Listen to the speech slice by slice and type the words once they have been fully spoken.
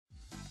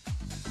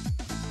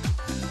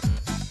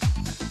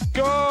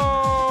goal!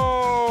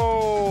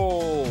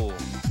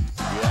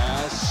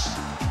 Yes,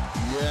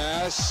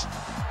 yes,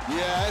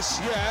 yes,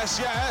 yes,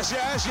 yes,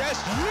 yes, yes,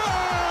 yes!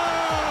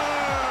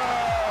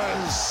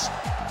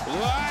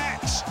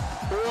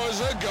 That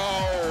was a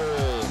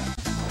goal!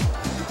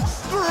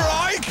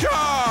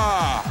 Striker!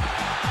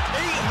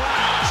 Eat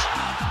that!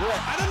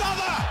 And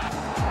another!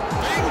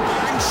 Bing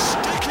bang,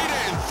 stick it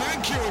in!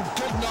 Thank you and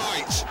good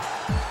night!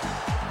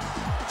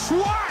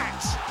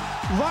 Twat!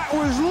 That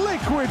was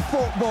liquid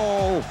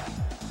football!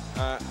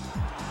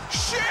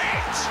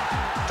 Shit!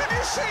 Did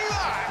you see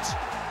that?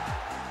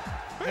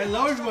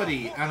 Hello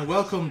everybody and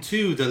welcome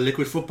to the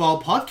Liquid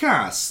Football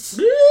Podcast.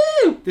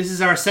 This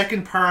is our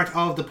second part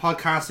of the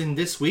podcasting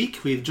this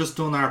week. We've just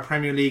done our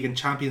Premier League and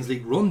Champions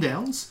League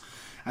rundowns,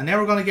 and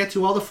now we're going to get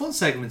to all the fun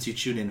segments you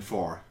tune in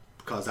for,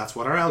 because that's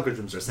what our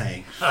algorithms are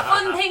saying.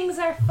 Fun things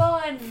are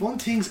fun. Fun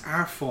things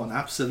are fun,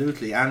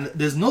 absolutely. And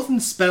there's nothing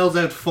spells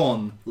out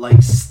fun like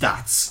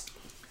stats.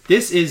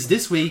 This is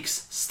this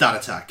week's Stat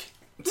Attack.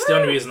 It's the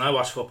only reason I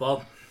watch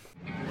football.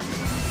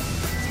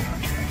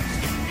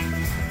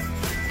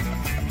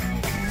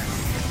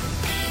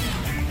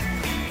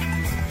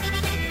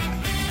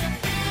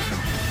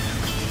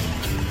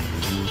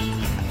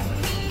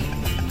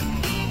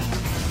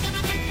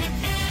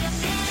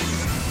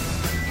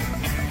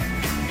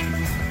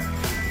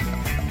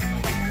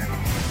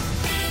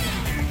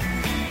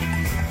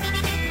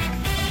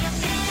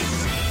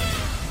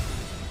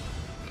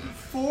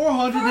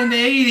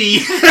 480.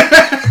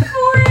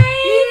 480.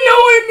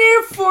 Nowhere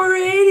near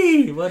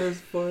 480. What is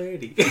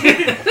 480?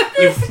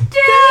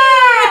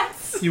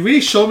 Stats. You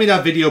really showed me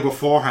that video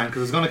beforehand because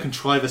I was going to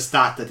contrive a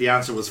stat that the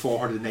answer was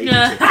 480.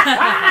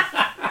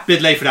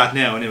 Bit late for that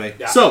now, anyway.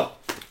 Yeah. So,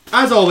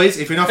 as always,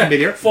 if you're not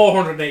familiar,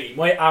 480.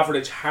 My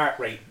average heart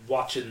rate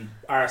watching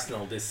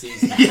Arsenal this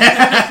season.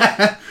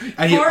 Yeah.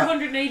 And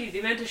 480. The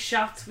amount of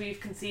shots we've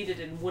conceded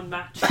in one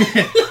match.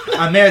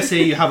 And may I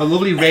say, you have a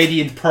lovely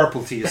radiant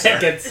purple to you, sir.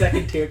 Against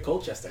second tier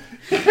Colchester.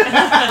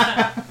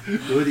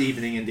 Good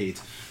evening indeed.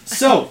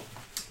 So,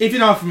 if you're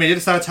not familiar,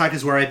 the Stat Attack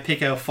is where I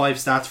pick out 5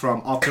 stats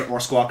from Opta or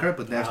Squawker,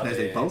 but now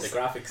they both. The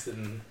graphics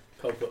didn't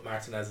cope with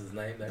Martinez's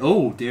name there.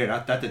 Oh dear,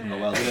 that didn't go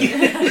well, did it?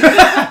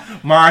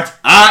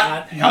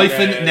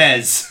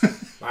 Nez.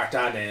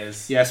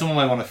 Martinez. Yeah, someone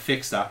might want to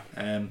fix that.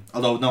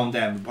 Although knowing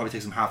them, it probably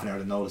takes them half an hour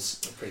to notice.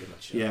 Pretty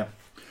much. Yeah.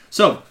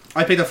 So,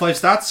 I picked up 5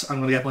 stats. I'm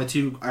going to get my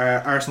 2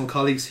 Arsenal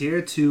colleagues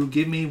here to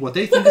give me what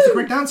they think is the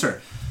correct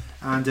answer.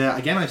 And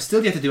again, I've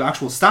still yet to do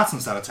actual stats on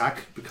Stat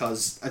Attack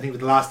because I think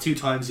with the last 2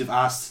 times you've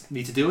asked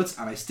me to do it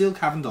and I still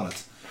haven't done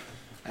it.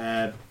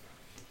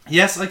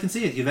 Yes, I can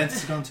see it.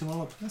 Juventus have gone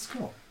 2-0 up. That's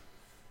cool.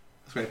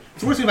 That's great.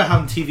 It's the worst thing about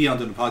having TV on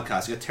doing the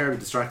podcast. You get terribly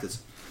distracted.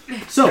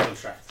 So,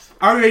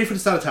 are we ready for the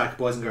Stat Attack,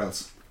 boys and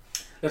girls?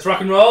 Let's rock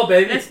and roll,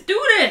 baby. Let's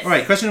do this.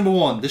 Alright, question number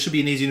 1. This should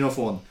be an easy enough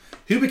one.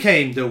 Who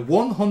became the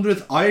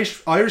 100th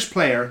Irish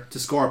player to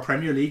score a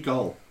Premier League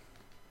goal?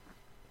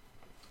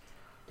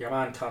 Your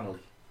man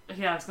Connolly.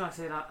 Yeah, I was going to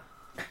say that.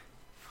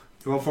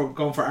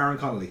 Going for Aaron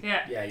Connolly?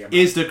 Yeah. Yeah, your man.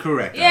 Is the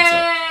correct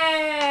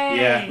answer.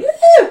 Yay! Yeah.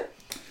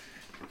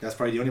 That's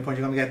probably the only point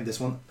you're going to get in this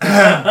one.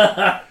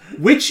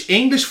 Which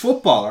English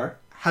footballer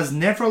has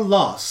never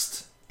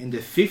lost in the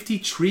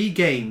 53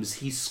 games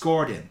he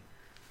scored in?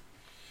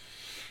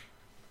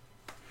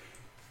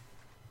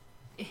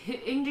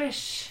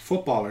 English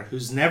Footballer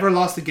who's never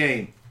lost a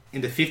game in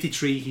the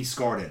 53 he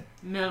scored in.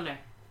 Milner.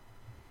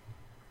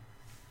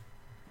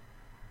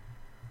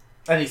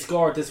 And he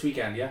scored this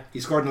weekend, yeah?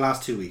 He scored in the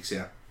last 2 weeks,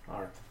 yeah.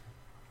 Alright.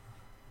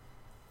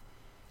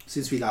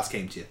 Since we last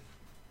came to you.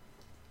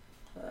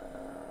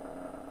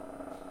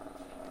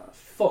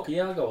 Fuck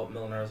yeah, I'll go with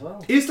Milner as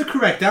well. Is the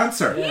correct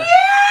answer. Yeah.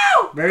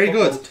 Very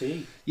good.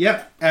 OT.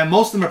 Yep,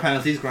 most of them are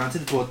penalties,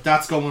 granted, but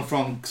that's going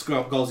from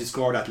goals he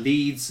scored at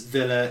Leeds,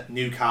 Villa,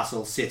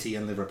 Newcastle, City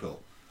and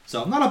Liverpool.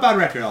 So, not a bad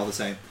record all the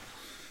same.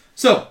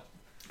 So,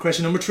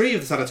 question number 3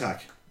 of the Stat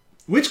Attack.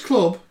 Which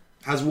club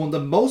has won the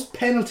most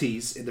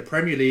penalties in the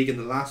Premier League in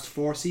the last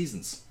 4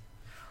 seasons?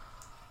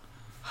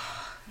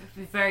 It'd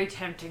be very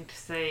tempting to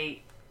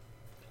say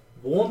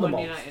Won the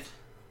Man most. United.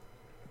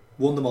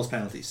 Won the most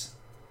penalties.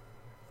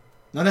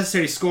 Not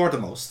necessarily scored the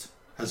most,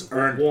 has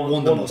won the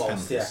the most most,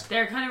 penalties. yeah.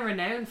 They're kind of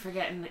renowned for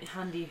getting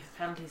handy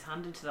penalties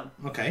handed to them.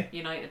 Okay,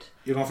 United.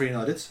 you're going for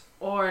United.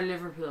 Or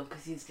Liverpool,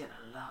 because he's getting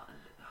a lot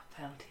of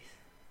penalties.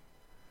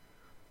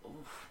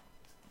 Oof.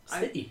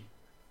 City.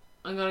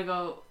 I'm going to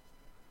go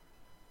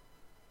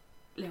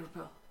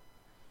Liverpool.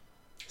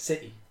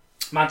 City.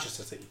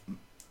 Manchester City.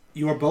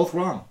 You are both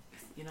wrong.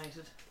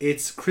 United.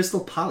 It's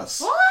Crystal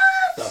Palace. What?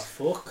 The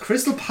fuck?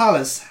 Crystal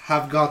Palace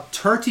have got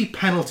 30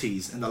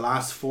 penalties in the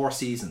last 4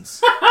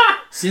 seasons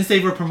since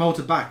they were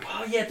promoted back.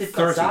 Oh yeah, they've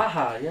got 30.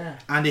 Zaha, yeah.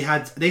 And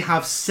they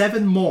have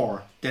 7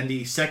 more than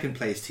the second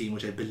place team,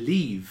 which I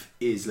believe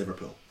is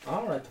Liverpool.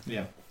 Alright.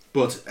 Yeah.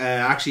 But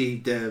actually,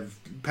 the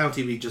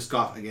penalty we just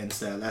got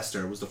against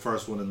Leicester was the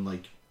first one in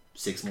like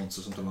 6 months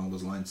or something along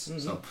those lines. Mm-hmm.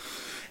 So,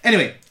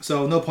 anyway,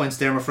 so no points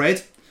there, I'm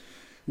afraid.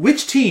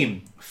 Which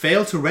team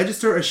failed to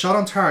register a shot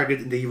on target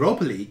in the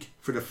Europa League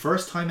for the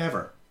first time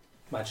ever?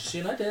 Manchester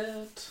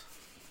United.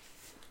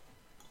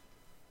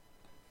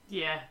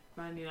 Yeah,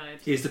 Man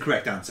United. Is the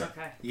correct answer.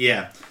 Okay.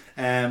 Yeah.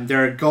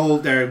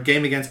 Their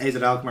game against AZ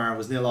Alkmaar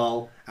was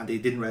 0-0, and they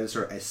didn't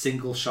register a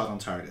single shot on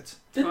target.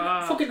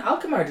 Fucking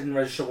Alkmaar didn't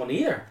register one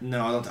either.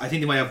 No, I don't. I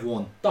think they might have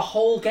one. The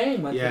whole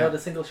game went without a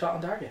single shot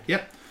on target.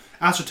 Yep.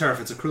 AstroTurf,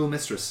 it's a cruel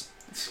mistress.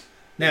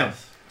 Now,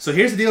 so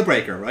here's the deal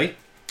breaker, right?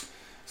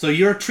 So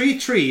you're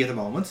 3-3 at the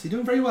moment. You're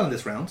doing very well in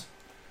this round.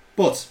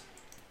 But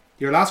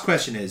your last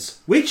question is,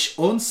 which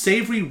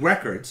unsavoury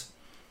record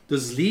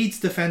does Leeds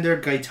defender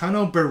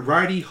Gaetano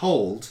Berardi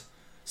hold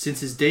since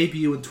his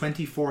debut in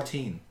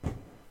 2014?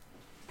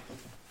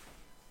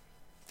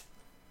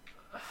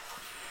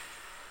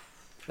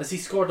 Has he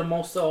scored the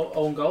most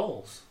own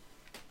goals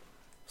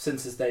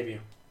since his debut?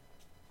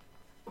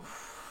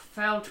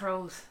 Foul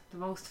throws. The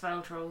most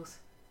foul throws.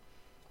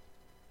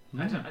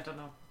 I don't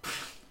know.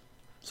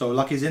 So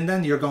Lucky's in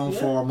then? You're going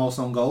for most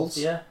own goals?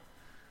 Yeah.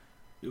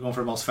 You're going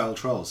for most foul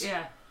throws?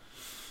 Yeah.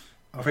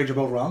 I'm afraid you're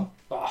both wrong.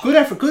 Oh. Good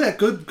effort.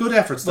 Good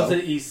efforts though. Was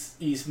it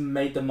he's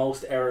made the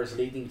most errors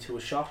leading to a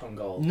shot on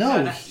goal? No.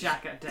 Yeah, that's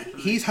Xhaka,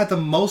 definitely. He's had the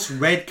most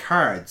red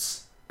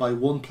cards by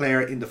one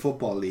player in the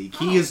Football League.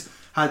 He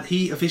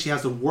officially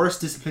has the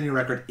worst disciplinary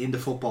record in the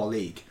Football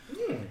League.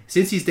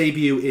 Since his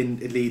debut in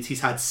Leeds,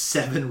 he's had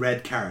 7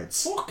 red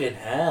cards. Fucking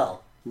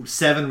hell.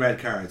 7 red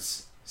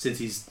cards since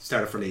he's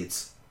started for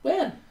Leeds.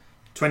 When?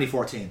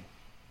 2014.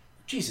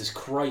 Jesus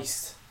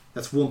Christ.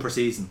 That's 1 per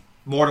season.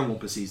 More than 1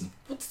 per season.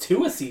 What's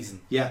 2 a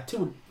season? Yeah.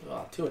 2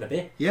 and a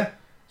bit. Yeah.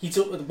 He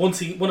took one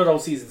of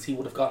those seasons. He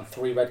would have gotten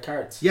 3 red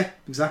cards. Yeah,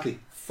 exactly.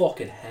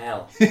 Fucking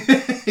hell.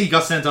 He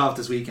got sent off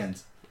this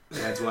weekend.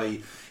 That's why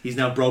he's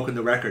now broken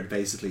the record,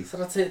 basically. So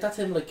that's it. That's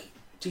him. Like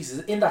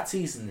Jesus. In that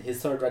season,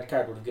 his 3rd red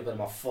card would have given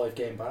him a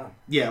 5-game ban.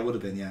 Yeah, it would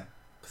have been. Yeah.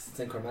 Because it's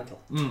incremental.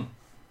 3-4.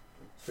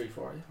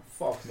 Yeah.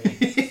 Fuck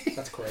me.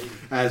 That's crazy.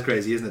 That's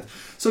crazy, isn't it?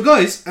 So,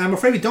 guys, I'm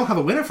afraid we don't have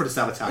a winner for the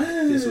stat attack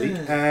this week.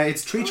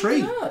 It's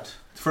 3-3. Oh, God.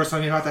 The first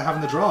time you had to have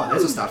in the draw.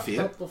 There's a stat for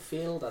you. People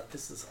feel that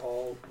this is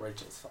all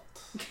Rachel's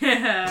fault.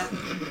 Yeah.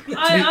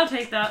 I'll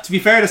take that. To be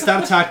fair, the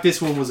stat attack,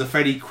 this one was a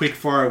fairly quick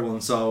fire one,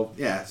 so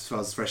yeah, it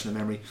was fresh in the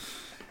memory.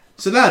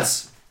 So,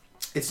 lads,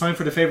 it's time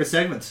for the favourite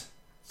segment.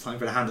 It's time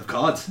for the Hand of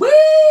God. Woo!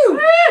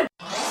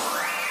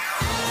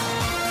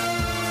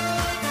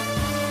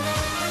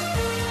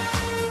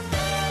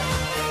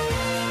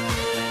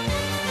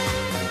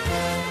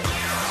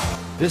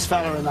 This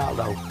fella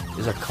Ronaldo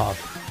is a cod.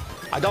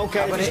 I don't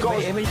care if he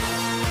scores.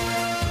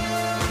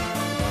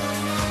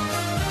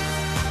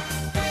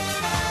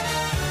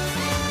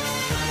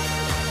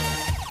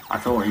 I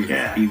thought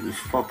he was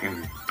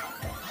fucking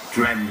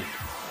dreading it.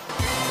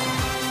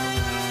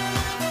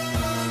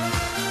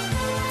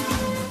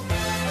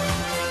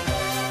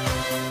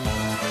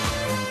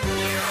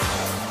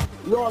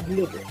 Rod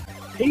Liddell,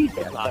 he's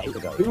the guy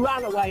who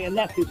ran away and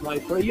left his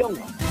wife for a young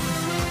one.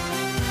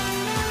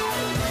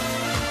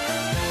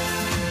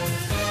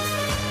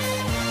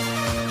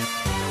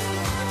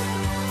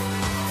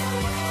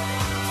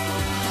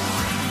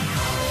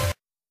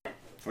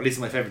 Or at least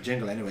my favourite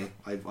jingle anyway.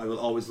 I will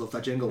always love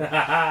that jingle.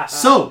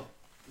 So,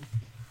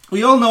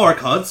 we all know our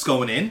CODs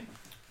going in.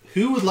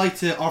 Who would like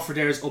to offer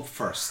theirs up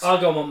first?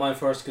 I'll go with mine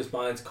first because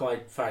mine's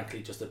quite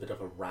frankly just a bit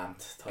of a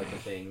rant type of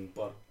thing.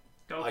 But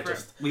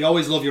We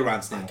always love your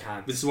rants, I Neil.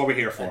 can't. This is what we're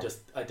here for.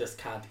 I just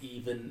can't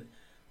even.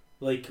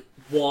 Like,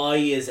 why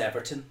is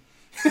Everton?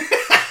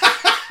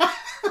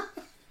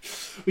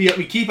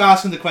 We keep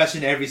asking the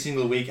question every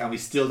single week and we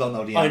still don't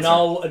know the answer. I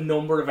know a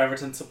number of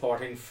Everton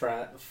supporting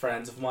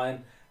friends of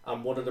mine,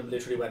 and one of them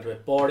literally went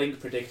with boring,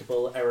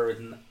 predictable,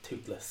 error-ridden,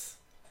 toothless.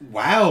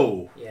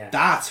 Wow. Yeah.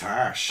 That's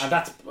harsh. And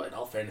that's, in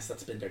all fairness,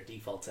 that's been their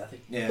default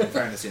setting. Yeah, in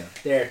fairness, yeah.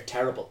 They're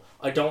terrible.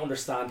 I don't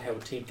understand how a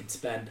team can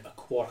spend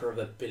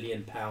 £250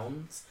 million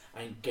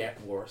and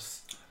get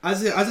worse.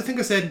 As I think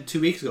I said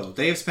 2 weeks ago,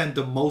 they have spent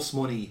the most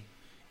money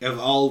of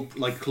all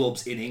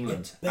clubs in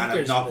England and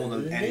have not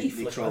won any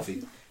league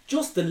trophy.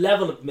 Just the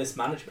level of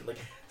mismanagement. Like,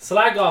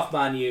 slag off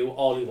Man U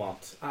all you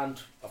want,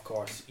 and of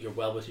course you're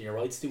well within your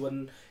rights to,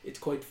 and it's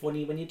quite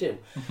funny when you do.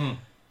 Mm-hmm.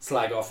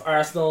 Slag off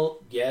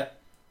Arsenal,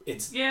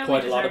 it's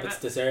quite a lot of it's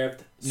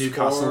deserved.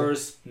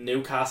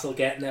 Newcastle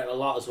getting it a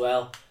lot as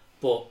well.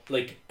 But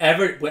like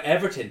with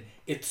Everton,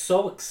 it's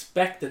so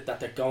expected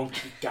that they're going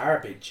to be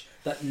garbage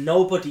that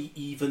nobody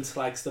even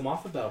slags them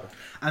off about it.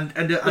 And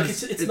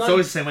it's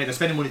always the same way. They're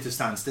spending money to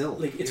stand still.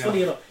 Like, it's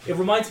funny enough. It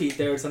reminds me,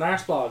 there's an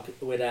arse blog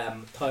with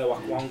Tayo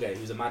Akwonga,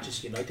 who's a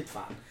Manchester United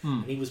fan,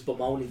 and he was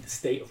bemoaning the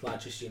state of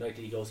Manchester United.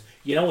 He goes,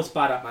 it's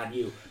bad at Man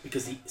U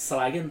because the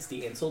slaggings,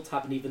 the insults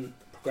haven't even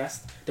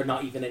progressed. They're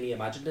not even any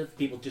imaginative.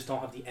 People just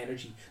don't have the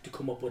energy to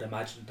come up with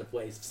imaginative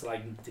ways of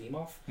slagging the team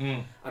off.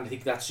 And I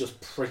think that's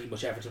just pretty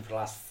much Everton for the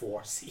last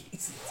 4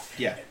 seasons.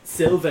 Yeah.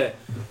 Silva,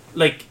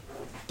 like,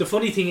 the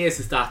funny thing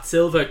is that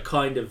Silva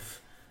kind of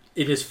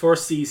in his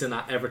first season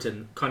at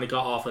Everton, kind of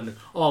got off and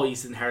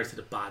he's inherited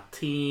a bad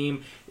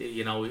team.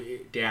 You know,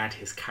 they aren't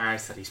his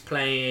cards that he's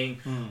playing.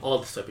 All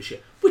this type of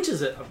shit, which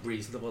is a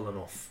reasonable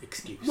enough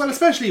excuse. Well,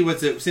 especially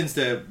with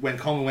when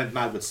Coleman went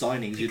mad with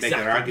signings, you'd make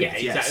that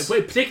argument. Yeah, exactly.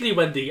 Yes. Particularly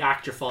when the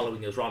actor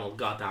following is Ronald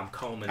Goddamn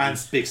Coleman And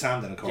Big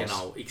Sam, then, of course. You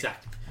know,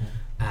 exactly.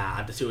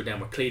 And the two of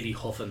them were clearly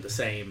huffing the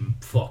same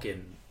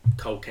fucking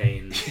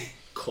cocaine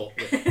cut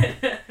with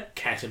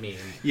ketamine.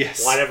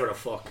 Yes. Whatever the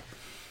fuck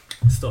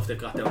stuff they've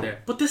got down there.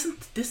 But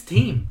this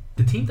team,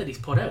 the team that he's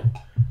put out,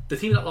 the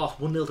team that lost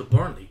 1-0 to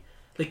Burnley,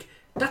 like,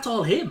 that's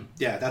all him.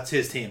 Yeah, that's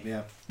his team,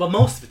 yeah. But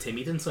most of the team,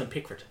 he didn't sign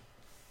Pickford.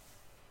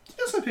 He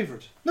didn't sign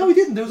Pickford. No, he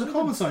didn't. There was a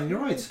Coleman signing, you're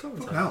right.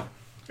 Coleman No.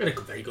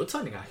 Very good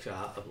signing, actually.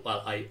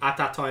 Well, I at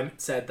that time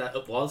said that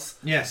it was.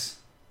 Yes.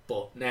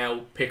 But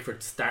now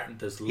Pickford's starting,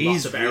 there's lots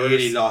He's of errors.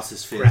 really lost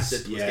his corrected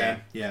fizz. his Yeah,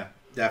 game. yeah,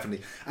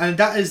 definitely. And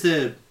that is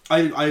I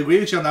agree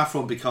with you on that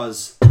front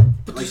because...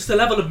 But just the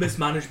level of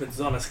mismanagement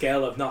is on a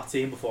scale I've not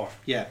seen before.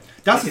 Yeah,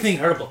 that's the It's thing.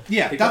 terrible.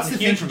 Yeah, They've that's gotten the a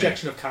thing huge for me.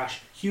 injection of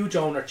cash, huge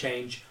owner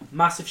change,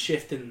 massive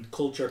shift in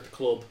culture at the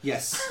club.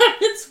 Yes.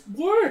 It's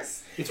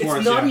worse. It's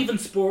worse, not yeah. even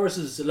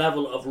Spurs'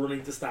 level of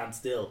running to stand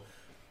still.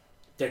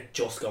 They're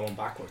just going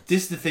backwards.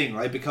 This is the thing,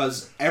 right?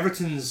 Because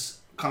Everton's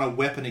kind of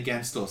weapon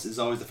against us is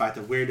always the fact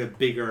that we're the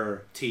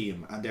bigger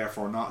team and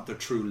therefore not the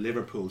true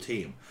Liverpool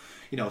team.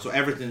 You know, so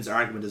Everton's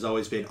argument has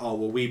always been, oh,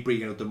 well, we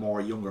bring out the more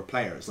younger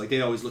players. Like,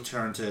 they always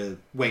turn to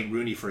Wayne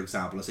Rooney, for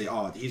example, and say,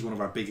 oh, he's one of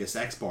our biggest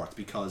exports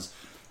because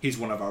he's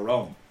one of our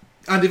own.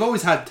 And they've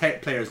always had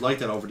players like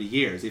that over the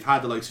years. They've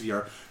had the likes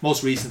of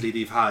most recently,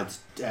 they've had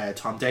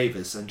Tom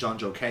Davis and John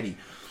Joe Kenny.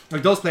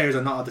 Like, those players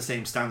are not at the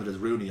same standard as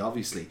Rooney,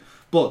 obviously.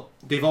 But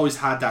they've always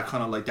had that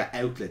kind of like that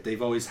outlet.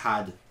 They've always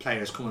had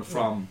players coming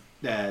from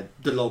the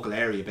local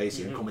area,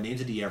 basically, and coming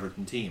into the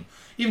Everton team.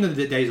 Even in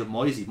the days of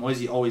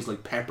Moisey always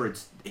like peppered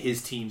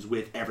his teams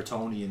with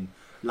Evertonian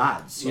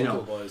lads,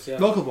 Local boys, yeah.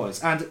 Local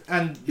boys.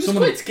 And He was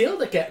quite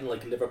skilled at getting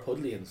like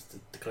Liverpudlians to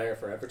declare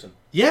for Everton.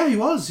 Yeah, he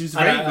was. He was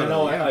very good. I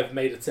know at it, yeah. I've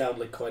made it sound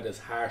like quite as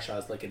harsh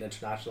as like an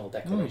international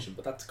declaration,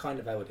 but that's kind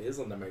of how it is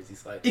on the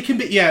Merseyside. It can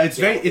be, yeah. It's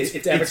very, it's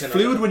it's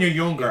fluid when you're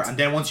younger, and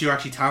then once you're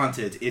actually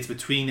talented, it's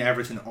between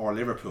Everton or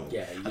Liverpool.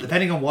 Yeah, and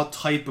depending on what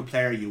type of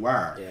player you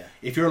are,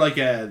 if you're like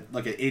a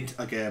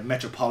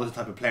metropolitan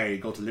type of player, you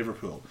go to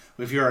Liverpool.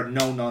 If you're a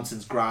no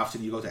nonsense graft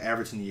and you go to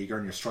Everton, you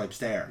earn your stripes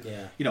there.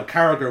 Yeah. You know,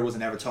 Carragher was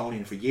an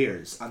Evertonian for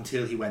years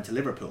until he went to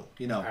Liverpool.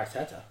 You know,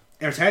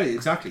 Arteta,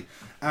 exactly.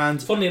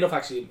 And funnily enough,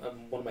 actually,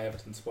 one of my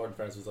Everton supporting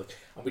friends was like,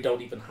 and we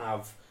don't even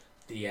have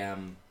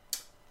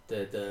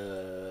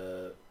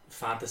the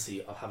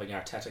fantasy of having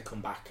Arteta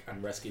come back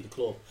and rescue the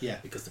club. Yeah.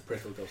 Because the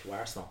prick will go to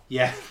Arsenal.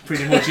 Yeah,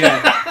 pretty much.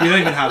 Yeah, you don't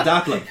even have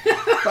that. Like,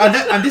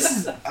 and this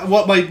is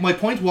what my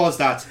point was,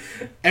 that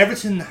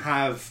Everton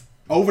have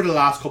over the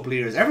last couple of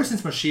years, ever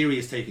since Moshiri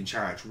has taken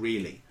charge,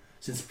 really,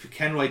 since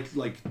Kenwright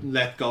like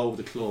let go of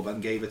the club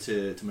and gave it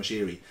to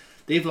Moshiri,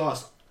 they've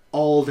lost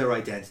all their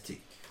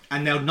identity.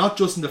 And now, not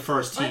just in the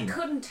first team. I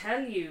couldn't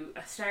tell you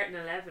a starting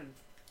 11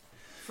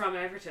 from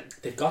Everton.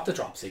 They've got to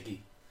drop Ziggy.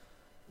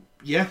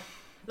 Yeah.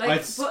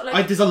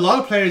 There's a lot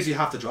of players you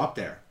have to drop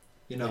there.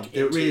 You know, like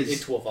there is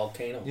into a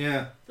volcano.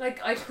 Yeah.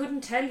 Like, I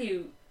couldn't tell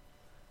you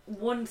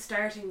one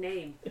starting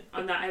name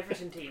on that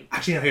Everton team.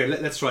 Actually, no, here,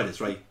 let's try this,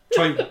 right?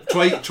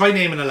 Try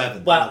name an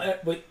 11. Well,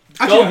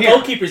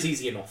 goalkeeper's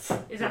easy enough.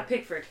 Is that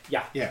Pickford?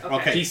 Yeah.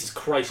 Okay. Jesus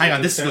Christ. Hang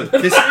on, this is good. I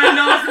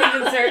wasn't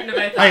even certain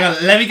about that. Hang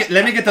on,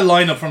 let me get the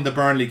lineup from the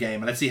Burnley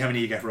game and let's see how many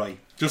you get right.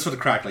 Just for the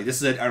crack, like,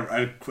 this is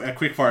a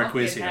quick fire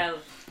quiz here. Hell.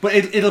 But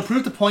it'll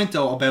prove the point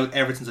though about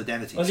Everton's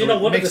identity. Well, so you know,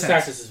 it one of the makes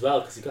sense. starters as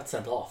well because he got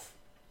sent off.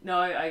 No,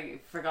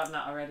 I've forgotten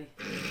that already.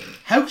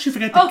 How could you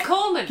forget?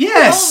 Coleman.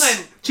 Yes.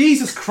 Coleman.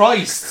 Jesus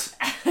Christ.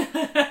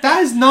 That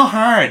is not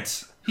hard.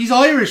 He's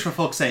Irish, for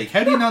fuck's sake.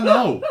 How do you not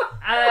know?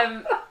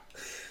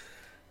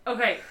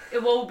 Okay,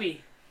 Iwobi.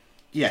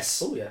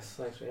 Yes. Oh yes,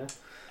 actually,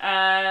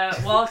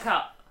 yeah.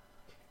 Walcott.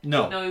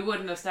 No. No, he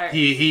wouldn't have started.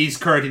 He's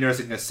currently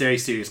nursing a very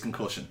serious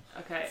concussion.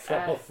 Okay.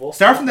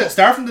 Start from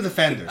the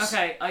defenders.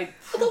 Okay,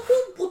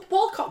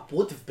 Walcott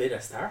would have been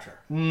a starter.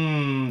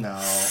 No,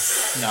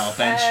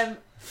 bench.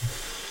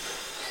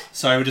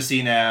 Sorry, we're just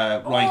seeing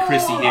Ryan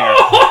Christie here.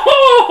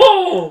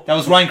 That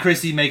was Ryan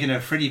Christie making a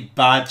pretty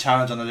bad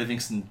challenge on a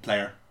Livingston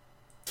player.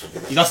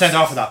 He got sent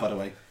off for that, by the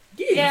way.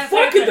 Yeah, he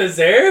fucking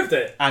deserved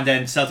it. And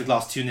then Celtic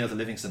lost 2-0 to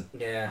Livingston.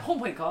 Yeah. Oh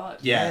my god.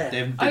 Yeah.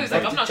 I was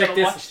like, I'm not check going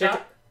to this, watch check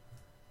that.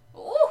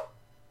 Oh.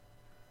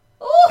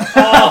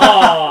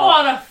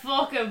 What a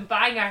fucking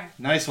banger.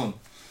 Nice one.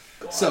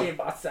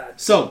 Bastard.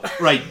 So,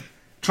 right.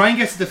 Try and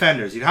get to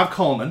defenders. You have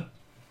Coleman.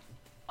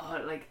 Oh,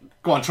 like...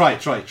 Go on, try.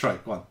 Go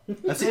on.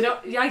 Let's see.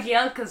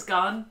 Jagielka's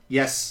gone.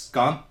 Yes,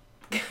 gone.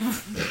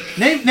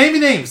 Name me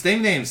names.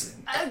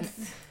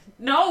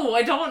 No,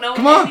 I don't know.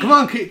 Come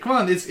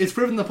on. It's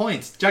proven the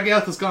point.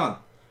 Jagielka's gone.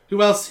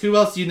 Who else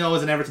do you know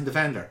as an Everton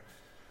defender?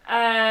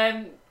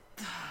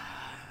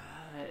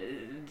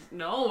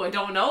 No, I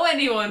don't know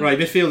anyone. Right,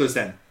 midfielders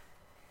then.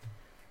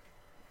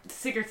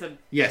 Sigurdsson.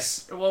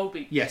 Yes.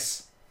 Iwobi.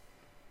 Yes.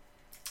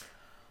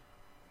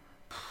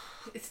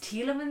 It's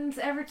Tielemans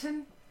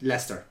Everton.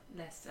 Leicester.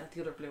 Leicester,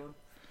 the other blue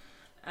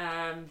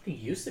one. He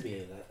used to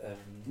be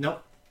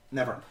Nope,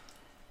 never.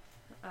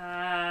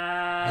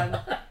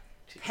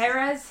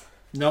 Perez.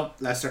 Nope,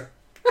 Leicester.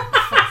 For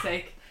fuck's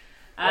sake.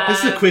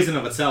 This is a quiz in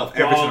of itself.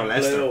 Everton or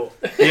Leicester. blue.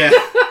 Yeah.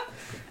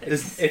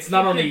 It's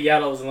not only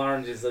yellows and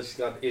oranges that she's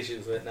got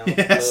issues with now.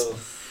 Yes. Blue.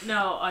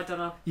 No, I don't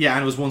know. Yeah,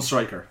 and it was one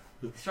striker.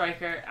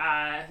 Striker.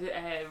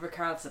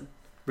 Richarlison.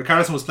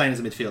 Richarlison was playing as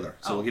a midfielder,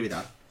 so Oh. we'll give you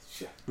that.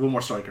 Shit. One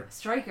more striker.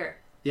 Striker.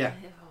 Yeah.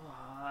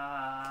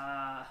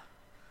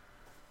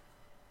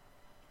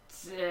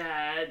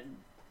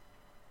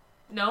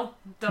 No.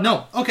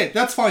 No, okay,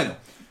 that's fine.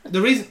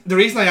 The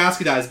reason I ask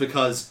you that is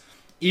because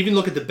even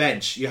look at the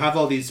bench. You have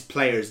all these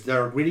players.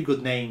 There are really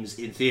good names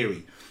in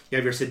theory. You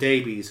have your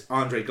Sedabis,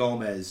 Andre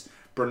Gomez,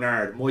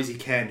 Bernard, Moise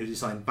Ken, who you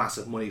signed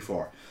massive money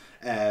for.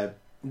 The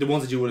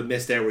ones that you would have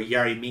missed there were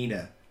Yari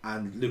Mina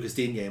and Lucas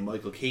Digne and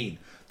Michael Keane.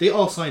 They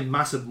all signed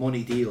massive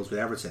money deals with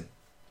Everton.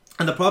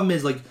 And the problem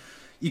is, like,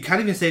 you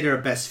can't even say they're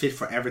a best fit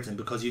for Everton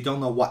because you don't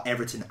know what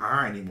Everton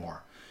are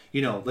anymore.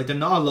 You know, like, they're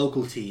not a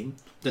local team.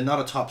 They're not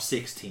a top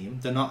 6 team.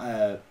 They're not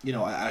a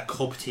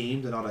cup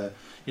team. They're not a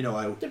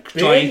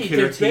giant killer team.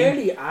 They're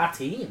barely a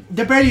team.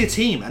 They're barely a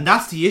team, and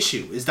that's the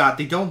issue, is that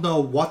they don't know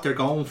what they're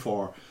going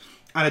for,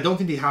 and I don't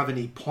think they have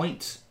any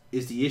point,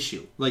 is the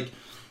issue. Like,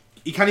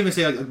 you can't even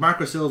say, like,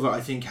 Marco Silva,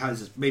 I think,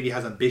 has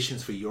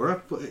ambitions for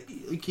Europe, but,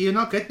 like, you're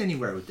not getting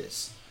anywhere with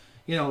this.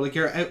 You know, like,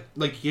 you're out,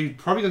 like, you're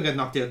probably going to get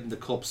knocked out in the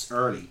cups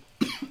early.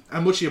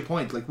 And what's your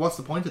point? Like, what's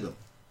the point of them?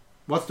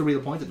 What's the real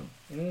point of them?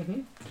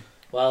 Mm-hmm.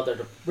 Well,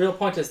 the real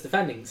point is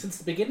defending. Since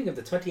the beginning of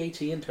the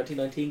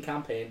 2018-2019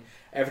 campaign,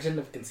 Everton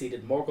have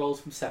conceded more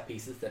goals from set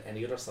pieces than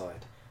any other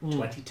side.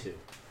 22.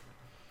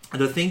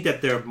 And I think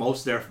that most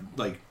of their,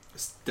 like,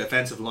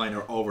 defensive line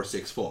are over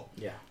 6 foot.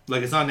 Yeah.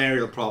 Like, it's not an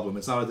aerial problem.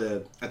 It's not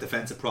a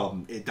defensive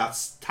problem.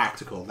 That's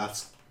tactical.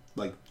 That's,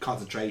 like,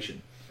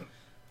 concentration.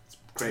 It's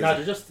crazy.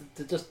 No,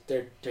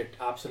 they're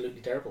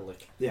absolutely terrible.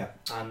 Like, Yeah.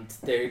 and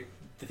the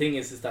thing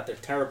is that they're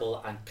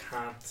terrible and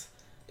can't.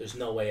 There's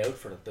no way out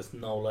for it. There's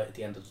no light at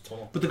the end of the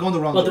tunnel. But they're going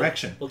the wrong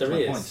direction. Well, there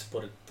That's is,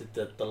 my point.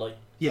 but the light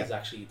is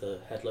actually the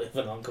headlight of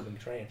an oncoming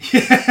train.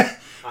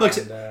 Look,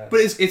 And, but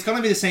it's going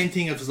to be the same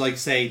thing as, like,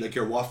 say, like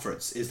your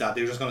Watfords, is that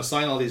they're just going to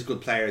sign all these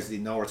good players that they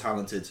know are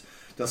talented.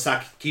 They'll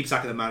keep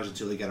sacking the manager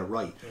until they get it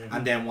right,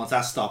 and then once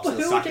that stops, But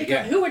they'll sack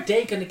again. who are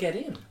they going to get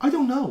in? I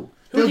don't know.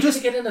 Who They'll are they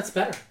just going to get in that's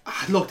better?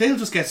 look. They'll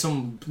just get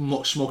some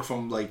schmuck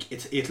from, like,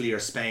 it's Italy or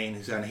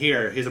Spain, and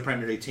here's a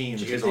Premier League team.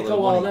 Do you Here's think they all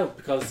go the all money. out?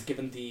 Because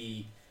given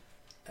the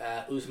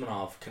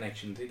Usmanov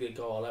connection, they could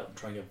go all out and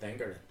try and get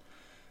Wenger in.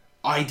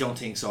 I don't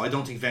think so. I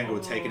don't think Wenger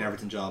would take an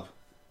Everton job.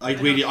 I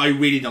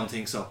really don't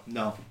think so.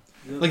 No.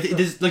 Like,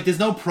 there's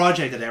no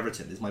project at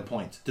Everton, is my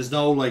point. There's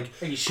no, like,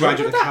 Are you sure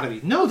graduate about that?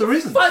 academy. No, there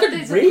isn't.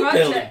 There's a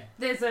Rebuilding.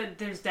 project.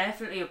 There's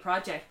definitely a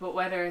project, but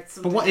whether it's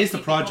But something what is that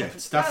the people project?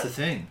 want to- That's the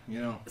thing, you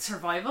know.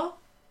 Survival.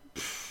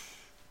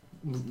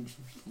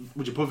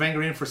 Would you put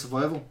Wenger in for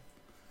survival?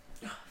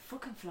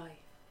 Fucking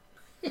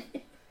fly.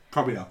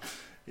 Probably not.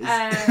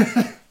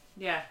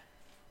 Yeah.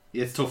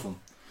 It's a tough one.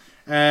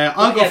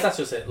 That's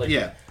just it. Like,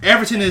 Yeah,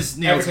 Everton is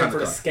nailed Everton hand for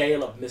to a God.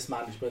 scale of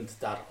mismanagement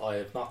that I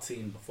have not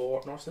seen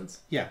before nor since.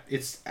 Yeah,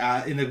 it's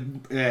in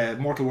the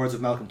mortal words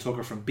of Malcolm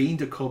Tucker, from bean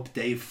to cup,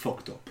 they've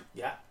fucked up.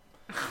 Yeah.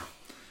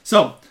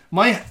 So,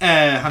 my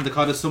hand to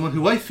God is someone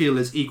who I feel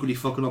is equally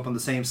fucking up on the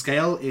same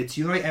scale. It's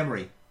Unai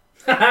Emery.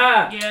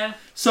 Yeah.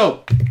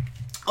 So,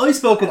 I've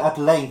spoken at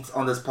length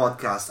on this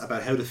podcast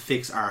about how to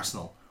fix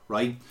Arsenal,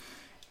 right?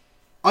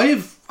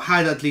 I've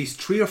had at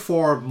least 3 or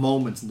 4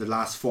 moments in the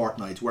last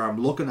fortnight where I'm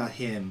looking at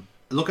him,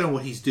 looking at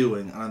what he's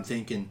doing, and I'm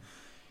thinking,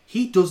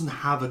 he doesn't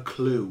have a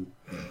clue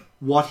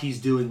what he's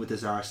doing with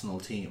this Arsenal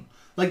team.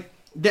 Like,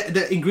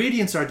 the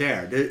ingredients are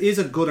there. There is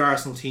a good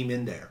Arsenal team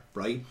in there,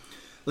 right?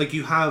 Like,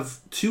 you have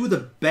 2 of the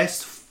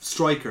best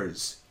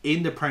strikers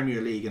in the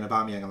Premier League in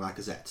Aubameyang and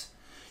Lacazette.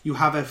 You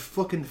have a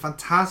fucking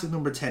fantastic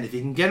number 10. If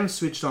you can get him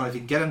switched on, if you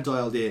can get him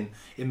dialed in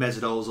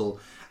Mesut Ozil,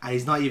 and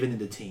he's not even in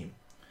the team.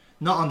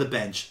 Not on the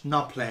bench,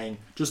 not playing,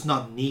 just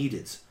not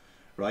needed,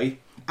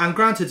 right? And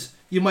granted,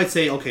 you might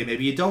say, okay,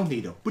 maybe you don't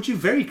need him, but you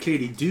very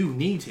clearly do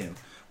need him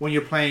when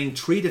you're playing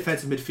 3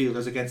 defensive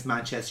midfielders against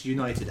Manchester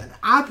United, an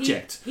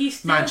abject He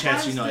still Manchester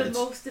has United. the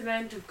most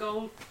amount of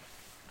goal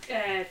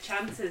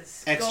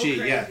chances, XG,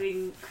 goal yeah.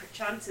 creating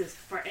chances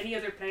for any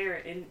other player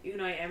in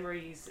Unai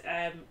Emery's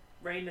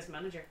reign as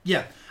manager.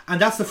 Yeah, and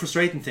that's the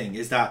frustrating thing,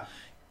 is that,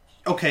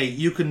 okay,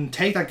 you can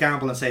take that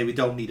gamble and say we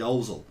don't need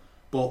Ozil,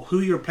 but who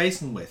are you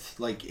replacing with?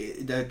 Like,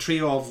 the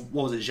trio of,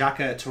 what was it,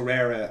 Xhaka,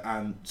 Torreira,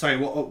 and... Sorry,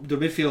 the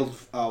midfield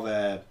of...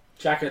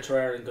 Xhaka,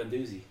 Torreira and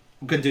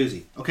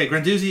Guendouzi. Okay,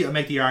 Guendouzi, I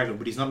make the argument,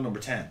 but he's not a number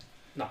 10.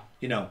 No.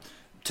 You know,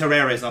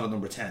 Torreira is not a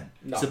number 10.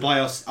 No.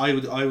 Ceballos, I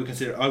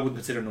wouldn't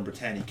consider number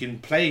 10. He can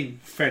play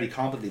fairly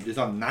competently, but he's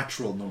not a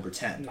natural number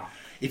 10. No.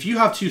 If you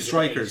have 2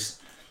 strikers,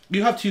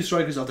 you have 2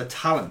 strikers of the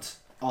talent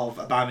of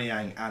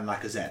Aubameyang and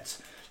Lacazette.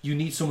 You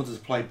need someone to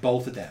supply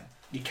both of them.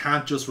 You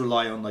can't just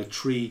rely on, like,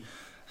 3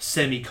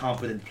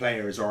 semi-competent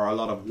players or a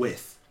lot of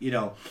width, you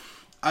know.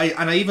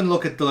 I even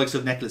look at the likes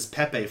of Nicolas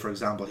Pepe, for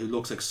example, who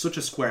looks like such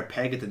a square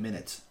peg at the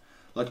minute.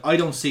 Like, I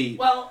don't see...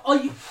 Well,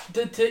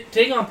 the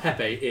thing on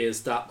Pepe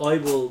is that I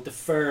will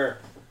defer,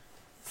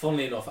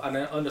 funnily enough, and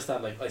I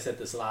understand, like I said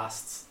this the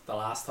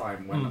last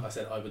time when I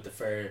said I would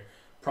defer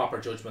proper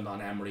judgment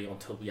on Emery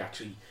until we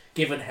actually,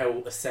 given how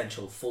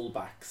essential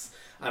fullbacks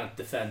and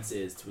defence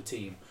is to a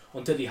team,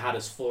 until he had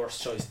his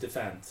first choice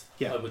defence,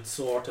 I would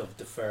sort of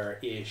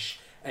defer-ish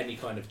any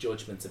kind of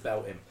judgments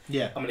about him.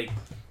 Yeah. I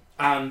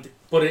mean,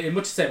 but in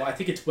much the same, I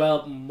think it's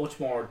much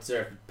more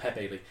deserved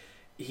Pepe. Like,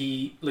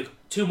 he, like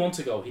 2 months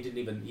ago,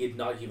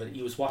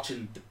 he was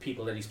watching the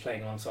people that he's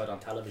playing alongside on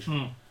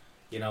television.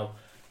 You know,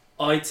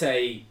 I'd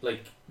say,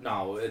 like,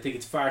 no, I think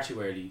it's far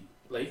too early.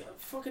 Like,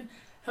 fucking,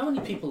 how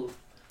many people?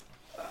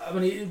 I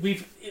mean,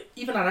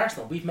 even at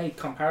Arsenal, we've made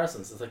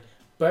comparisons. It's like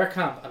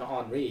Bergkamp and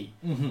Henry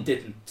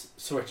didn't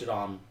switch it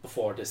on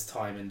before this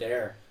time in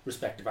their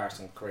respective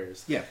Arsenal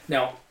careers. Yeah.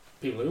 Now,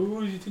 people are like,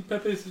 oh, you think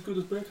Pepe is as good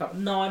as Bergkamp?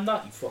 No, I'm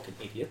not, you fucking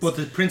idiots. But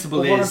the principle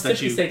what is I'm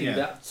that you... stating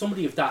that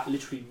somebody of that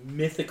literally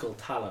mythical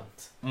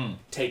talent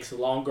takes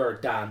longer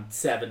than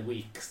 7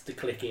 weeks to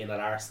click in at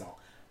Arsenal.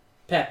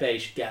 Pepe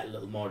should get a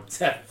little more than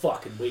 7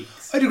 fucking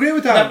weeks. I'd agree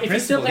with that. Now, in if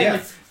he's still principle,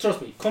 playing, like,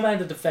 trust me, come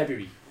end of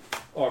February,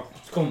 or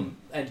come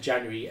end of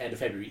January, end of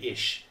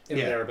February-ish, in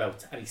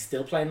thereabouts, and he's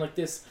still playing like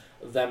this,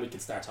 then we can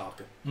start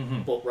talking.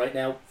 But right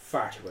now,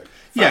 far too early.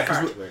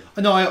 Far too early.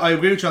 No, I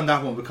agree with you on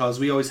that one, because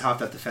we always have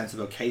that defence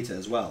about Keita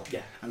as well.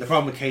 Yeah. And the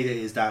problem with Keita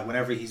is that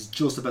whenever he's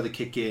just about to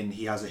kick in,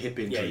 he has a hip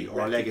injury or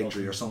a leg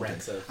injury or something.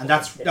 And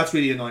that's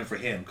really annoying for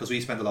him, because we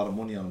spend a lot of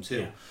money on him too.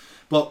 Yeah.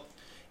 But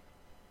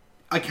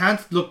I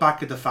can't look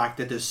back at the fact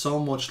that there's so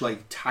much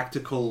like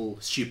tactical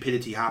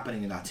stupidity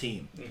happening in that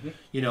team.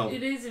 You know,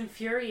 it is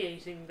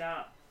infuriating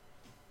that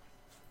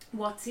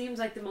what seems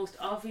like the most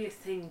obvious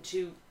thing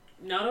to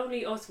not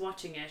only us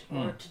watching it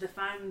or to the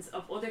fans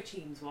of other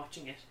teams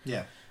watching it.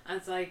 Yeah. And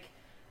it's like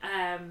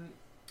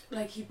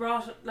he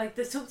brought, like,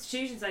 the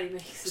substitutions that he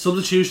makes.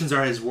 Substitutions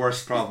are his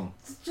worst problem.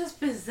 It's just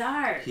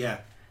bizarre.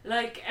 Yeah.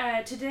 Like,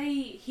 today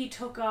he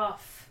took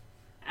off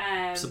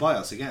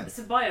Ceballos again.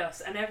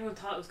 Ceballos, and everyone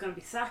thought it was going to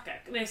be Saka.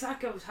 Now,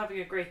 Saka was having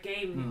a great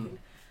game.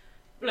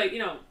 Like, you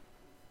know,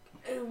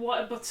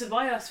 but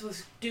Ceballos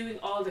was doing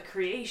all the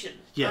creation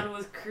and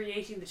was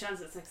creating the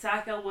chances. Like,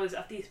 Saka was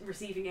at the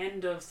receiving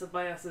end of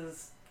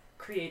Ceballos'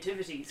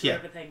 creativity sort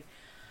of a thing.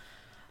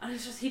 And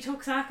it's just, he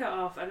took Saka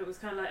off, and it was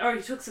kind of like, or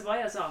he took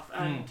Ceballos off,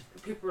 and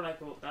people were like,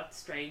 "Oh, that's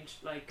strange."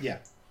 Like,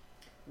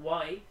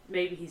 why?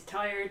 Maybe he's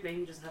tired.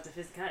 Maybe he doesn't have the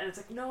physicality. And it's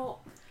like, no.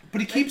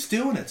 But he keeps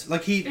doing it.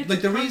 Like,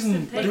 the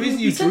reason We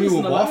you said drew this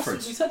with Watford.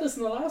 We said this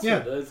in the last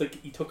one. It's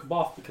like he took him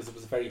off because it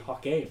was a very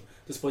hot game,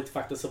 despite the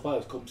fact that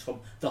Ceballos comes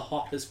from the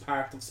hottest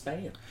part of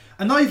Spain.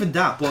 And not even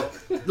that, but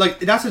like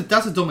that's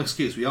a dumb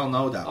excuse. We all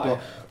know that. But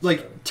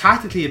like,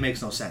 tactically, it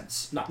makes no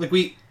sense. No. Like,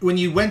 when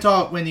he went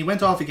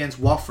off against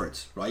Watford,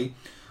 right?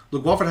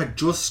 Look, Watford had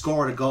just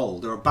scored a goal.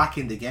 They were back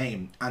in the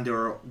game, and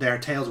their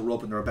tails were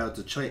up, and they're about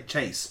to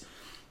chase.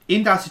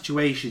 In that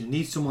situation, you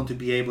need someone to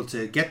be able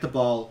to get the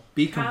ball,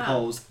 be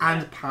composed,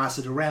 and pass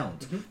it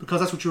around. Because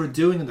that's what you were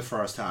doing in the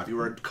first half. You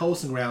were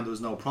coasting around, there was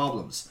no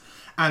problems.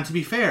 And to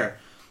be fair,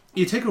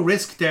 you take a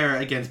risk there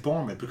against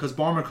Bournemouth, because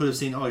Bournemouth could have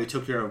seen, oh, you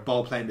took your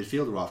ball-playing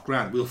midfielder off.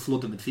 Grant, we'll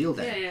flood the midfield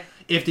then.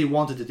 If they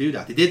wanted to do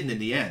that. They didn't in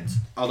the end.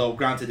 Although,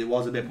 granted, it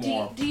was a bit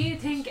more... Do you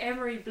think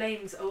Emery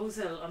blames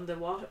Ozil on the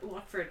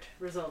Watford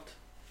result?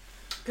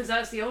 Because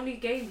that's the only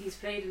game he's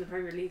played in the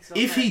Premier League so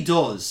far. If he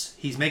does,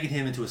 he's making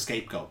him into a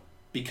scapegoat.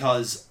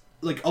 Because,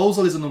 like,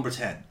 Ozil is a number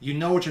 10. You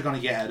know what you're going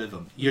to get out of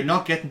him. You're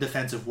not getting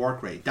defensive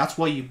work rate. That's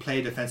why you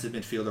play defensive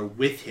midfielder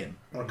with him,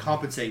 or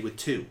compensate with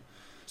 2.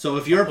 So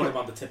if you're... Put him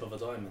on the tip of a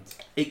diamond.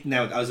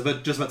 Now, I was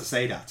just about to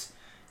say that.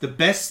 The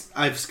best,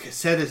 I've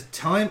said it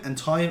time and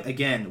time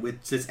again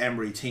with this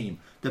Emery team,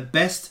 the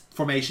best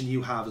formation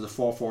you have is a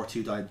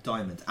 4-4-2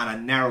 diamond, and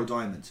a narrow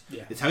diamond.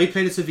 Yeah. It's how he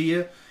played at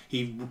Sevilla.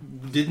 He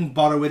didn't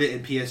bother with it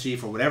in PSG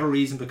for whatever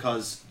reason,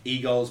 because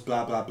egos,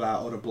 blah, blah,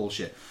 blah, other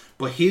bullshit.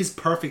 But his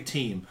perfect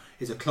team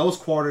is a close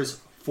quarters,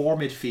 4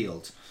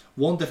 midfield,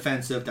 1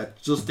 defensive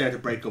that's just there to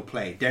break up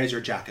play. There's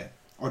your Xhaka,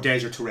 or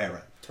there's your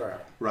Torreira.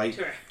 Right?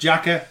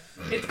 Xhaka.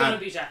 It's going to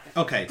be Xhaka.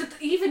 Okay.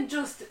 Even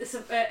just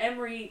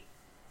Emery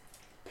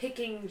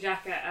picking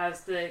Xhaka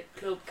as the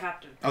club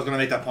captain. I was going to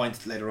make that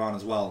point later on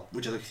as well,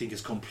 which I think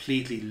is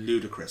completely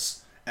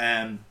ludicrous.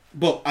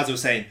 But as I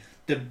was saying,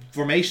 the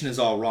formation is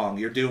all wrong.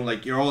 You're doing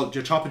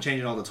you're chopping and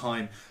changing all the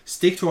time.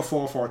 Stick to a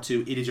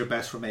 4-4-2. It is your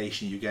best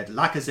formation. You get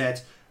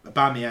Lacazette,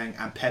 Aubameyang,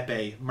 and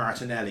Pepe,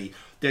 Martinelli.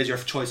 There's your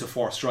choice of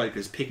 4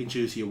 strikers. Pick and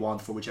choose who you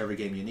want for whichever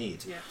game you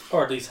need. Yeah.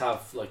 Or at least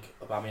have like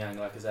Aubameyang and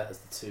Lacazette as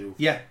the 2.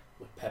 Yeah.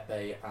 With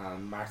Pepe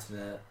and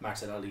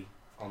Martinelli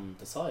on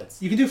the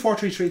sides. You can do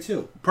 4-3-3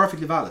 too.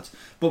 Perfectly valid.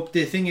 But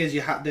the thing is,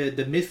 you have the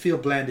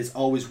midfield blend is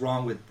always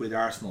wrong with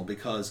Arsenal,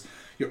 because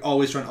you're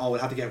always trying, we'll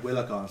have to get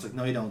Willock on. It's like,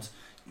 no, you don't.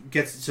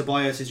 Get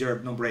Ceballos as your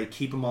number 8,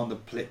 keep him on the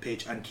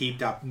pitch and keep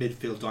that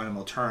midfield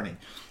dynamo turning.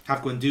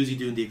 Have Guendouzi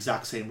doing the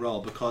exact same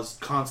role, because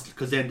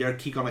then they're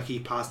going to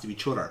keep passing to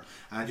each other,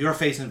 and we're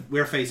facing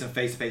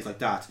face to face like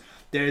that.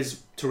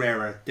 there's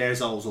Torreira,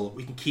 there's Ozil.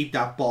 We can keep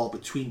that ball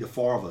between the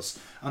four of us.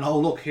 And oh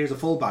look, here's a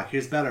fullback,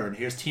 here's Bellerin,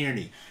 here's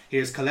Tierney,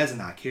 here's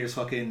Kolasinac, here's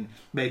fucking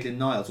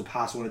Maitland-Niles. We'll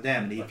pass one of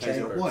them and he plays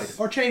out wide.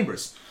 Or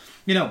Chambers.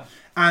 You know,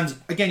 and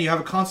again, you have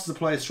a constant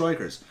supply of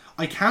strikers.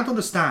 I can't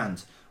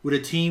understand with a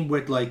team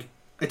with like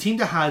a team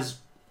that has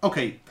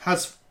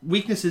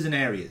weaknesses in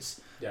areas,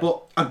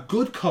 but a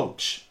good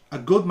coach, a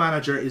good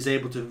manager is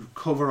able to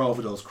cover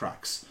over those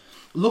cracks.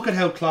 Look at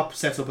how Klopp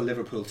sets up a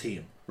Liverpool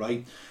team,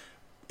 right?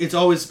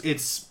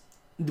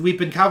 We've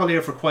been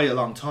cavalier for quite a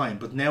long time,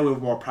 but now we're a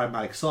more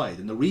pragmatic side,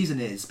 and the reason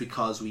is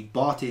because we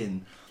bought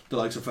in the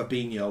likes of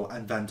Fabinho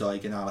and Van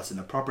Dijk and Alisson,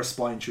 a proper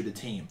spine through the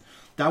team.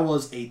 That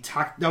was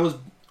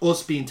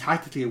us being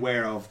tactically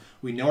aware of,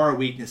 we know our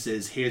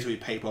weaknesses, here's where we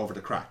paper over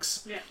the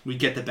cracks. Yeah. We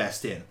get the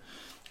best in.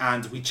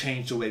 And we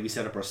changed the way we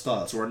set up our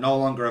style. So we're no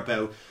longer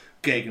about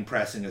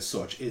gegenpressing as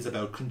such. It's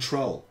about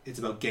control. It's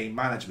about game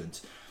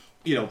management.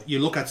 You know, you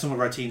look at some of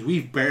our teams,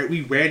 we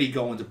rarely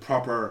go into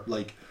proper,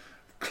 like,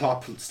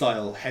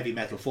 Klopp-style heavy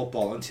metal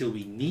football until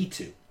we need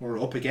to.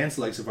 We're up against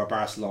the likes of our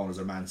Barcelonas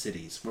or Man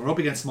Cities. We're up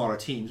against smaller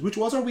teams, which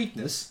was our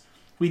weakness.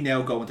 We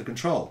now go into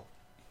control.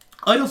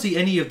 I don't see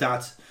any of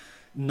that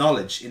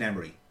knowledge in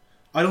Emery.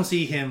 I don't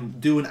see him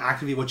doing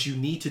actively what you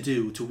need to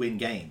do to win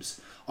games.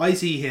 I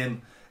see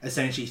him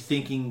essentially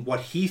thinking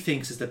what he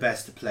thinks is the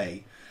best to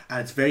play,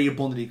 and it's very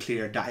abundantly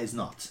clear that is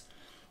not.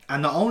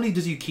 And not only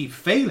does he keep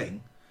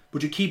failing,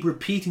 but you keep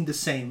repeating the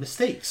same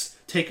mistakes.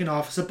 Taking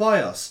off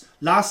Ceballos.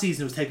 Last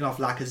season it was taking off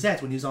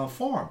Lacazette when he was on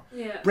form.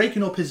 Yeah.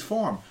 Breaking up his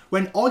form.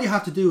 When all you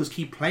have to do is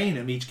keep playing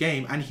him each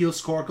game and he'll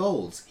score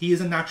goals. He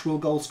is a natural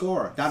goal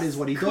scorer. That is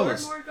what he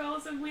does. Score more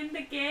goals and win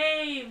the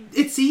game.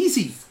 It's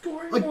easy.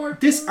 Score more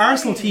this points.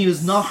 Arsenal team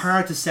is not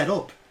hard to set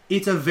up.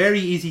 It's a very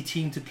easy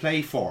team to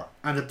play for.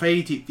 And a very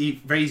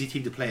easy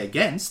team to play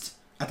against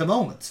at the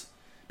moment.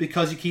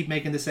 Because you keep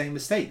making the same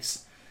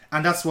mistakes.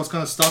 And that's what's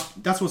going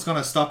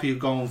to stop you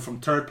going from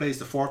third place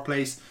to fourth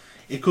place.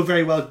 It could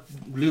very well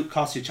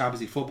cost you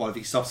Champions League football if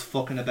he stops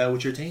fucking about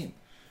with your team.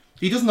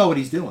 He doesn't know what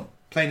he's doing.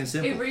 Plain and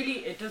simple.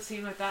 It does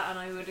seem like that, and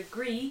I would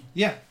agree.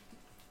 Yeah.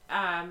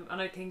 And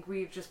I think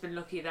we've just been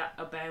lucky that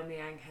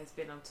Aubameyang has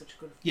been on such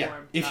good form.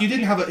 Yeah. If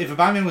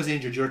Aubameyang was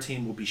injured, your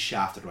team would be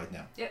shafted right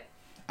now. Yep.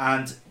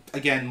 And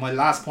again, my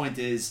last point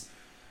is,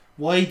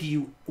 why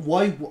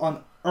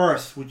on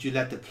earth would you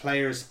let the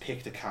players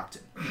pick the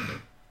captain?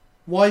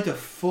 Why the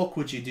fuck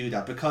would you do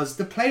that? Because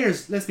the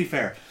players, let's be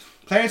fair,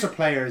 players are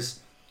players.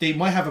 They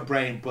might have a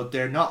brain, but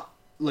they're not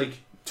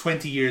like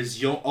 20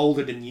 years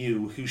older than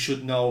you, who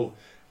should know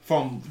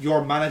from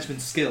your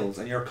management skills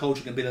and your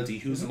coaching ability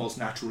who's the most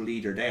natural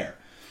leader there.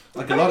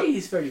 Like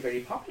he's very, very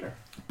popular.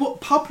 But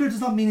popular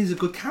does not mean he's a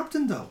good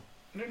captain, though.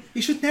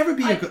 He should never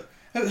be a good...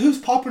 Who's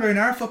popular in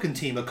our fucking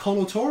team? A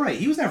Colo Torre.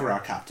 He was never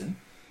our captain.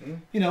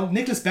 You know,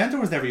 Nicholas Bender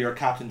was never your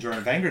captain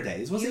during Wenger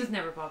days, was he? He was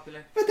never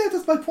popular. But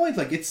that's my point.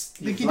 Like, it's...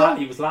 He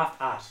was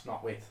laughed at,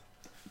 not with.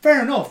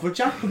 Fair enough, but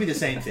Jack could be the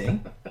same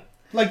thing.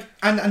 Like,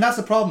 and that's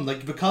the problem.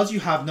 Like, because you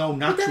have no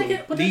natural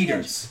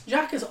leaders.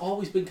 Jack has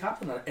always been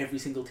captain at every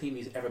single team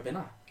he's ever been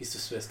at. He's the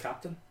Swiss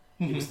captain.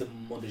 He was the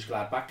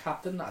Mönchengladbach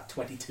captain at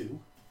 22.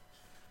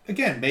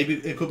 Again, maybe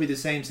it could be the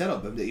same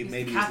setup. Maybe he's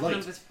the captain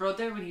of his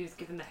brother when he was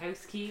given the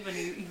house key,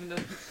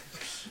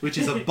 which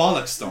is a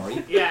bollocks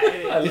story. Yeah,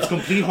 it's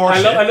complete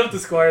horseshit. I love the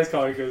Squires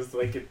calling because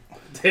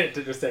they're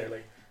just there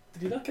like,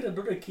 did you not get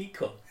another key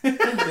cut? They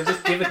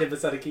just given him a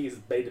set of keys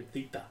and made him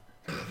think that.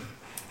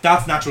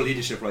 That's natural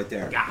leadership right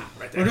there. Yeah,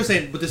 right there. I'm just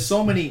saying, but there's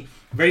so many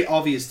very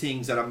obvious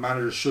things that a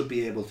manager should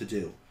be able to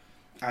do,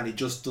 and he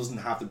just doesn't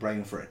have the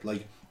brain for it.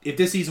 Like, if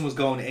this season was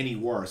going any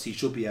worse, he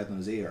should be out on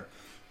his ear.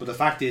 But the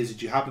fact is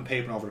that you have been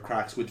papering over the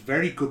cracks with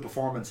very good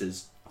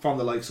performances from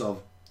the likes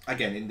of,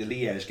 again, in the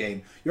Liège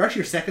game. You're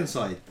actually, your second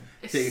side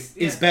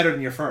is better than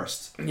your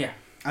first. Yeah.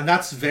 And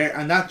that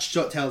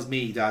tells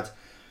me that,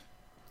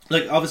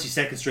 like, obviously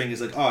second string is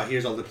like, oh,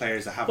 here's all the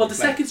players that haven't Well, the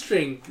second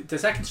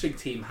string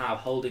team have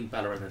Holding,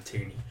 Bellerin and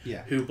Tierney.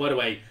 Yeah. Who, by the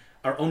way,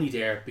 are only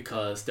there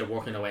because they're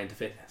working their way into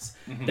fitness.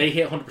 They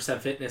hit 100%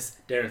 fitness,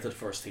 they're into the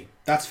first team.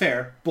 That's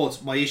fair,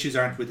 but my issues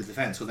aren't with the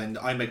defence. So then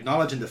I'm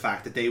acknowledging the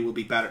fact that they will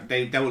be better.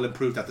 They will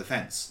improve that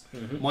defence.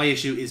 My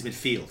issue is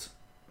midfield.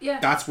 Yeah.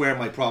 That's where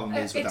my problem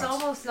is with that. It's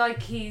almost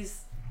like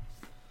he's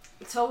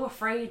so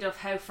afraid of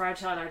how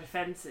fragile our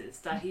defence is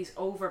that he's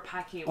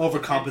overpacking it.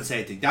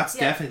 Overcompensating. That's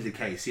definitely the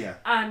case, yeah.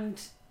 And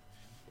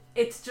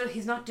it's just,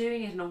 he's not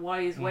doing it in a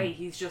wise way.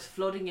 He's just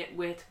flooding it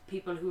with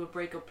people who will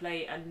break up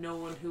play and no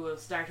one who will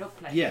start up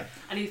play. Yeah.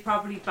 And he's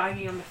probably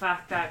banging on the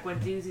fact that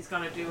Guendouzi's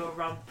going to do a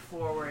romp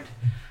forward,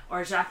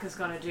 or Xhaka is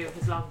going to do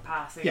his long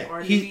passing. Yeah.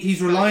 Or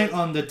he's relying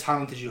on the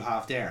talent that you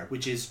have there,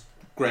 which is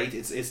great.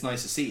 It's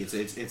nice to see.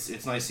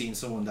 It's nice seeing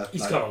someone that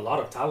he's got a lot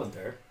of talent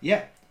there.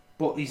 Yeah,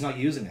 but he's not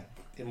using it.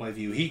 In my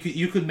view,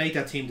 you could make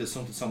that team do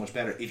something so much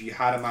better if you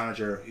had a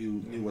manager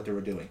who knew what they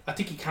were doing. I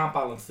think he can't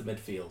balance the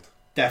midfield.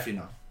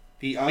 Definitely not.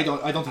 I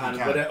don't think he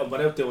can.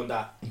 Without doing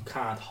that, you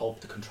can't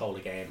hope to control a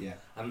game. Yeah.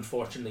 And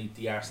unfortunately,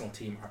 the Arsenal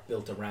team are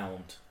built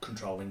around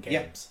controlling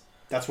games.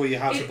 That's why you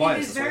have It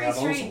Tobias. is That's why you very have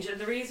strange, Ozil.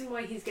 and the reason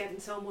why he's getting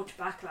so much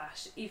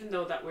backlash, even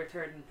though that we're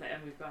third in play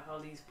and we've got all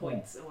these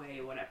points away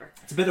or whatever.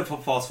 It's a bit of a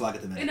false flag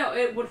at the minute. No,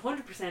 it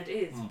 100%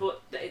 is,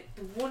 but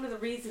one of the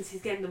reasons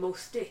he's getting the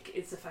most stick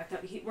is the fact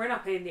that we're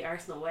not playing the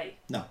Arsenal way.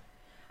 No.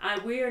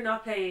 And we are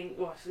not playing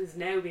what is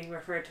now being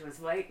referred to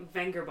as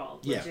Wenger ball,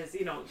 which is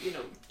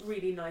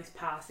really nice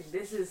passing.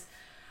 This is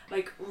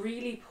like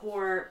really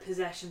poor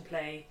possession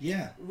play.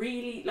 Yeah.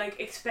 Really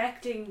like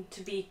expecting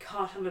to be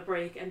caught on a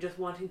break and just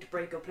wanting to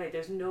break up play.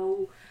 There's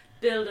no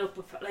build up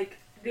of like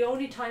the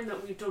only time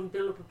that we've done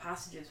build up of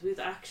passages we've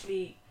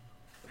actually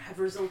have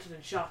resulted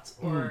in shots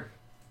or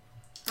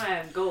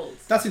goals.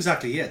 That's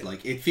exactly it.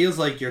 Like it feels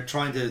like you're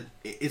trying to.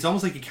 It's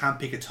almost like you can't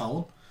pick a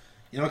tone.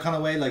 You know, kind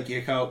of way, like, you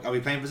go, are we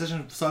playing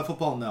position style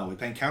football? No. Are we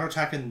playing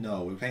counter-attacking?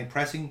 No. Are we playing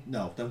pressing?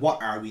 No. Then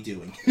what are we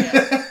doing?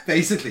 Yeah.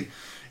 Basically.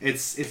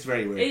 It's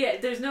very weird. Yeah,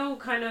 there's no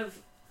kind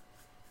of...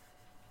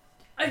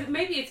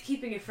 maybe it's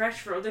keeping it fresh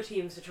for other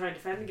teams to try and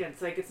defend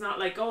against. Like, it's not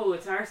like, oh,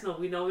 it's Arsenal,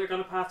 we know they're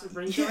going to pass and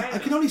bring it around. I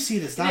can only see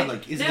this that.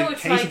 Like, is it a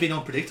case of being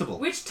unpredictable?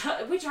 Which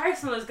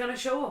Arsenal is going to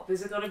show up?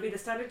 Is it going to be the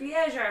Standard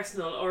Liège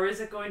Arsenal, or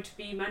is it going to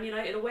be Man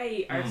United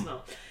away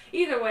Arsenal?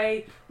 Either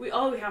way,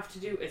 all we have to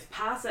do is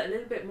pass it a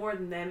little bit more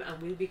than them,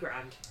 and we'll be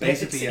grand.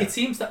 Basically, it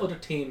seems that other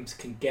teams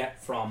can get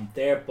from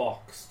their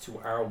box to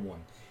our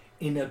one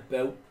in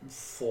about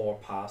 4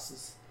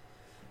 passes.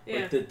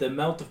 Yeah. Like the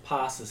amount of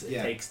passes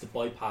it takes to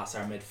bypass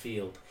our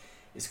midfield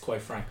is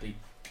quite frankly,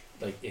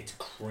 like, it's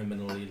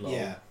criminally low.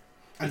 Yeah.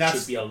 And it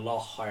should be a lot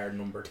higher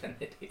number than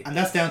it is. And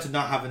that's down to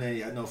not having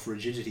enough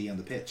rigidity on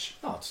the pitch.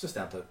 No, it's just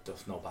down to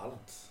there's no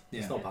balance.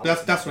 Yeah. No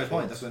balance That's my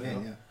point. That's what I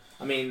mean. Yeah.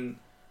 I mean,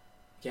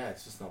 yeah,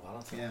 it's just no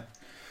balance. Yeah.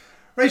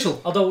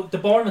 Rachel. Although the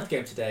Bournemouth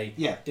game today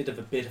did have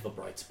a bit of a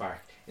bright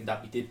spark in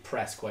that we did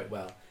press quite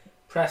well.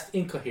 Pressed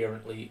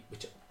incoherently,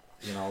 which,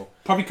 you know...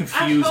 Probably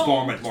confused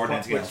Bournemouth more than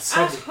anything else.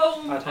 At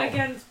home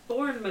against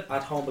Bournemouth.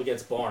 At home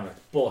against Bournemouth.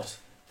 But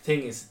the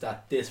thing is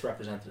that this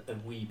represented a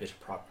wee bit of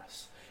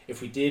progress.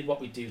 If we did what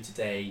we do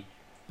today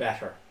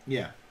better...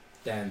 Yeah.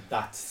 Then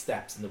that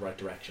steps in the right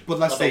direction. But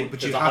let's say,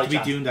 but you have to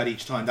be doing that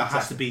each time. That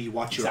has to be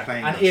what you're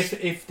playing. And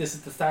if this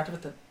is the start of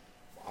it, then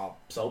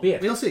so be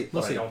it. We'll see.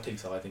 But I don't think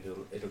so. I think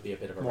it'll be a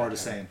bit of a more the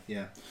same.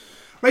 Yeah.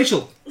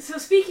 Rachel. So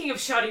speaking of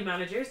shoddy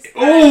managers.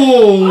 What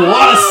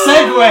a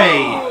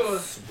segue!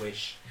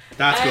 Swish.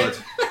 That's good.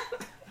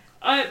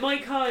 My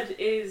COD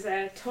is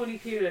Tony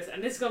Pulis,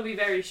 and this is going to be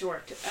very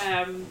short.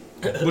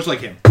 Much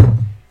like him.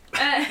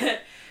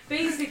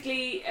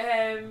 Basically,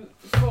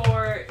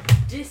 for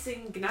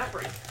dissing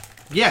Gnabry.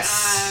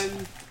 Yes.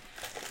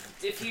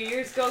 A few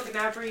years ago,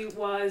 Gnabry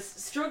was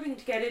struggling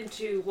to get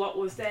into what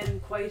was then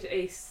quite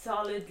a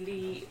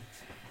solidly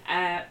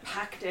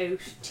packed out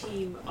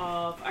team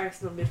of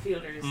Arsenal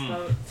midfielders.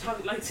 So,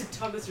 like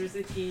Thomas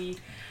Rosicky,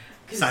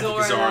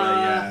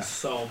 Cazorla,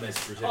 so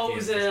missed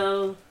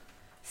Ozil,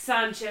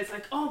 Sanchez.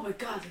 Like, oh my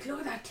god, like, look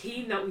at that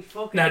team that we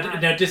fucking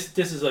had. Now this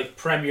is like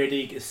Premier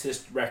League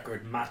assist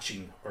record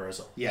matching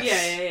Ozil. Yes.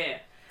 Yeah.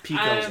 Peak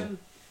Ozil.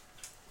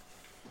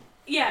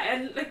 Yeah,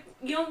 and like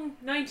young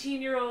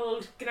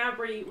 19-year-old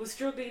Gnabry was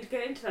struggling to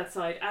get into that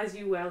side, as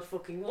you well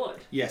fucking would.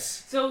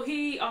 Yes. So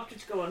he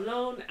opted to go on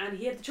loan, and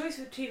he had the choice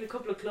between a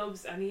couple of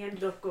clubs, and he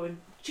ended up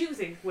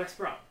choosing West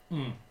Brom.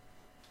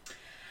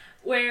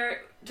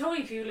 Where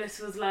Tony Pulis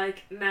was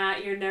like, nah,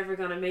 you're never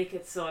gonna make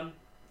it, son.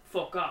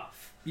 Fuck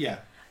off. Yeah.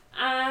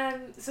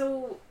 And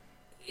so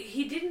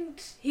he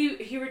didn't.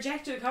 He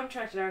rejected a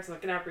contract at Arsenal.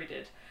 Gnabry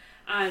did,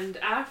 and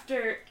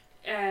after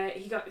that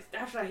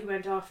he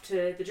went off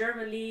to the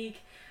German league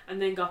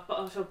and then got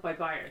bought up by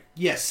Bayern.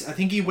 Yes, I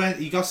think he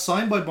got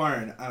signed by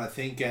Bayern, and I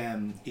think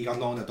he got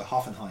loaned out to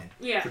Hoffenheim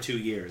for 2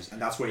 years,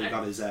 and that's where he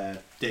got his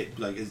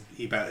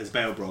his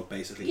bow broke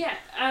basically. Yeah,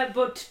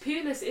 but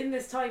Pulis in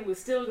this time was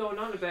still going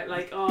on about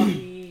like, oh,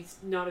 he's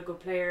not a good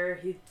player,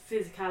 his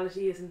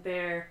physicality isn't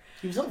there.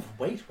 He was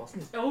overweight,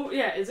 wasn't he? Oh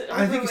yeah, is it?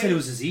 I think he said it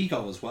was his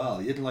ego as well.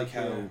 He didn't like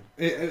how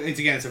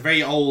it's a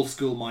very old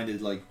school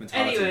minded like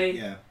mentality.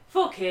 Anyway,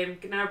 fuck him.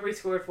 Gnabry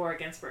scored 4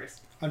 against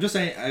Spurs. I'm just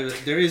saying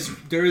there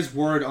is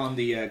word on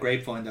the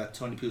grapevine that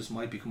Tony Pulis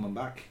might be coming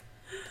back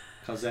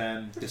because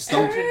the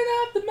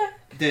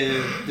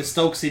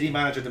Stoke City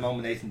manager at the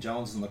moment, Nathan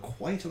Jones, is under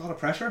quite a lot of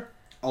pressure.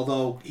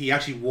 Although he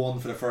actually won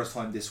for the first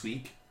time this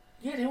week.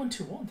 Yeah, they won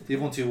 2-1. They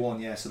won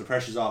 2-1, yeah. So the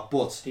pressure's off,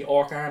 but the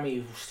Orc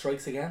Army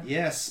strikes again.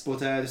 Yes, but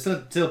they're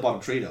still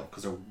bottom 3 though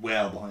because they're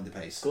well behind the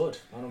pace. Good.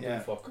 I don't give a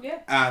fuck. Yeah.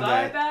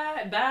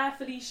 And bye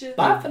Felicia.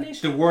 Bye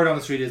Felicia. The word on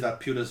the street is that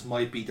Pulis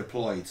might be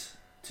deployed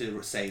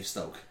to save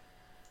Stoke.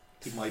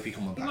 He might be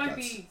coming back. He might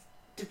be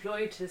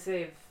deployed to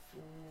save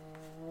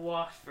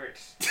Watford.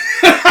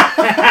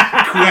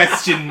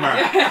 Question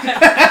mark.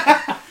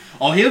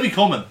 Oh, he'll be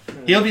coming.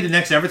 He'll be the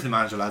next Everton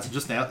manager, lads.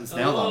 It's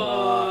nailed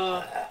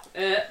on.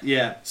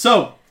 Yeah.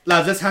 So,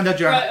 lads, let's hand out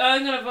your... Right,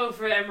 I'm going to vote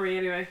for Emery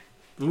anyway.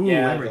 Ooh,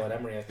 yeah, Emery.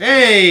 Emery.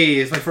 Hey,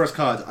 it's my first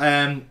card.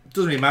 Doesn't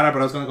really matter, but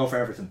I was going to go for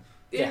Everton.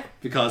 Yeah.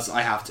 Because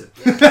I have to.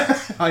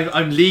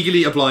 I'm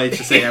legally obliged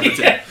to say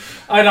Everton. Yeah.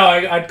 I know.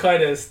 I'd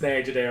kind of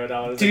snared you there with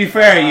that. To be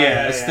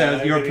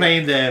fair, you were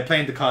playing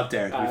the cod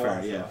there. To be fair,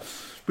 was, yeah.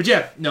 But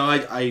yeah, no,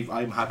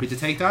 I'm happy to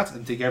take that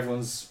and think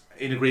everyone's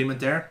in agreement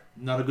there.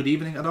 Not a good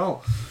evening at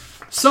all.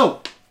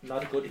 So.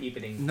 Not a good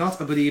evening.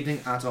 Not a good evening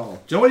at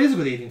all. Do you know what it is a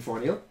good evening for,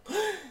 Neil?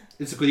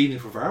 It's a good evening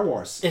for VAR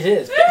Wars. It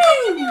is.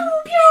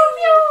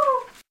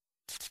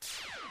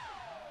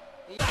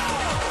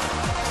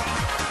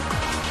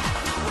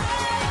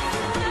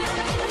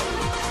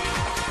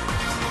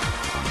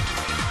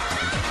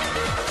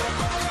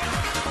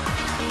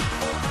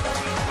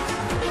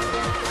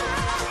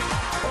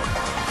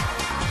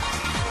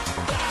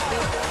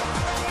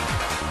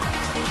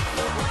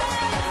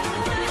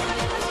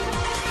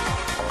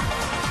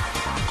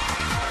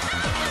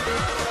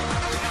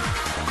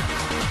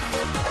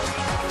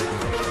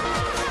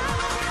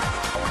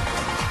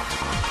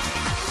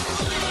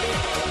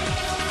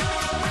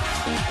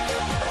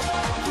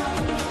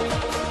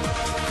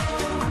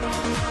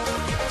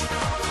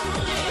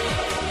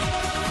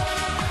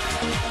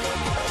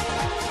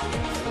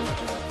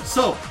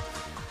 So,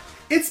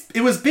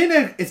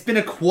 it's been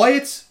a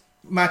quiet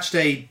match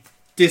day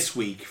this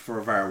week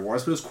for VAR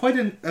Wars, but it was quite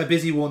a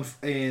busy one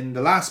in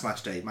the last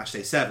match day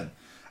 7.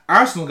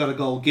 Arsenal got a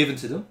goal given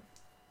to them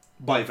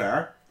by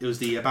VAR. It was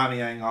the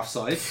Aubameyang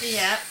offside.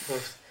 Yeah.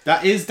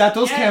 That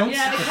does count.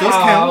 Yeah, that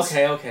does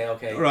count.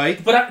 Okay.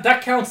 Right. But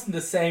that counts in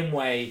the same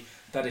way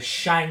that a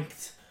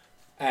shanked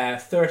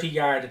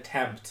 30-yard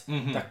attempt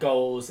that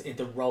goes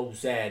into row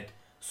Z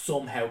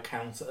somehow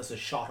counts as a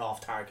shot off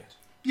target.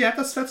 Yeah,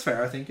 that's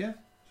fair, I think, yeah.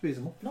 It's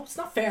reasonable. No, it's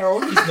not fair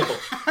or reasonable.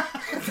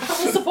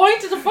 That was the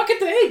point of the fucking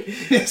thing.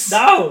 Yes.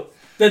 No.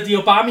 The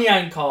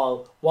Aubameyang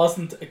call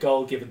wasn't a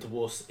goal given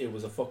to us. It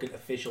was a fucking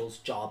official's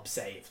job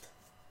saved.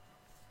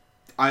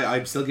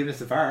 I'm still giving it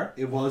to VAR.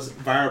 It was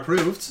VAR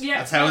approved. Yeah,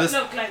 that's how this.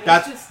 look, like,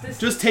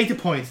 just take the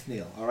point,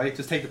 Neil. All right,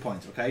 just take the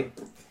point, okay?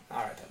 All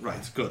right. Then.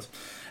 Right, good.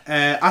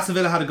 Aston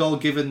Villa had a goal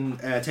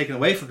taken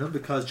away from them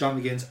because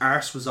John McGinn's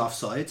arse was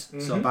offside.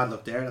 So bad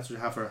luck there. That's what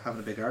you have for having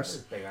a big arse.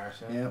 Big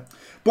arse, yeah.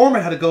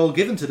 Bournemouth had a goal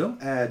given to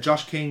them.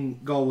 Josh King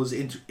goal was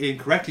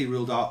incorrectly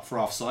ruled out for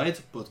offside,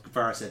 but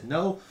VAR said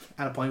no,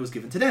 and a point was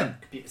given to them.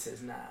 Computer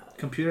says no.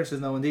 Computer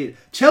says no indeed.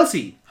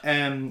 Chelsea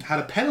had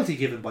a penalty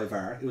given by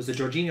VAR. It was the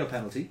Jorginho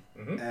penalty,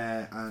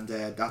 and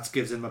that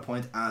gives them a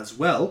point as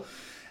well.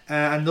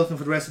 And nothing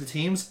for the rest of the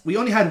teams. We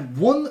only had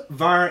one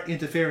VAR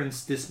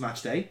interference this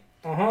match day.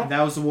 And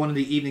that was the one in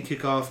the evening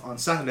kickoff on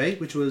Saturday,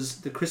 which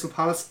was the Crystal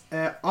Palace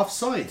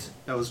offside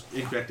that was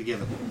incorrectly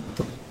given.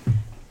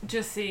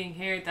 Just seeing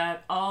here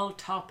that all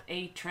top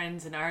 8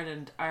 trends in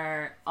Ireland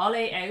are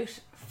Ole out,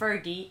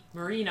 Fergie,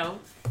 Marino,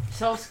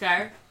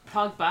 Solskjaer,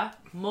 Pogba,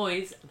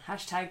 Moyes, and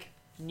hashtag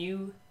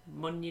New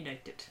Man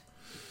United.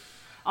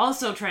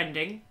 Also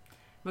trending,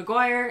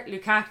 Maguire,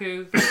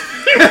 Lukaku,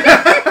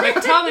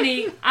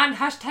 McTominay, and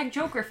hashtag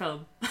Joker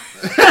film.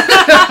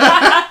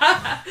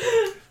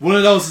 One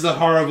of those is a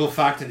horrible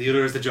fact and the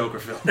other is the Joker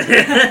film.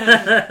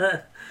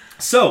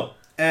 So,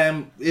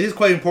 it is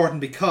quite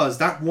important because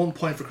that 1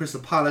 point for Crystal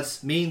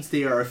Palace means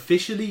they are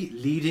officially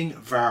leading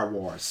VAR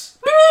Wars.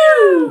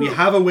 Woo! We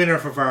have a winner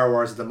for VAR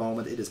Wars at the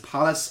moment. It is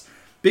Palace.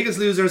 Biggest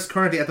losers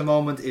currently at the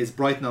moment is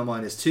Brighton on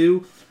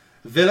 -2.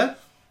 Villa,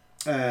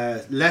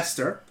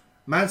 Leicester,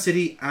 Man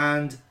City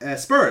and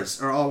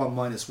Spurs are all on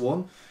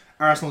 -1.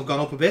 Arsenal have gone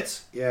up a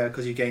bit,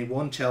 because you gained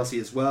 1, Chelsea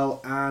as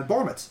well, and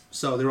Bournemouth.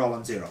 So they're all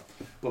on 0.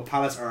 But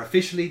Palace are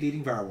officially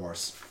leading VAR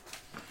Wars.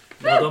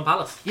 Well done,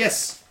 Palace.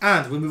 Yes,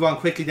 and we move on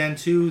quickly then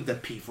to the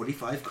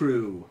P45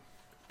 Cru.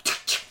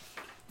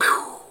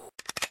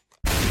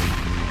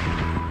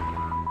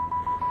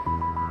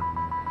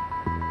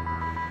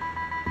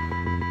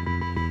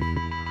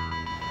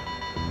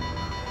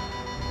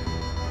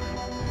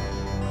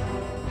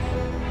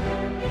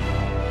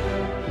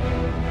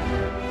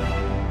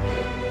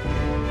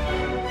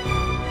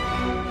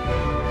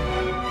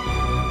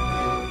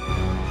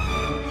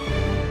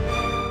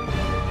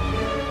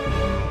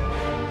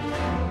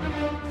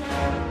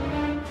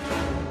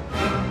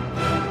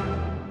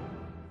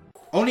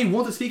 Only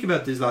one to speak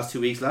about these last 2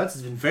 weeks, lads.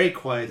 It's been very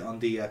quiet on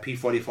the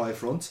P45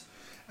 front.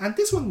 And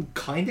this one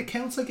kind of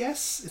counts, I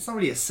guess. It's not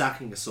really a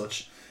sacking as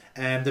such.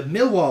 The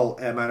Millwall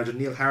manager,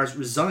 Neil Harris,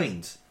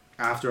 resigned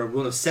after a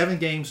run of 7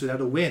 games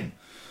without a win.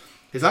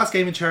 His last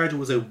game in charge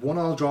was a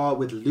 1-1 draw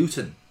with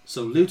Luton.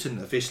 So Luton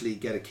officially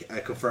get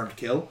a confirmed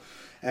kill.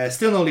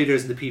 Still no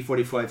leaders in the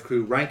P45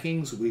 Cru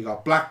rankings. We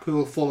got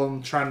Blackpool,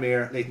 Fulham,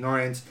 Tranmere, Leyton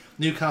Orient,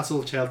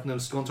 Newcastle, Cheltenham,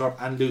 Scunthorpe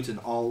and Luton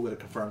all with a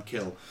confirmed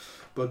kill.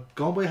 But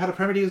going by how the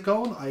Premier League is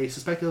going, I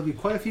suspect there'll be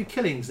quite a few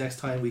killings next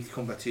time we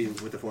come back to you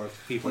with the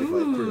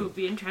P45 Cru.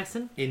 Be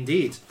interesting.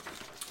 Indeed.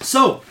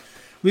 So,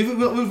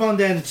 we'll move on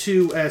then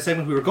to a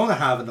segment we were going to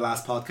have in the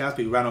last podcast, but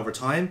we ran over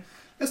time.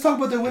 Let's talk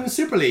about the Women's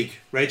Super League.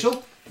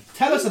 Rachel,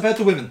 tell us about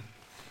the women.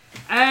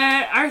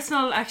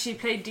 Arsenal actually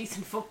played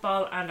decent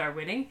football and are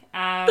winning,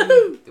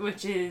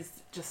 which is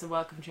just a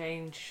welcome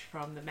change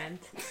from the men.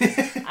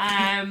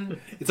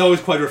 It's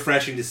always quite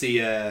refreshing to see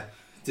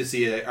to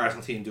see an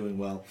Arsenal team doing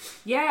well.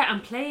 Yeah,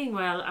 and playing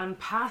well and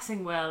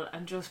passing well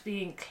and just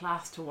being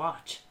class to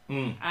watch.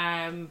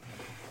 The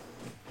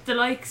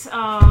likes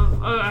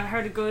of... I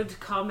heard a good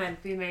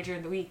comment being made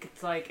during the week.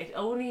 It's like, it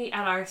only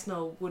at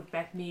Arsenal would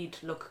Beth Mead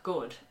look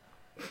good.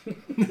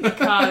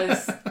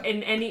 Because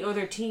in any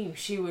other team,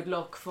 she would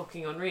look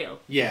fucking unreal.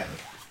 Yeah.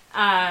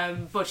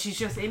 But she's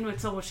just in with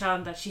so much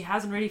talent that she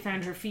hasn't really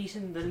found her feet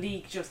in the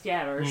league just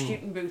yet, or her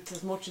shooting boots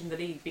as much in the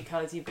league,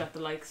 because you've got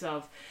the likes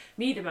of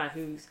Miedema,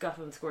 who's got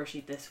on the score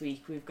sheet this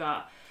week. We've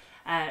got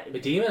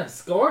Miedema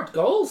scored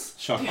goals.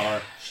 Shock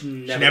horror.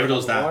 She never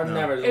does that.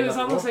 No. It was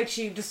almost like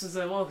she just was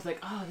like,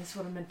 oh, this is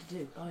what I'm meant to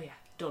do. Oh yeah,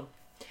 done.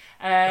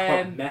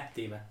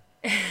 Miedema.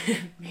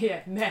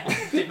 Yeah,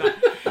 Miedema.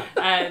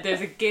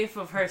 There's a gif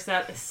of her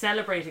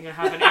celebrating, and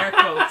having air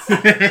quotes,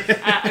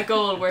 a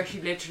goal where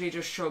she literally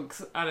just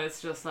shrugs, and it's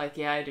just like,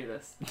 yeah, I do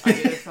this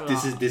a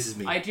lot. This is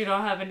me. I do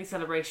not have any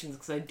celebrations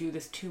because I do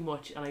this too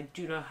much, and I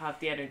do not have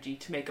the energy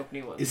to make up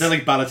new ones. Is that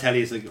like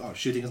Balotelli is like, oh,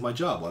 shooting is my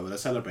job, why would I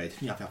celebrate?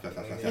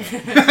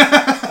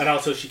 And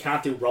also she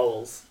can't do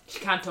rolls. She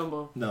can't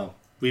tumble. No.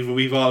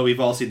 We've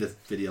all seen the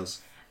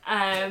videos.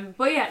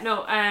 But yeah,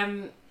 no,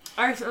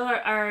 Arsenal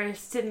are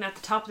sitting at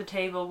the top of the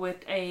table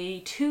with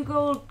a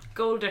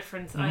 2-goal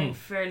difference, I'm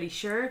fairly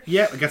sure.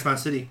 Yeah, against Man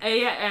City.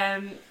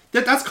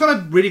 That's kind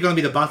of really going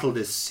to be the battle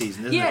this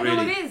season, isn't it? Really?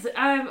 No, it is.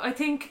 I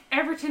think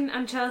Everton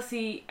and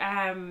Chelsea...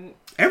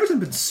 Everton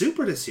been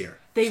super this year.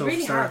 They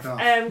really have.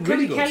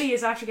 Chloe good. Kelly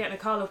is after getting a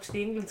call up to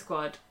the England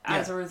squad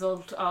as a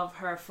result of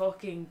her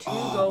fucking 2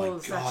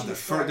 goals. Oh my God,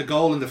 scored. the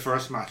goal in the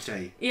first match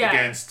day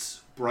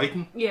against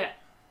Brighton. Yeah.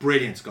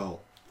 Brilliant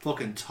goal.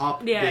 Fucking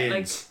top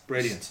bins.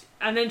 Brilliant.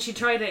 And then she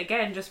tried it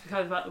again just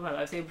because, well,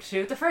 I was able to do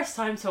it the first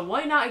time, so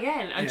why not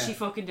again? And she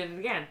fucking did it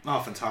again.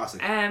 Oh,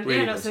 fantastic.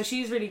 Really good. So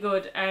she's really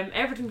good.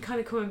 Everton kind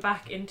of coming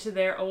back into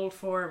their old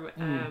form.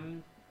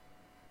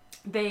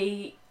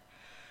 They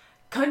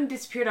kind of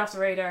disappeared off the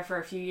radar for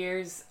a few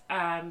years,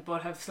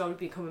 but have slowly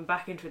been coming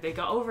back into it. They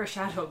got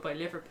overshadowed by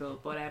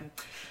Liverpool, but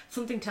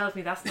something tells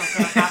me that's not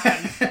going to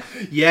happen.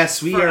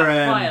 Yes, we for are.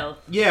 A while.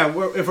 Yeah,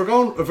 if we're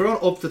going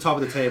up the top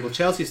of the table,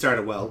 Chelsea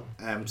started well.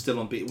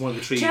 Still unbeaten, one of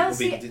the 3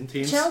 unbeaten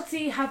teams.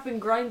 Chelsea have been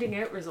grinding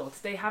out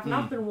results. They have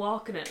not been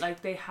walking it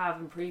like they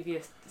have in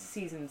previous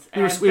seasons.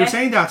 We were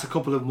saying that a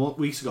couple of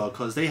weeks ago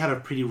because they had a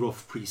pretty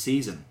rough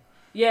pre-season.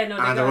 Yeah, no,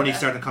 and they're only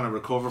starting to kind of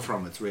recover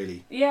from it,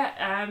 really.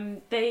 Yeah,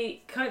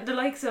 they the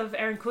likes of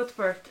Aaron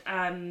Cuthbert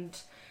and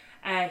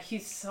Hugh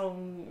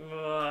Song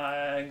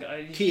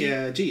G,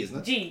 isn't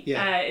it? G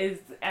yeah. Is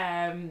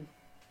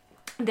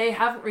they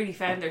haven't really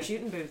found their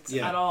shooting boots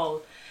at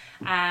all.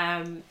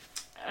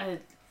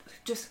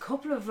 Just a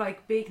couple of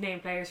like big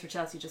name players for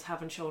Chelsea just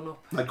haven't shown up.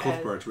 Like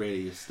Cuthbert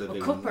really is the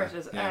big Cuthbert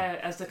is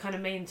as the kind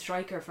of main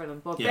striker for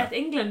them. But Beth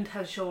England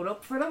has shown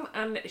up for them,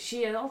 and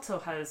she also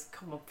has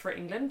come up for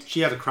England.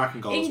 She had a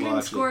cracking goal England as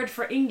well, scored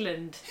for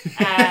England,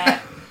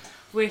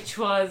 which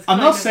was... I'm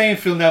not saying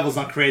Phil Neville's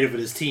not creative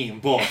with his team,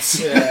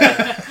 but...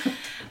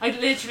 I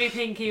literally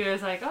think he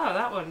was like, oh,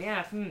 that one,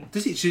 yeah.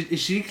 Does he? Is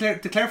she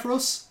declare for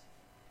us?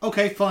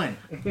 Okay, fine.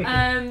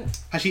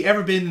 Has she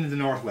ever been in the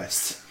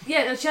Northwest?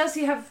 Yeah,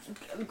 Chelsea have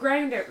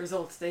ground out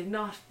results. They've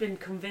not been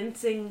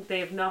convincing. They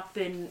have not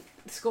been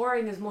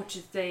scoring as much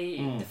as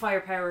the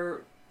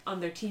firepower on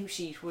their team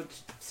sheet would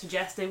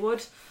suggest they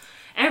would.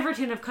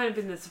 Everton have kind of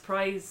been the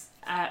surprise.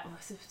 I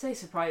say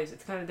surprise.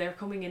 It's kind of they're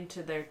coming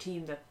into their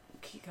team that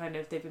kind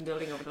of they've been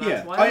building over the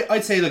last while.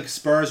 I'd say like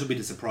Spurs would be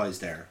the surprise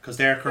there because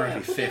they're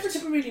currently fifth.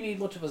 Everton didn't really be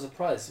much of a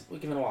surprise. We're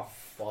giving them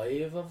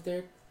 5 of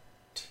their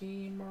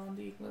team are on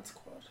the England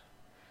squad.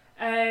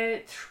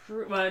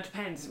 Well, it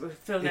depends.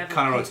 Phil Neville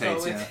kind of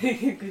rotates.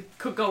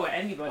 Could go with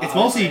anybody.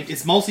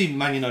 It's mostly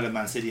Man United,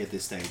 Man City at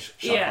this stage.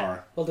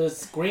 Well,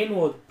 there's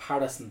Greenwood,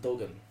 Paris, and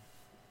Duggan.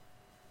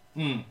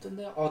 Didn't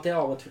they? Oh, they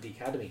all went through the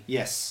academy.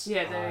 Yes.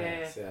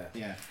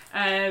 Yeah.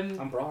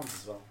 And Bronze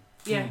as well.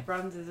 Yeah,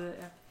 Bronze is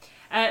it.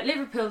 Yeah.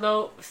 Liverpool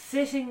though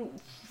sitting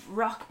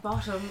rock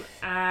bottom.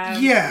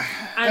 And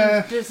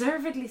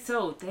deservedly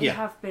so. They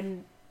have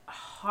been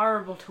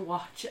horrible to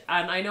watch,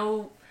 and I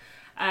know.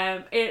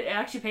 It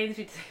actually pains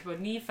me to say, but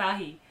Niamh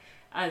Fahey,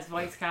 as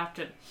vice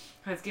captain,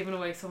 has given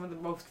away some of the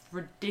most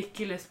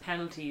ridiculous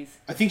penalties.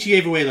 I think she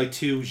gave away like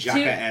 2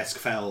 Xhaka-esque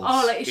fouls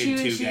in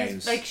 2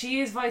 games. She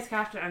is vice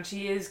captain, and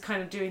she is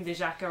kind of doing the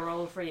Xhaka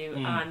role for you.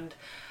 And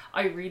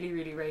I really,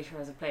 really rate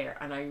her as a player,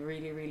 and I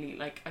really, really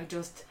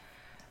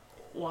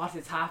what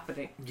is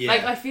happening? Yeah.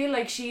 Like I feel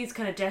like she's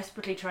kind of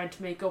desperately trying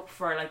to make up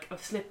for like a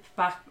slip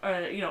back,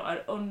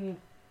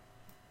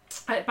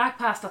 a back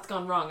pass that's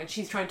gone wrong, and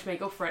she's trying to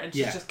make up for it, and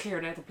she's just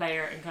clearing out the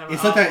player and kind of.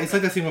 It's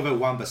like that thing about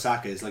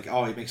Wan-Bissaka is like,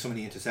 oh, he makes so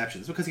many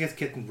interceptions because he gets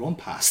getting run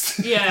past.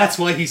 Yeah, that's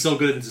why he's so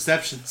good at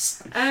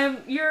interceptions.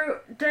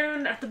 You're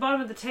down at the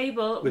bottom of the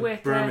table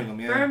with Birmingham.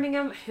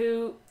 Birmingham,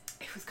 who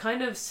it was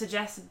kind of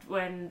suggested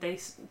when they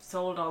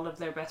sold all of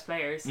their best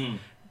players,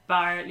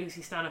 bar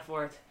Lucy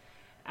Staniforth,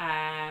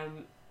 that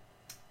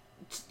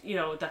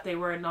they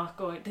were not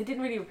going. They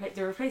didn't really replace.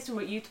 They replaced them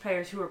with youth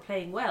players who were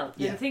playing well.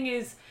 Yeah. The thing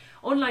is,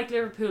 unlike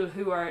Liverpool,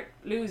 who are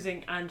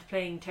losing and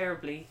playing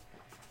terribly,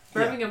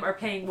 Birmingham are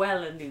playing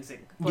well and losing,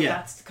 but Yeah.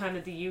 that's kind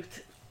of the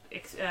youth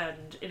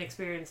and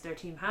inexperience their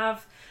team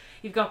have.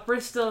 You've got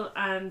Bristol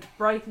and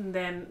Brighton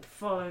then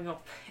following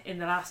up in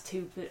the last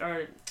two,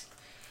 or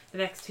the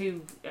next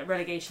two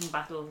relegation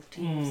battle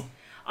teams.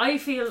 I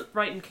feel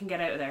Brighton can get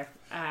out of there.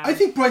 I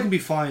think Brighton will be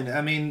fine.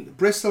 I mean,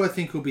 Bristol I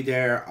think will be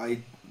there. I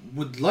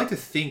would like to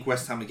think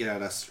West Ham will get out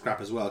of that scrap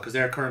as well because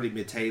they're currently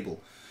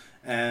mid-table.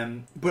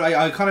 But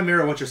I kind of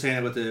mirror what you're saying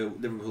about the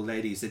Liverpool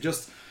ladies. They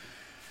just...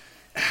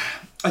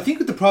 I think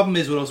what the problem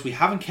is with us, we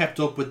haven't kept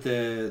up with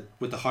the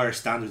higher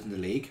standards in the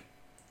league.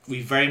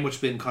 We've very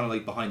much been kind of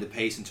like behind the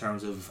pace in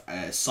terms of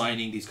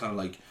signing these kind of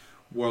like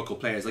World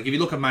Cup players. Like if you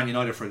look at Man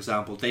United, for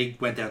example, they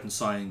went out and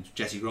signed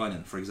Jesse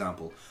Grinan, for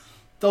example.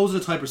 Those are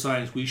the type of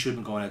signings we should have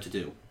been going out to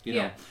do, you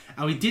know.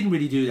 And we didn't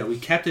really do that. We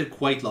kept it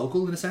quite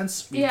local in a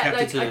sense. We kept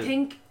like it to I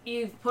think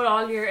you've put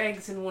all your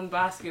eggs in one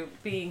basket,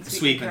 being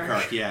Sweetman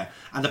Kirk, yeah.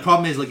 And the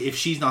problem is, like, if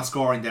she's not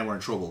scoring, then we're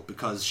in trouble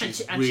because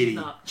she's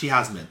she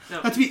hasn't been.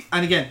 No. Not to be,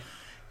 and again,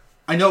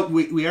 I know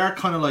we are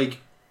kind of like,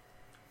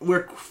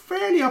 we're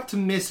fairly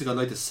optimistic, I'd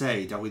like to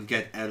say, that we'll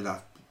get out of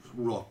that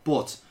rut.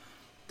 But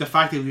the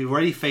fact that we've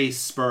already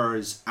faced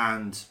Spurs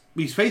and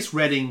we've faced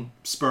Reading,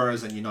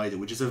 Spurs and United,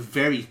 which is a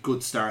very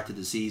good start to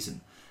the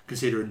season,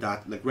 considering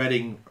that like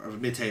Reading are a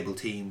mid-table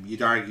team,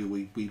 you'd argue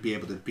we'd be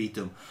able to beat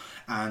them,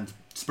 and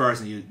Spurs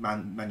and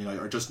Man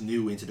United are just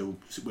new into the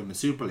Women's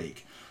Super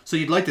League. So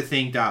you'd like to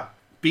think that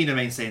being a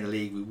mainstay in the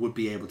league, we would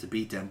be able to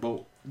beat them,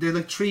 but they're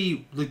like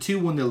 2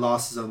 1-0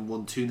 losses and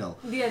 1 2-0.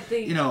 Yeah,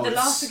 the know,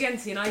 loss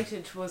against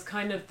United was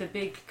kind of the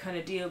big kind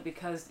of deal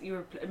because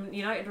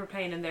United were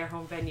playing in their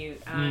home venue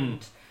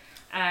and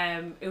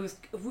it was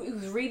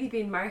really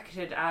being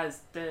marketed as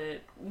the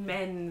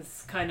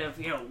men's kind of,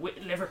 you know,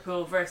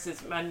 Liverpool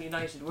versus Man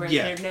United, whereas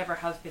there never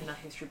has been that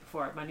history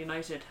before. Man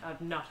United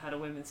have not had a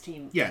women's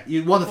team. Yeah,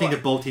 you want to think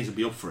that both teams would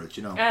be up for it,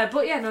 you know.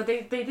 But yeah, no,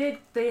 they did.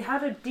 They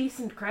had a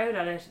decent crowd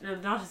at it,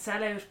 not a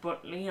sellout,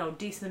 but you know,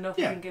 decent enough.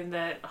 I think in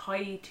the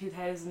high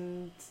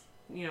 2000s.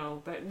 You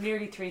know, but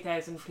nearly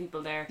 3,000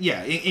 people there.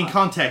 Yeah, in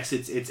context,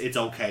 it's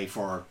okay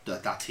for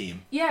that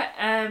team.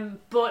 Yeah,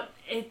 but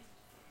it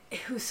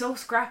was so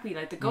scrappy.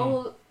 Like the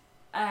goal,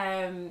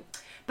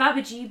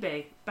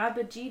 Babajide,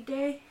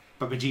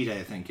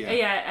 I think. Yeah.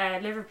 Yeah,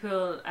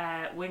 Liverpool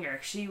winger.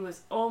 She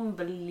was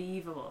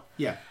unbelievable.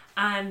 Yeah.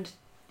 And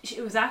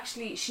it was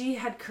actually, she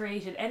had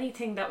created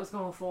anything that was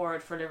going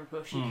forward for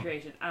Liverpool. She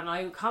created, and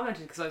I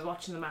commented because I was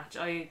watching the match.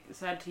 I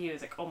said to you, "I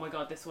was like, oh my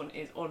god, this one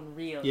is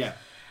unreal." Yeah.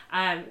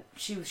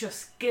 She was just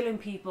skilling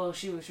people.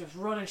 She was just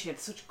running. She had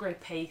such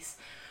great pace,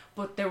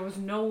 but there was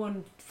no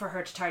one for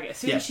her to target. As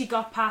soon as she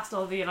got past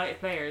all the United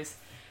players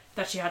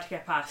that she had to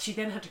get past, she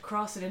then had to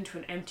cross it into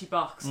an empty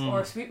box,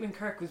 or Sweetman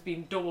Kirk was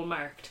being double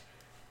marked,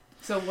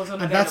 so it was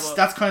unavailable. And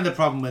that's kind of the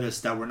problem with us,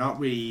 that we're not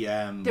really.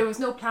 There was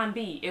no plan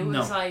B. It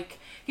was like,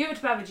 give it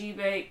to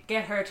Babajibe,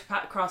 get her to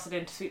cross it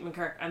into Sweetman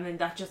Kirk, and then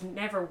that just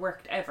never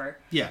worked ever.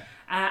 Yeah.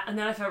 And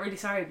then I felt really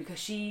sorry because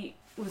she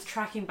was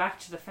tracking back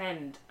to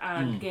defend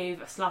and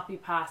gave a sloppy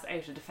pass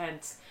out of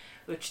defence,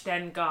 which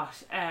then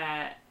got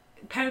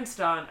pounced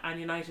on, and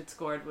United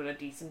scored with a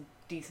decent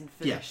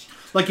finish. Yeah.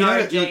 Like Laura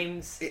United,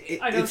 James,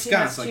 I know she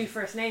has like, 2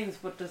 first names,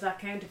 but does that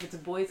count if it's a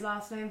boy's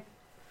last name?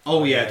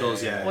 Oh yeah, it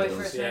does. Yeah, Boy it does.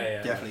 first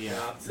name? Definitely.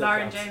 Yeah.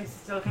 Lauren James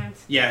still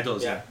counts? Yeah, it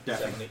does. Yeah,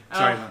 definitely.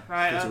 Sorry, man.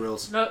 Right. That's the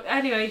rules. No,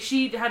 anyway,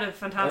 she had a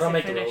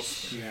fantastic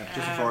finish. Yeah,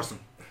 just enforce them.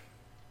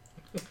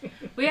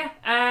 But yeah,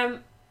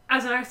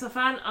 as an Arsenal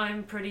fan,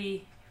 I'm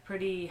pretty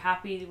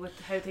happy with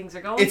how things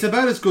are going. It's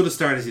about as good a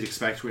start as you'd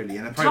expect, really.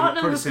 And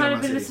Tottenham has kind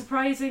of been a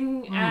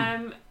surprising,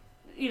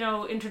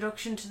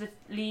 introduction to the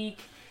league.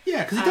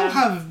 Yeah, because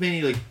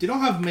they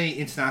don't have many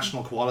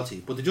international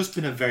quality, but they've just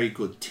been a very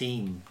good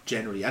team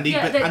generally, and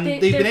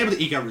they've been able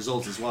to eke out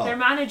results as well. Their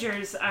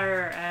managers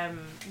are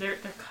they're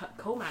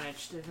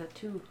co-managed. There's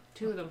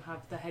two of them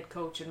have the head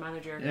coach and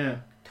manager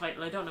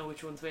title. I don't know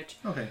which one's which.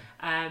 Okay.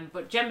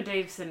 But Gemma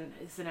Davison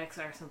is an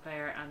ex-Arsenal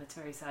player, and it's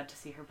very sad to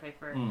see her play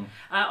for.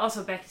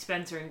 Also Becky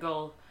Spencer in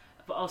goal,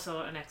 but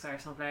also an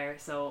ex-Arsenal player.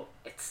 So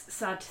it's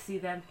sad to see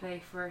them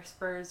play for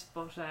Spurs,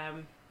 but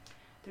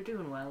they're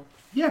doing well.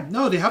 Yeah,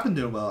 no, they have been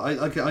doing well.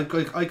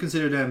 I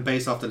consider them,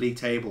 based off the league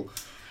table,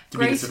 to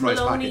be the surprise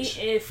package.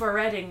 Maloney for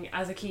Reading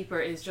as a keeper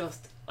is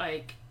just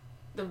like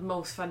the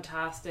most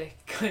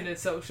fantastic kind of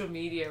social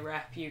media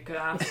rep you could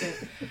ask her.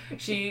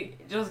 She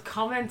just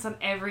comments on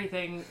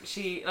everything.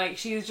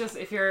 She's just,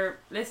 if you're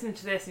listening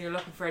to this and you're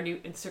looking for a new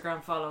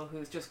Instagram follow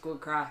who's just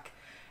good crack,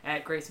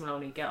 Grace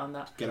Maloney, get on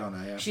that. Get on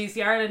that, yeah. She's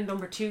the Ireland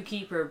number 2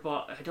 keeper,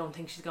 but I don't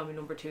think she's going to be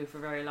number 2 for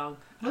very long.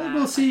 Well,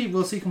 we'll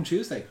see come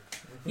Tuesday.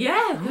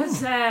 Yeah,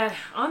 because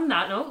on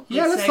that note,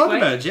 let's talk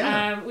about it.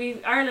 Yeah,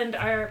 Ireland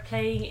are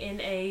playing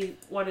in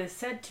what is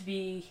said to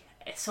be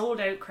a sold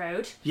out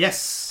crowd.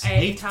 Yes,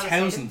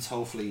 8,000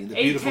 hopefully in the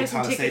beautiful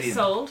Tallaght Stadium. Tickets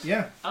sold.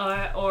 Yeah,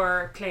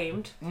 or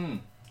claimed.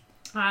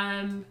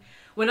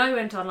 When I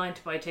went online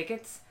to buy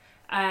tickets,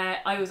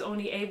 I was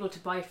only able to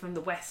buy from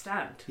the West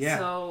Stand. Yeah,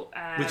 so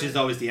which is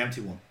always the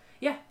empty one.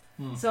 Yeah,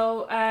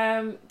 so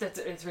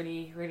it's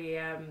really really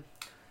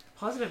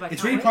positive.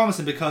 It's really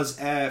promising because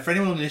for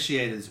anyone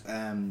uninitiated,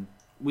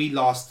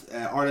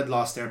 Ireland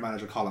lost their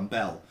manager Colin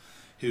Bell,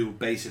 who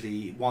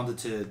basically wanted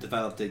to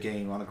develop the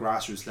game on a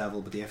grassroots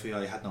level, but the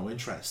FAI had no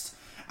interest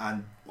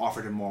and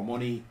offered him more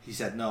money. He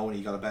said no, and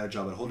he got a better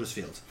job at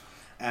Huddersfield.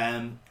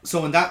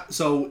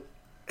 So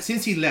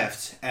since he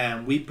left,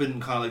 we've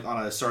been kind of like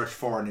on a search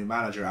for a new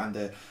manager, and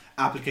the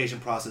application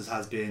process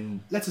has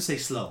been, let's just say,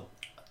 slow.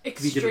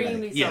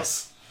 Extremely slow.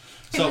 Yes.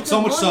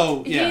 So much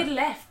so, yeah. He had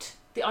left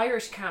the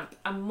Irish camp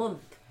a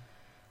month,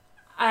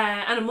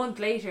 and a month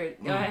later,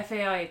 the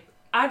FAI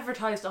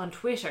advertised on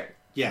Twitter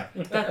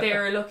that they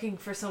are looking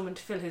for someone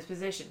to fill his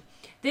position.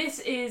 This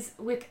is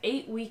with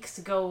 8 weeks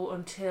to go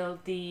until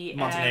the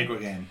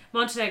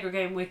Montenegro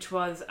game, which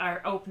was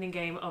our opening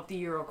game of the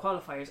Euro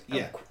qualifiers.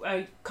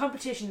 A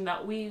competition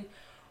that we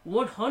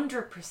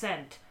 100%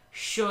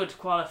 should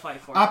qualify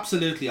for.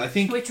 Absolutely, I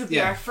think. Which would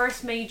be our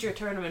first major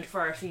tournament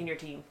for our senior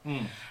team.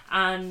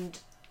 And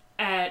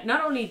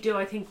not only do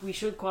I think we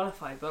should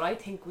qualify, but I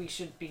think we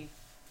should be,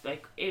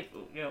 like,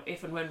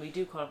 if and when we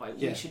do qualify,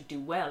 we should do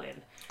well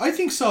in. I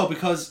think so,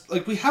 because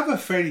like we have a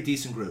fairly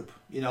decent group.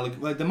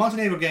 Like the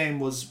Montenegro game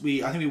was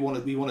I think we won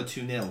it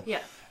 2-0.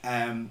 Yeah.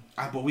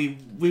 But we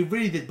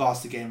really did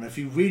boss the game, and if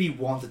we really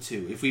wanted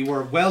to, if we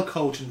were well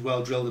coached and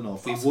well drilled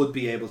enough, we would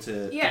be able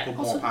to put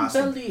more past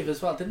them. Didn't Bell leave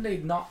as well? Didn't they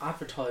not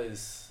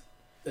advertise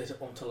it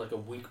until like a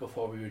week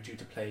before we were due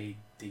to play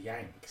the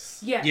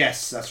Yanks? Yeah.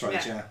 Yes, that's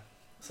right. Yeah.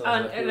 So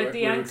the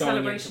Yanks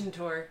celebration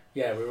tour.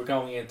 Yeah, we were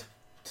going into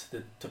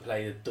to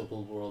play the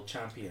double world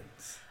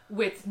champions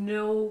with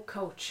no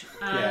coach,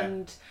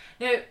 and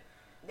now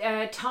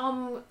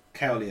Tom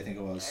Cowley, I think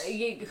it was.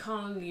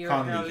 Conley,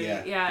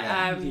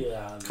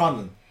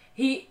 Conlon.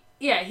 He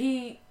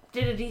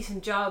did a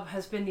decent job.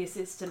 Has been the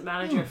assistant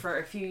manager for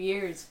a few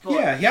years.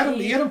 But he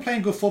had him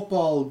playing good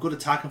football, good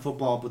attacking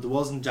football, but there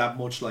wasn't that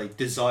much like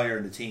desire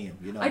in the team.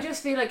 I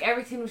just feel like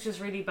everything was just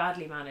really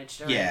badly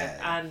managed.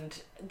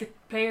 And the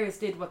players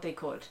did what they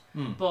could,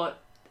 but.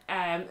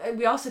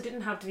 We also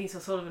didn't have Denise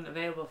O'Sullivan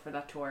available for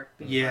that tour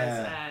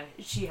because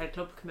she had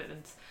club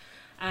commitments.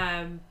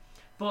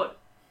 But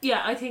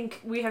yeah, I think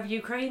we have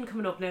Ukraine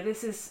coming up now.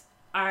 This is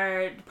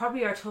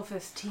probably our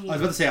toughest team. I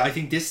was about to say, I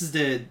think this is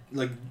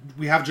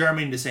we have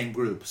Germany in the same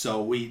group,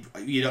 so you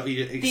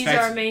expect these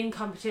are our main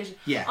competition.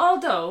 Yeah.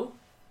 Although,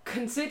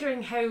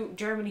 considering how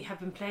Germany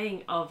have been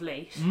playing of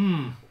late.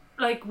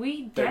 Like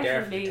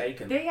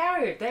they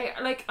are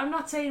like, I'm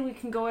not saying we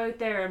can go out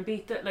there and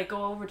beat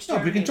go over to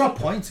Germany. No, we can drop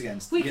points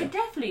against. We can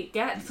definitely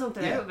get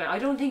something out of it. I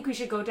don't think we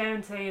should go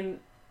down saying,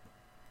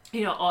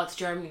 it's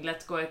Germany,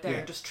 let's go out there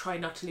and just try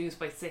not to lose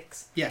by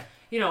 6. Yeah.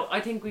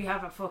 I think we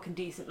have a fucking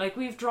decent,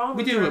 we've drawn.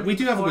 We do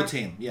have a good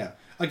team. Yeah.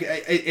 Like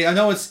I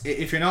know it's,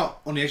 if you're not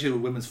uninitiated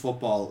with women's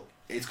football,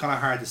 it's kind of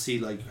hard to see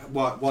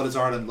what is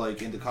Ireland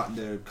like in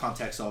the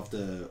context of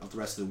the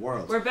rest of the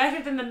world. We're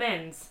better than the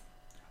men's.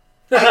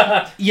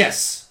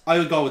 Yes, I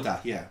would go with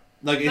that. Yeah,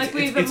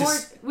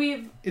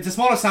 it's a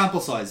smaller sample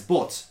size,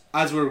 but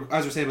as we're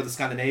saying about the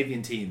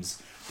Scandinavian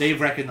teams,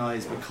 they've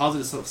recognised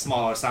because of the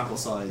smaller sample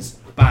size,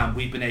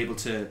 we've been able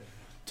to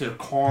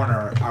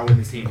corner our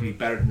women's team to be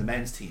better than the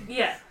men's team.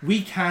 Yeah,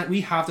 we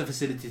have the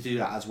facility to do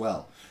that as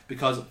well,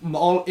 because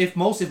if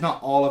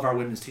not all of our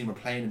women's team are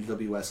playing in the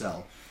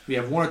WSL. We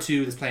have one or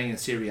two that's playing in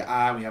Serie A,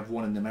 and we have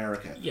one in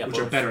America, which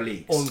are better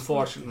leagues.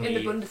 Unfortunately,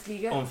 in the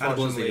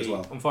Bundesliga. As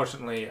well.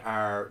 Unfortunately,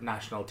 our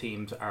national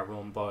teams are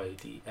run by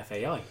the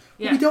FAI.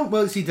 Yeah. We don't.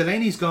 Well, see,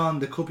 Delaney's gone.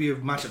 There could be a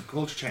massive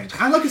culture change,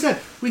 and like I said,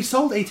 we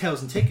sold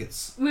 8,000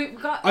 tickets.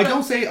 I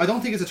don't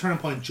think it's a turning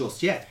point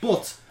just yet,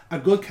 but a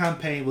good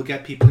campaign will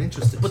get people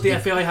interested. But the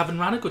FAI haven't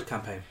ran a good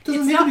campaign.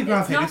 Doesn't need to be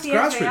campaign. It's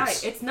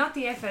grassroots. It's not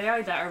the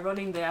FAI that are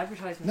running the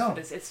advertisements for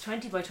this. It's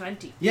 20 by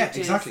 20. Yeah, which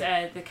exactly.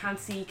 Is the can't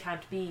see,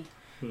 can't be.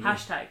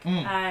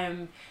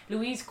 Hashtag.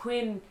 Louise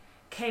Quinn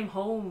came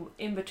home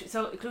in between.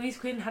 So Louise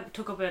Quinn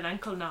took up an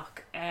ankle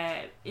knock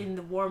in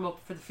the warm up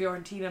for the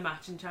Fiorentina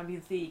match in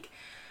Champions League,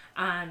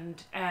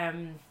 and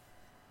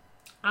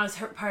as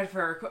part of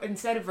her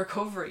instead of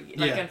recovery,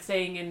 and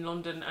staying in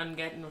London and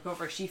getting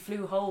recovered, she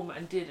flew home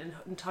and did an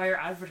entire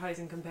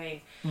advertising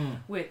campaign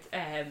with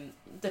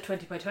the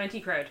 20 by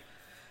 20 crowd.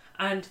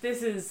 And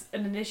this is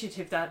an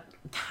initiative that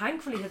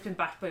thankfully has been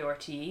backed by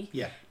RTE.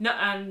 Yeah.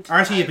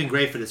 RTE have been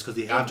great for this because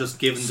they have just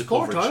given the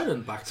coverage. Sport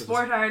Ireland backed it.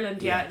 Sport Ireland,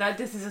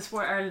 this is a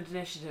Sport Ireland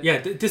initiative. Yeah,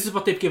 this is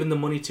what they've given the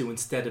money to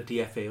instead of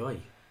the FAI.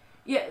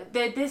 Yeah,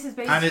 this is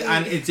basically...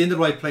 And it's in the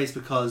right place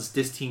because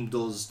this team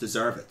does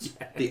deserve it.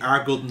 Yeah. They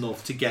are good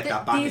enough to get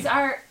that backing. These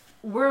are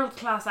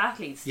world-class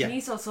athletes. Yeah.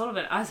 Denise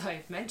O'Sullivan, as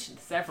I've mentioned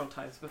several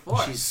times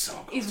before, she's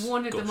so good. Is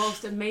one of the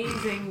most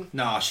amazing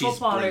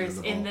footballers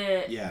in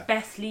the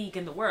best league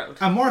in the world.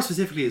 And more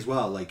specifically as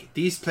well,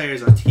 these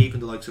players are keeping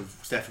the likes of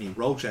Stephanie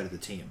Roach out of the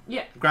team.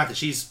 Yeah. Granted,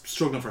 she's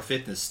struggling for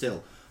fitness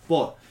still,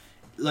 but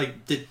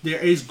there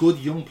is good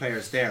young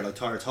players there, like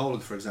Tyler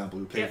Toland, for example,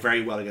 who played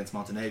very well against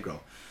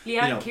Montenegro.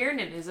 Leanne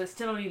Kiernan is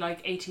still only like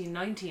 18,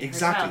 19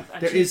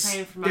 exactly.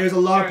 herself. There's a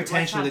lot of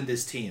potential in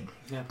this team.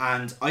 Yeah.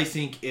 And I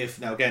think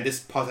now again, this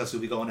podcast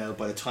will be going out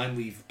by the time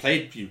we've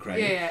played Ukraine.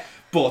 Yeah.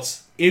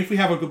 But if we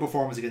have a good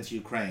performance against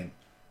Ukraine,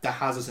 that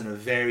has us in a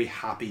very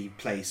happy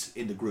place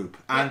in the group.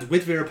 And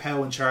with Vera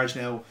Pauw in charge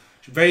now,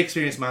 very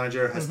experienced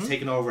manager, has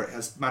taken over,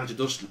 has managed a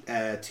Dutch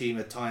team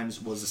at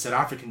times, was a South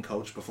African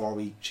coach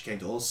before she came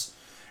to us.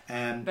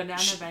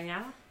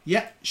 Banana.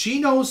 Yeah, she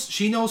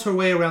knows her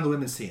way around the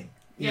women's team.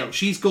 You know,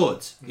 she's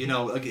good. You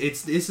know, like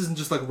this isn't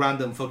just like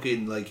random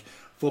fucking like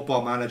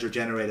football manager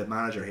generated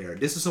manager here.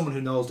 This is someone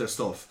who knows their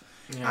stuff.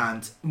 Yeah.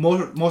 And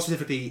more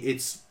specifically,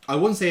 I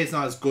wouldn't say it's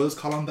not as good as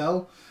Colin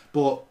Bell,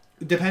 but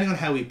depending on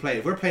how we play,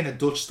 if we're playing a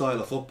Dutch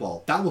style of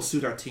football, that will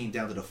suit our team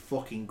down to the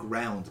fucking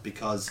ground,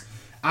 because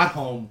at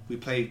home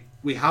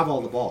we have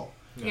all the ball.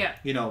 Yeah.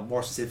 You know,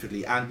 more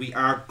specifically, and we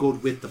are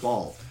good with the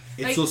ball.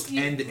 It's like, just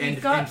end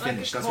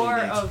finish. Like a core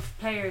of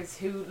players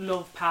who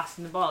love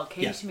passing the ball.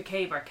 Katie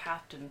McCabe, our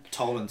captain.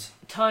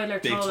 Tyler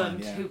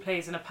Toland, who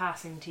plays in a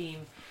passing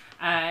team.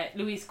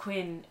 Louise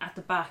Quinn at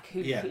the back,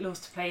 who loves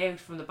to play out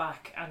from the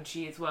back, and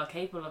she is well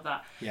capable of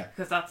that. Yeah.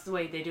 Because that's the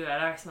way they do it at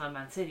Arsenal and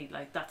Man City.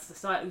 Like, that's the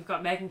style. We've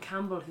got Megan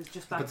Campbell, who's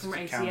just back from her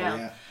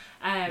ACL,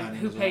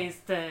 who plays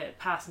the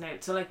passing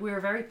out. So like,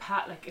 we're very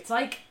it's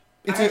like.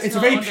 It's a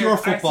very pure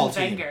football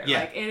team. Yeah.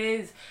 Like, it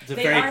is.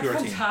 They are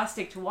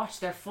fantastic to watch.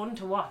 They're fun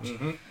to watch.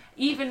 Mm-hmm.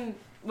 Even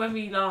when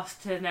we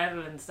lost to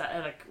Netherlands,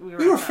 we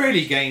were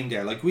fairly game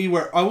there. Like,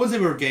 I wouldn't say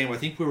we were game. I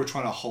think we were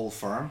trying to hold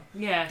firm.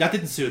 Yeah. That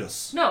didn't suit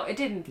us. No, it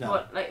didn't. No.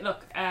 But like,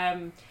 look,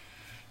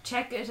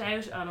 check it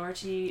out on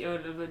RT.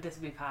 This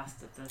will be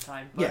past at the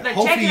time. But,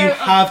 hopefully you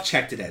have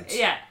checked it out.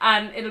 Yeah,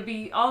 and it'll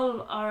be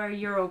all our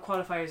Euro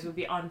qualifiers will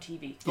be on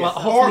TV. Well,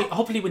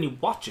 hopefully when you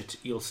watch it,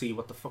 you'll see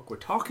what the fuck we're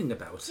talking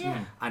about.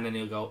 Yeah. And then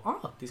you'll go,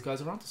 oh, these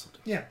guys are onto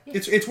something. Yeah.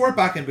 It's worth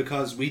backing,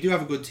 because we do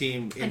have a good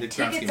team in the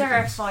grand scheme. Tickets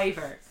are a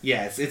 $5.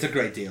 Yeah, it's a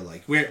great deal.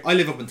 Like, I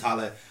live up in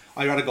Tallaght.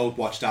 I'd rather go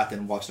watch that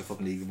than watch the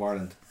fucking League of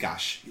Ireland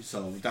gash.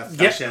 So that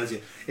tells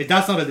you. If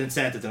that's not an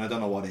incentive, then I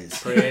don't know what is.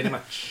 Pretty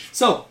much.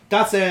 So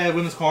that's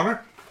Women's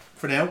Corner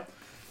for now.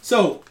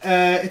 So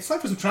it's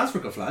time for some transfer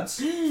guff,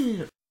 lads.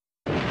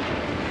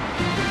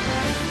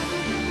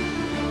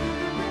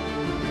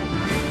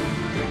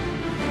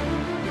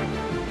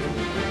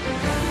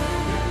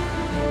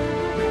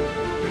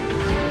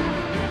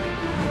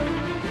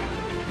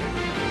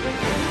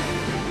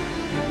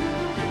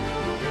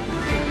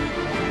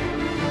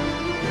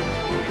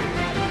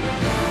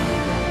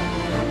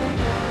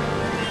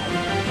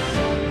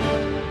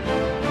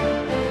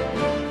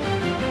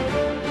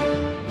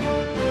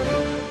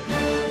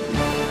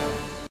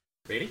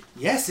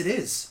 Yes, it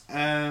is.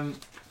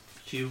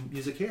 Cue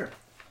music here,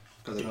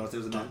 because I know there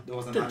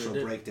was a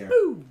natural break there.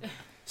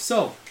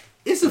 So,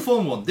 it's a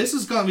fun one. This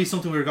is going to be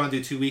something we were going to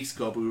do 2 weeks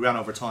ago, but we ran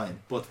over time.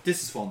 But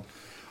this is fun.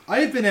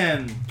 I've been.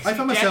 I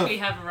found myself. We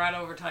haven't ran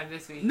over time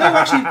this week. No,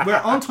 actually, we're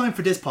on time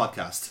for this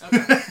podcast.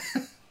 Okay.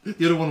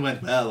 The other one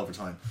went well over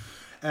time.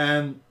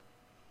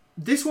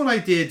 This one I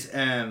did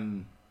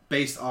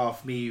based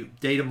off me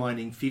data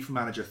mining FIFA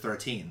Manager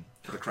 13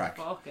 for the crack.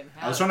 Fucking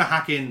hell. I was trying to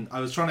hack in. I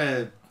was trying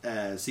to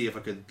see if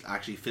I could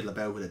actually fiddle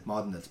about with it,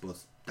 modding it, but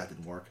that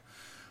didn't work.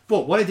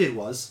 But what I did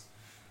was,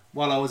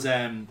 while I was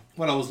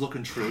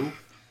looking through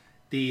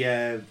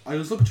the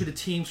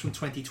teams from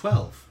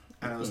 2012,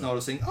 and I was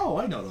noticing, oh,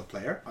 I know that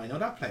player, I know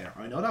that player,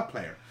 I know that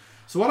player.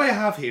 So what I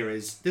have here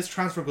is this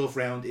transfer guff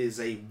round is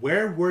a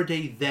where were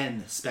they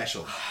then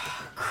special.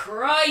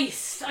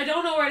 Christ, I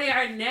don't know where they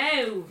are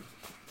now.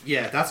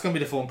 Yeah, that's gonna be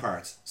the fun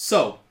part.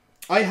 So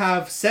I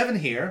have 7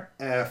 here.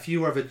 A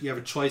few of it, you have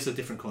a choice of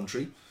different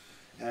country.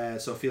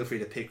 So feel free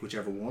to pick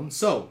whichever one.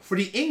 So, for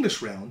the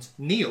English round,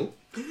 Neil,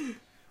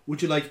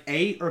 would you like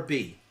A or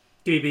B?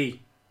 Give me B.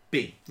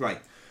 B, right.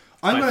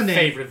 My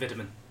favourite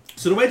vitamin.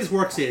 So the way this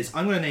works is,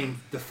 I'm going to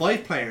name the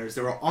 5 players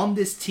that were on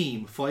this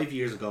team 5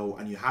 years ago,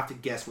 and you have to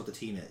guess what the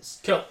team is.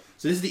 Cool.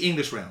 So this is the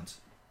English round.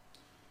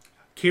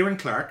 Kieran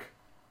Clark,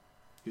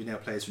 who now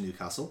plays for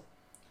Newcastle.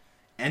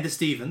 Enda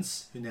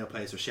Stevens, who now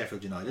plays for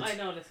Sheffield United. I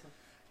know this one.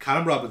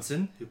 Callum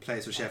Robinson, who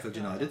plays for Sheffield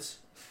United.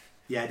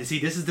 Yeah, you see,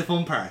 this is the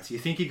fun part. You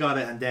think you got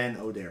it, and then,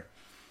 oh dear.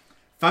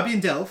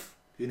 Fabian Delph,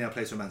 who now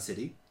plays for Man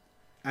City.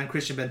 And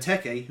Christian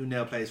Benteke, who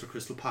now plays for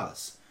Crystal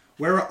Palace.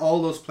 Where are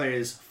all those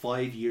players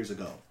 5 years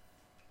ago?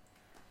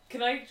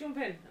 Can I jump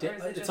in?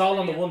 It's all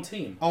on the one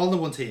team. All on the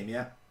one team,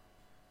 yeah.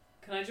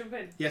 Can I jump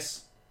in?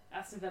 Yes.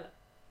 Aston Villa.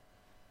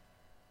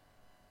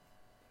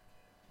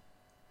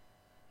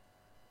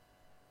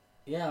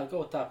 Yeah, I'll go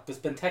with that,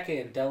 because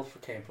Benteke and Delph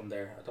came from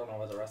there. I don't know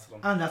about the rest of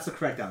them. And that's the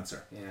correct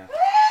answer. Yeah.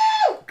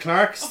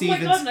 Clark,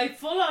 Stevens. Oh my god, I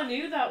full on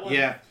knew that one.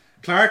 Yeah.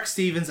 Clark,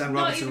 Stevens and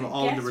Robinson were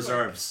all in the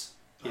reserves.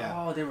 Yeah.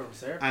 Oh, they were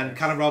reserves. And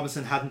Callum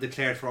Robinson hadn't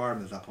declared for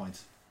Ireland at that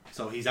point.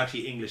 So he's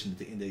actually English in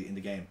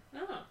the game.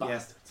 Oh.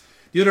 Yeah.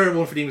 The other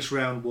one for the English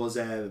round was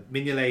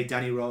Mignolet,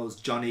 Danny Rose,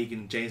 John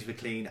Egan, James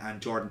McLean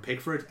and Jordan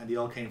Pickford, and they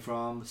all came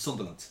from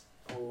Sunderland.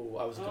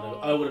 Oh,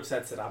 I would have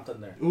said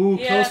Southampton there. Ooh,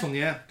 Yeah. close one,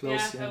 yeah.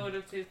 Close, Yeah, I would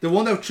have too. The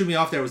one that threw me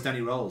off there was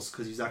Danny Rose,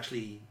 because he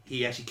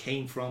actually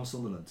came from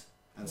Sunderland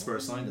and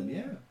Spurs signed him.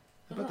 Yeah,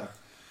 how about that?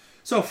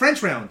 So,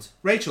 French round.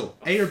 Rachel,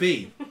 A or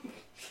B?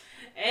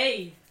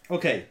 A.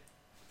 Okay,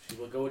 She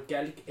will go with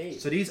Gaelic A.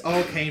 so these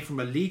all came from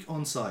a League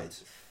On side.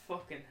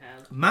 Fucking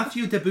hell.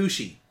 Matthew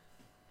Debussy,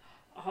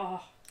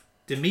 Oh.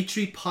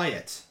 Dimitri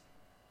Payet.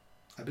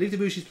 I believe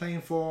Debussy's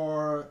playing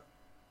for...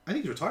 I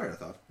think he's retired, I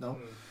thought. No.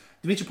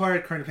 Dimitri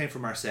Payet currently playing for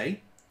Marseille.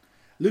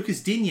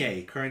 Lucas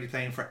Digne currently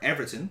playing for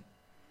Everton.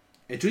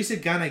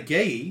 Idrissa Gana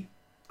Gueye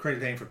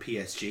currently playing for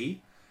PSG.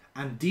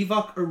 And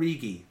Divock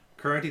Origi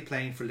currently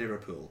playing for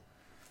Liverpool.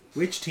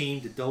 Which team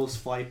did those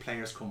 5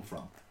 players come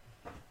from?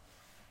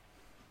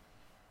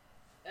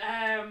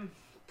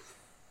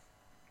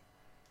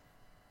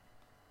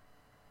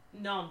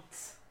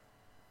 Nantes.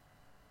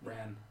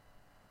 Ren.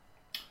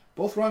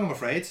 Both wrong, I'm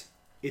afraid.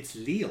 It's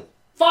Lille.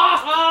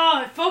 Fuck!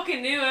 Oh, I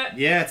fucking knew it.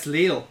 Yeah, it's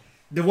Lille.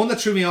 The one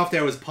that threw me off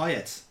there was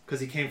Payet, because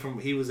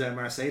he was a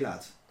Marseille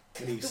lad.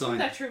 And he The signed. one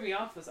that threw me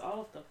off was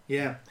all of them.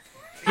 Yeah.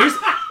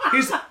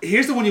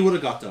 Here's the one you would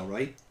have got though,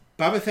 right?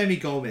 Babafemi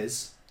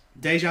Gomez,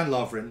 Dejan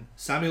Lovren,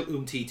 Samuel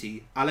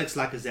Umtiti, Alex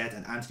Lacazette,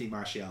 and Anthony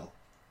Martial.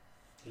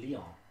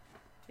 Leon.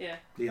 Yeah.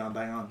 Leon,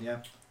 bang on, yeah.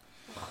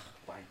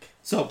 Wank.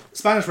 So,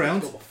 Spanish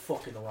round. Go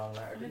fucking the wrong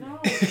letter. I didn't know.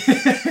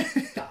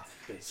 you? Daft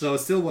bitch. So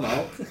it's still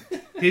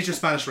 1-0. Here's your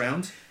Spanish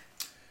round.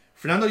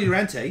 Fernando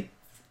Llorente,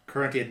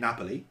 currently at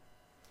Napoli.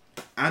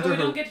 Oh, we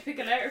don't get to pick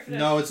a letter for this.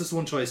 No, it's just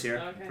one choice here.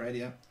 Okay. Right,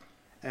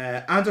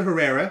 yeah. Ander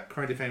Herrera,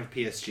 currently playing for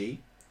PSG.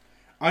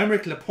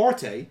 Aymeric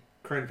Laporte,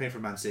 currently playing for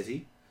Man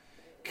City.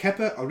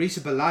 Kepa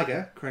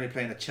Arrizabalaga, currently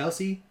playing at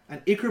Chelsea.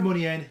 And Iker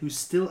Muniain, who's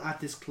still at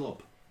this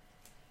club.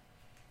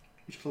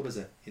 Which club is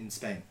it in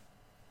Spain?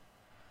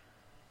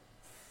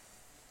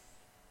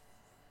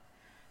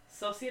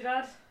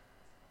 Sociedad.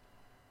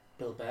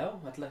 Bilbao?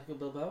 Atletico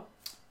Bilbao?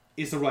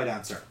 Is the right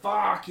answer.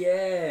 Fuck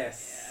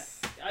yes!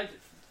 Yeah.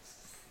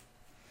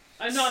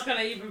 I'm not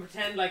gonna even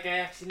pretend like I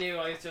actually knew.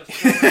 I was just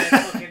throwing a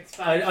fucking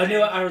Spanish I name. knew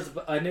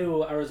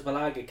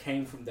Arrizabalaga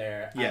came from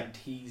there, Yeah. and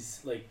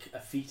he's like a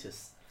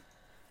fetus.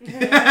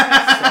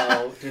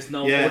 So there's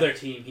no Yeah. other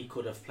team he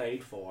could have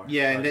played for.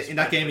 Yeah, I just in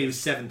that went game he with- was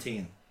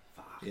 17.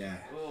 Fuck. Yeah,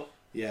 Oh.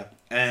 yeah.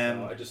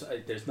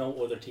 There's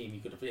no other team he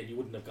could have played. You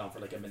wouldn't have gone for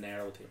like a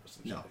Monero team or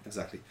something. No,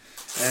 exactly.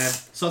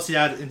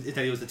 Sociedad in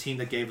Italy was the team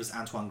that gave us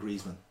Antoine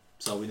Griezmann.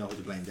 So we know who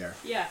to blame there.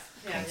 Yeah.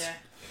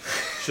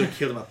 Should have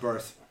killed him at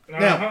birth.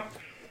 Now,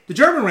 the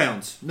German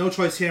round. No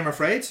choice here, I'm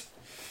afraid.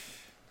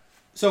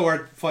 So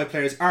our 5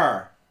 players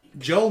are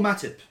Joel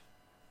Matip,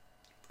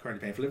 currently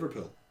playing for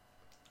Liverpool.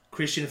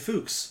 Christian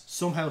Fuchs,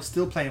 somehow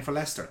still playing for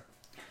Leicester.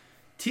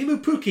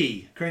 Timu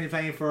Pukki, currently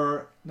playing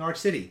for Norwich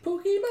City.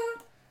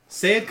 Pokemon.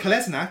 Sead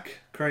Kolasinac,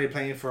 currently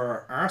playing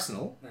for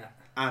Arsenal. Nah.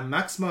 And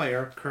Max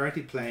Meyer,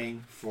 currently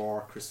playing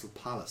for Crystal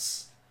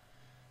Palace.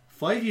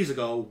 5 years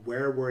ago,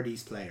 where were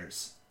these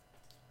players?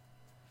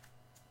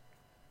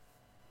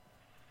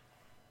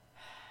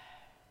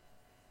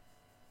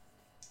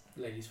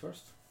 Ladies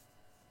first.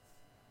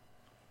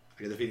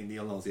 I get the feeling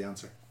Neil knows the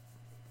answer.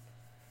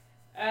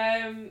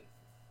 I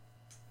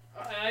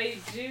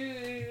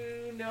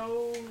do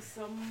know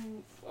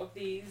some of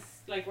these,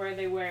 like where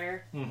they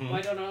were. Mhm.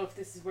 I don't know if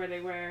this is where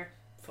they were.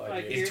 5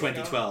 Five years. years. It's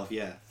 2012,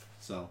 yeah.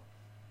 So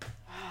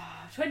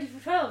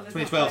 2012.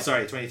 2012,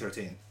 sorry,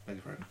 2013. Beg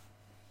your pardon.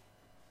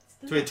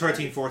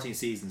 2013, 14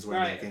 seasons where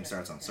Right, the game okay.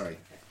 starts on. Sorry.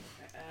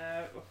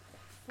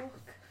 Fuck.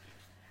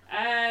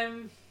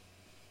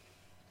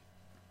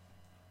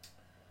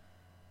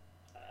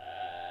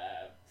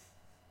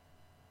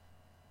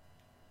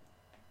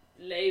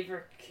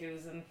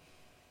 Leverkusen.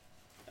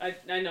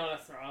 I know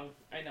that's wrong.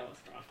 I know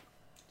it's wrong.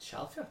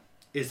 Schalke.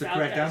 Is the Schalke.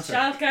 correct answer?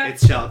 Schalke.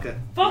 It's Schalke.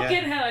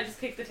 Fucking hell! I just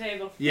kicked the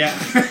table. Yeah.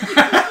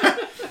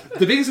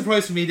 The biggest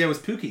surprise for me there was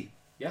Pukki.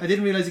 Yeah. I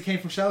didn't realise he came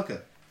from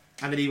Schalke.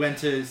 And then he went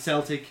to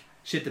Celtic,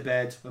 shit the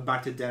bed, went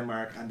back to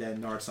Denmark, and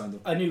then Norwich signed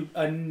him. I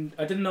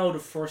didn't know the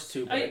first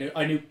two, but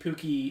I knew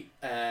Pookie,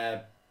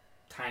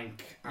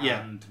 Tank, and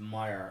Yeah.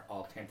 Meyer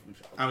all came from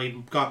Schalke. And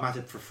we got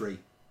Matip for free.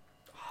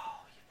 Oh,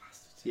 you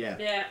bastards. Yeah.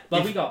 Yeah.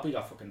 Well, we got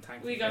fucking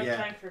Tank. We from got Yeah.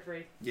 Tank for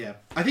free. Yeah.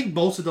 I think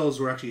both of those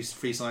were actually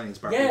free signings.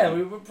 Bar Yeah,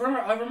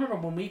 Pukki. I remember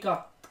when we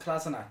got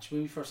Kolasinac,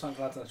 when we first signed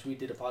Kolasinac, we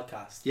did a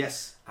podcast.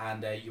 Yes.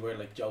 And you were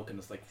like joking,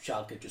 it's like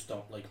Schalke just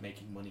don't like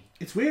making money.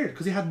 It's weird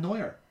because he had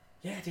Neuer.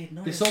 Yeah, they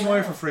know. They sold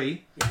Neuer for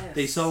free. Yes.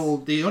 They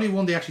sold the only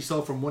one they actually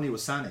sold for money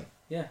was Sané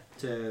Yeah.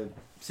 to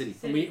City.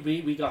 And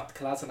we got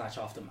Kolasinac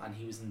off them, and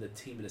he was in the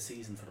team of the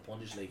season for the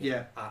Bundesliga.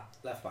 Yeah. At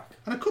left back.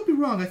 And I could be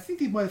wrong. I think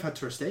they might have had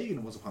Ter Stegen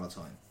once upon a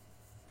time.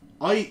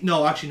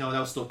 No, that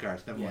was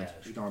Stuttgart. Never mind.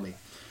 Yeah. Ignore me.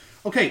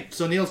 Okay,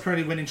 so Neil's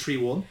currently winning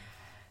 3-1.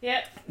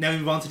 Yeah. Now we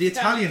move on to the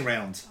Italian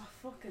round. Oh,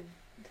 fucking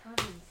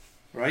Italians.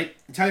 Right?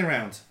 Italian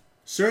round.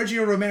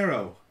 Sergio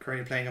Romero,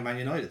 currently playing at Man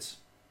United.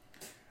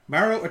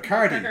 Mauro I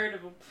Icardi. heard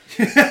of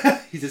him.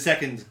 He's a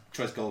second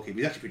choice goalkeeper.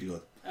 He's actually pretty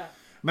good. Oh.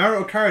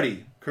 Mauro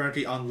Icardi,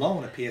 currently on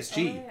loan at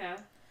PSG. Oh, yeah.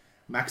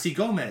 Maxi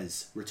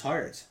Gomez,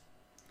 retired.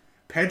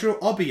 Pedro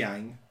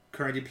Obiang,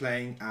 currently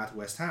playing at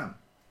West Ham.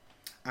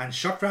 And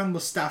Shokran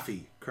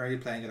Mustafi, currently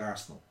playing at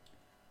Arsenal.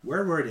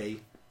 Where were they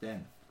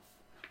then?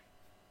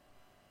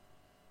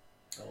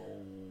 Oh,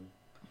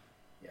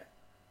 yeah.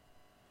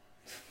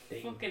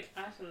 Fucking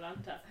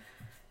Atalanta.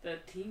 The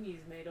team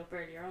he's made up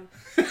earlier on.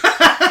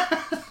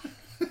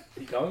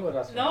 You going with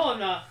that? No, I'm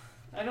not.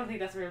 I don't think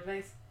that's a real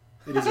place.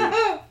 It is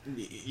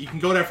you can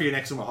go there for your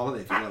next summer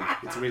holiday if you like.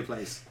 It's a real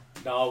place.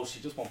 No,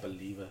 she just won't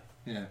believe it.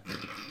 Yeah.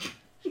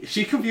 Is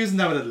she confusing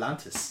that with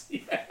Atlantis?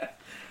 Yeah.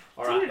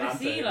 Or It's under the Atlanta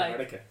sea, in like.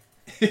 America.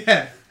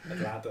 Yeah.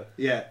 Atlanta.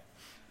 Yeah.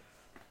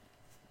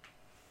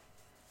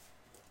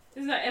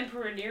 Isn't that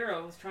Emperor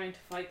Nero was trying to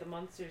fight the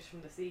monsters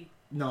from the sea?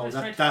 No, was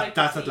trying to that's fight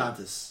the sea.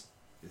 Atlantis.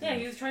 Yeah,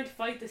 he was trying to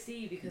fight the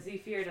sea because he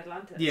feared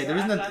Atlantis. Yeah, there Or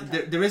isn't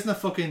Atlanta. there isn't a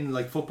fucking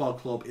like football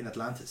club in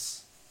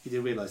Atlantis. You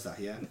did realise that,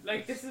 yeah?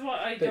 Like, this is what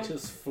I They don't...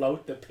 just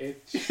float the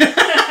pitch.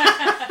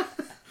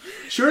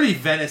 Surely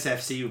Venice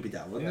FC would be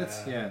that, wouldn't it?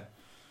 Yeah. Yeah.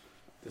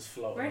 Just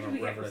float Where on did a we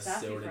get river of Mustafi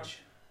from? sewage.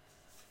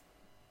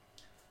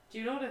 Do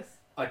you notice?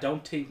 I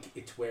don't think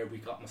it's where we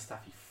got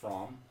Mustafi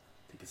from.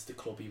 I think it's the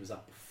club he was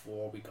at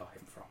before we got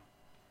him from.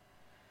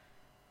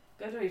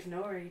 I don't even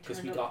know where he Because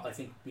turned up. I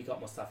think we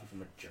got Mustafi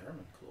from a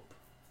German club.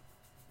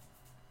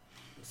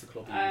 It's the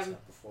club he was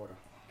at before that.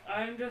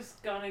 I'm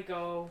just gonna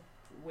go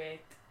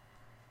with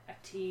a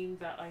team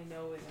that I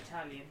know is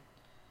Italian.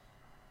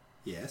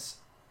 Yes.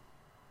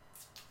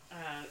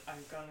 And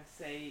I'm gonna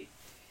say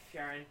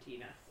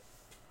Fiorentina.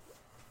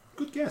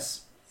 Good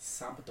guess.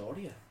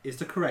 Sampdoria. Is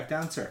the correct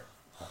answer.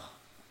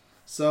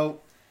 So,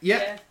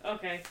 yeah.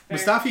 Okay. Fair.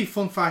 Mustafi,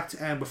 fun fact,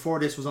 before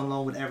this was on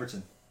loan with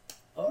Everton.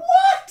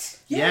 What?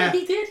 Yeah.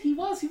 He did. He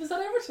was at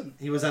Everton.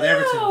 He was at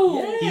Everton.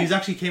 No! He was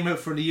actually came out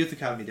for the youth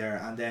academy there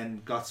and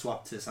then got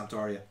swapped to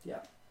Sampdoria. Yeah.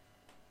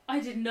 I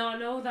did not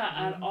know that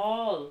at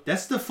all.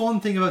 That's the fun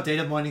thing about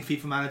data mining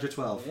FIFA Manager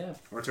 12. Yeah.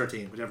 Or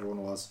 13, whichever one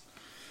it was.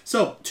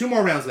 So, 2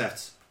 more rounds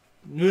left.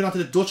 Moving on to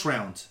the Dutch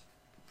round.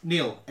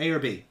 Neil, A or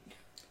B?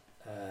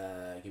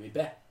 Give me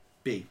bet.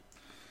 B.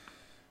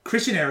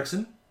 Christian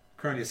Eriksen,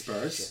 currently at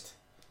Spurs. Shit.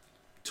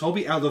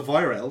 Toby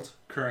Alderweireld,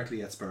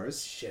 currently at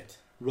Spurs. Shit.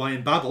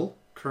 Ryan Babel,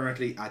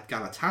 currently at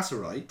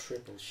Galatasaray.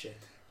 Triple shit.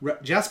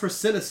 Jasper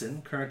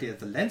Cillessen, currently at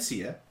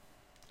Valencia.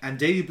 And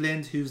Daley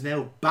Blind, who's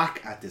now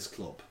back at this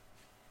club.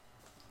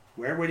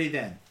 Where were they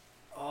then?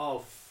 Oh,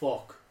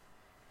 fuck.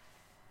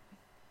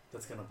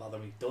 That's gonna bother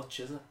me. Dutch,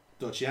 is it?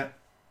 Dutch, yeah.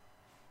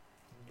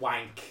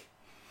 Wank.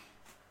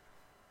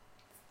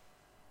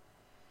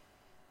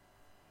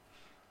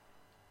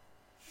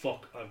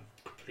 Fuck, I'm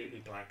completely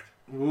blanked.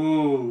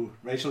 Ooh,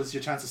 Rachel, it's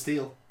your chance to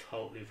steal.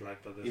 Totally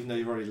blanked by this. Even though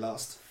you've already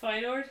lost.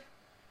 Feyenoord?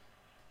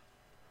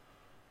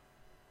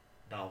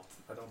 No,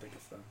 I don't think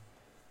it's them.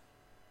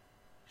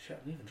 Shit,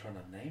 I'm even trying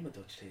to name a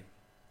Dutch team.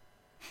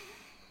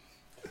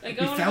 Like,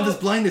 We found his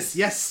blindness,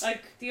 yes!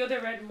 Like, the other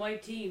red and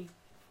white team,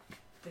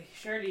 they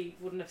surely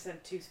wouldn't have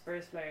sent 2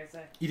 Spurs players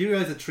there. You do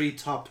realise the 3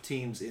 top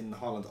teams in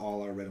Holland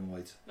all are red and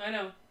white. I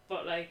know,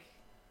 but like,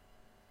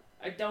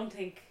 I don't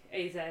think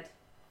AZ.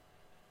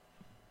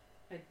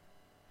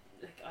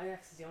 Like,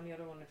 Ajax is the only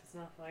other one if it's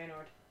not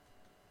Feyenoord.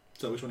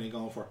 So which one are you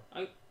going for?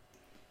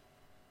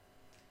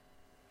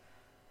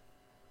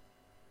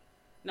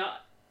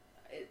 Not.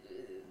 I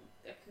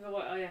can go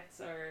with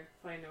Ajax or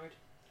Feyenoord.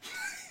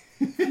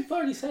 You've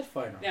already said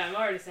Feyenoord. Yeah, I've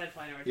already said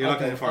Feyenoord. You're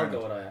looking at I'll Feyenoord.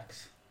 go with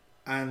Ajax.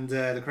 And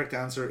the correct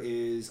answer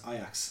is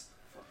Ajax.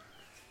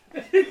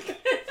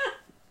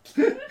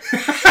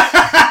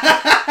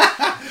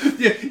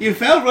 You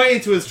fell right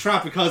into his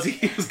trap because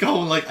he was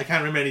going like, I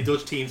can't remember any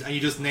Dutch teams, and you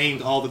just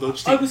named all the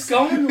Dutch I teams. was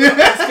gonna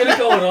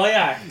go with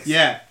Ajax.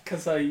 Yeah.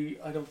 Because I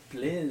don't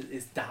believe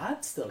his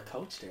dad still a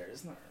coach there,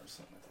 isn't there, or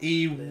something like that?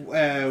 He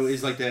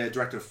is like the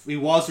director. He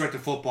was director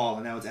of football,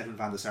 and now it's Edwin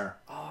van der Sar.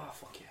 Oh,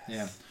 fuck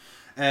yes.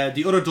 Yeah.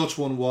 The other Dutch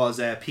one was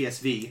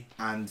PSV,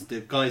 and the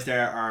guys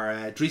there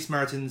are Dries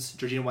Mertens,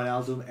 Georgina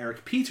Wijnaldum,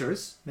 Eric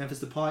Peters, Memphis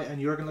Depay,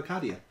 and Jurgen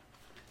Locadia.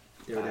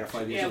 They were there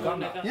 5 years Yeah, ago.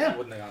 wouldn't have got Yeah. that.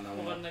 Wouldn't have gone that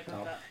one. Wouldn't have got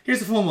No. that. Here's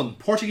the fun one.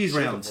 Portuguese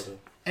Should've round. would've.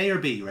 A or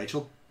B,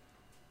 Rachel?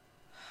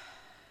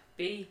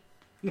 B.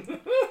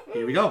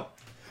 Here we go.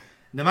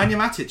 Nemanja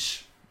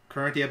Matic,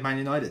 currently at Man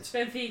United.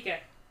 Benfica.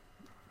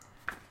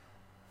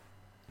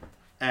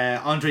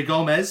 Andre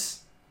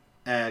Gomez,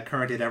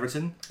 currently at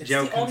Everton. It's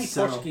João the only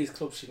Cancelo. Portuguese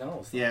club she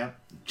knows. Though. Yeah.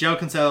 João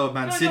Cancelo at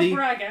Man Can I City. go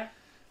Braga?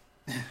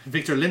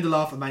 Victor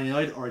Lindelof at Man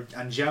United,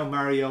 and João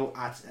Mario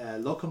at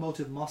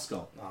Lokomotiv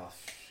Moscow. Oh,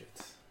 shit.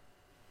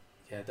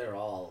 Yeah, they're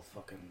all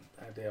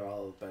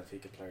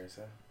Benfica players,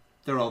 yeah.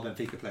 They're all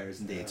Benfica players,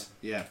 indeed.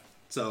 Yeah.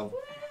 So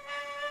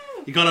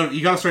you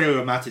got straight away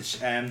with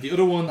Matic. The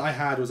other one I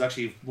had was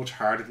actually much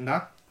harder than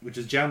that, which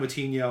is João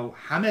Moutinho,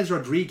 James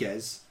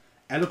Rodriguez,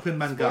 Eloquim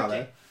Mangala,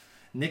 Sporting.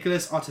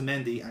 Nicolas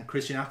Otamendi, and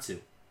Christian Atsu.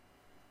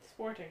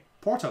 Sporting.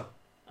 Porto.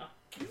 Oh.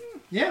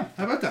 Yeah,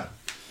 how about that?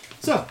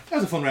 So that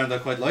was a fun round I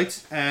quite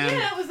liked.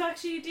 Yeah, it was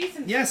actually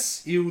decent.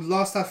 Yes, you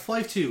lost that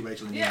 5-2,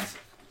 Rachel. In the Yeah. end.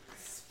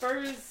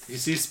 Spurs. You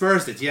see,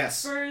 Spurs did, yes.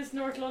 Spurs,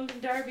 North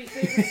London derby,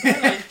 favourite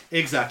scoreline.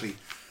 Exactly.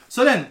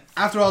 So then,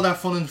 after all that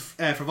fun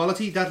and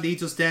frivolity, that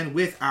leads us then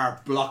with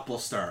our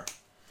blockbuster.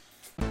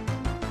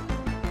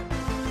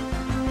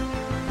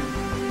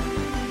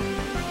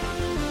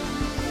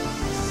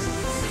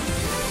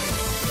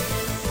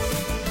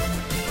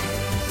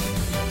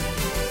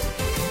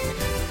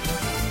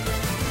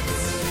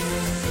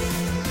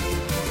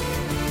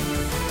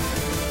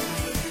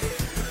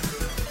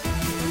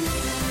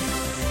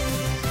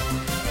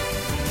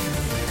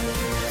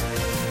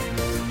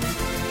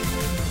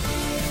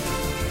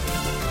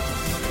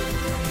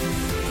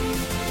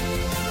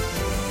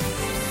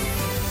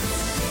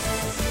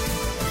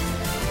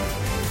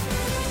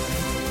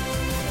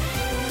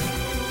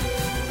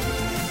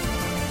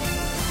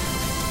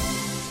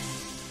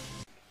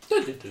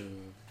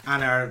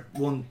 And our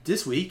one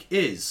this week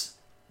is,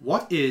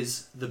 what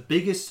is the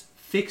biggest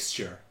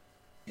fixture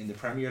in the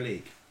Premier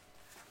League?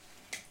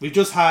 We've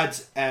just had,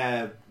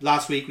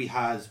 last week we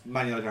had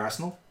Man United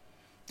Arsenal.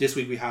 This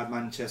week we had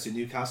Manchester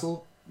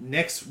Newcastle.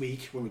 Next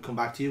week, when we come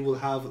back to you, we'll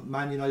have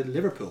Man United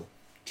Liverpool.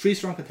 3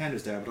 strong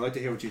contenders there, but I'd like to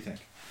hear what you think.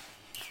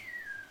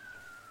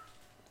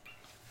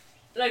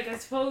 Like, I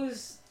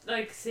suppose,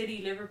 like,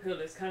 City Liverpool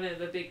is kind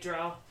of a big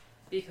draw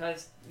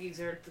because these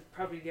are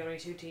probably the only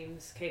 2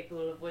 teams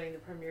capable of winning the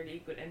Premier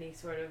League with any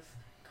sort of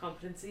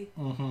competency.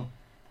 Mm-hmm.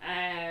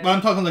 Well,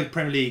 I'm talking like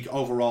Premier League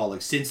overall,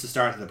 like since the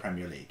start of the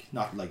Premier League,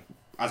 not like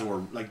as it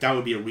were, like that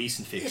would be a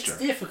recent fixture.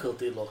 It's difficult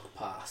to look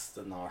past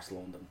the North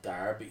London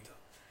derby, though.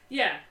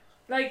 Yeah,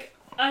 like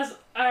as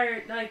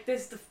our like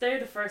this, they're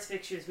the first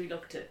fixtures we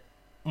look to.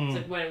 It's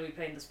like, when are we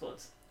playing the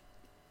Spuds?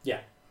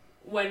 Yeah.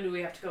 When do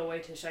we have to go away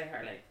to Shy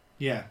Harley?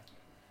 Yeah.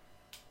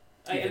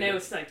 And now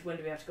it's like, when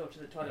do we have to go to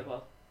the toilet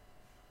bowl?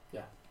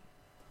 Yeah.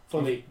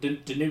 Funny,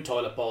 the new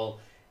toilet bowl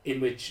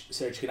in which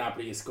Serge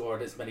Gnabry has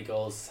scored as many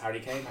goals as Harry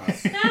Kane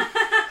has.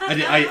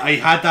 I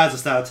had that as a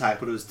stat attack,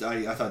 but it was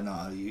I thought,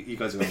 no, you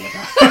guys are going to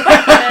get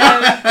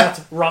that.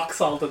 That's rock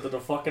salt into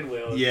the fucking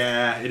wheel.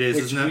 Yeah, it is,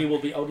 which isn't it? We will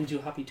be only too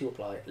happy to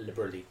apply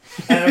liberally.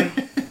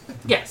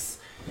 Yes.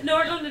 The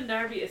North London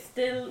Derby is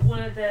still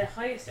one of the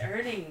highest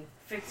earning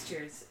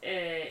fixtures.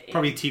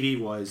 Probably TV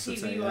wise.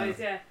 TV wise,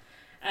 yeah.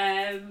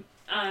 And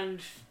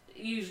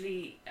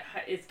usually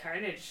it's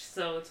carnage,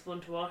 so it's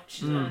fun to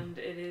watch, and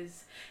it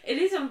is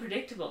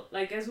unpredictable.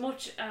 Like, as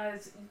much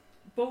as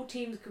both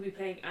teams could be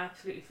playing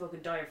absolutely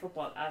fucking dire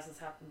football, as has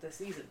happened this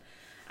season,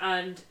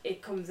 and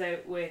it comes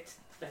out with,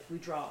 like, we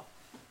draw,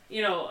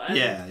 you know, and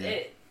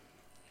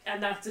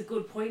and that's a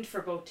good point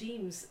for both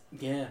teams.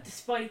 Yeah.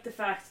 Despite the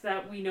fact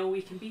that we know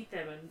we can beat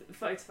them, and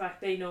despite the fact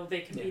they know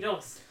they can beat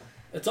us.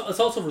 It's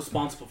also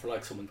responsible for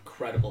like some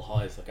incredible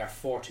highs. Like our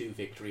 4-2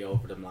 victory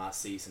over them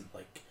last season,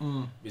 like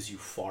was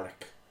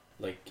euphoric.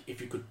 Like,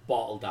 if you could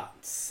bottle that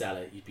and sell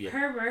it, you'd be a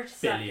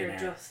billionaire.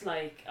 Just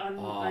like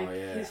on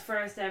his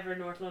first ever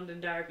North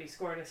London derby,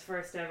 scoring his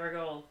first ever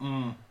goal.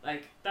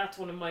 Like, that's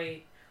one of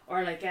my,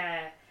 or like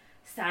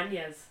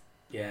Sanya's.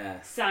 Yeah.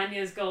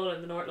 Sanya's goal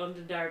in the North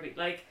London derby.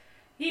 Like,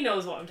 he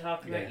knows what I'm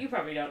talking about. You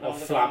probably don't know. Or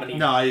Flamini.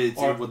 No, it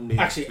wouldn't be.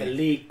 Actually, a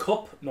League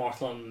Cup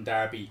North London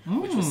derby,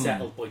 which was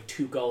settled by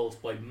 2 goals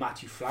by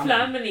Matthew Flamini.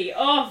 Flamini,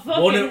 oh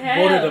fucking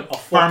hell! One of them a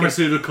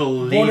pharmaceutical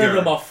leader. One of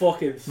them a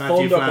fucking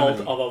thunderbolt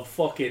of a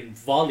fucking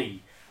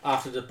volley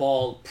after the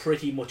ball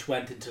pretty much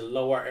went into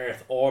lower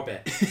Earth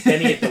orbit.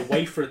 Then he had to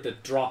wait for it to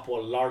drop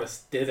while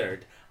Loris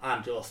dithered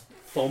and just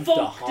thumped it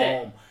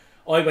home.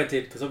 I went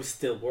in because I was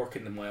still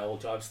working in my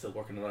old job, still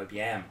working at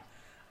IBM.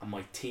 And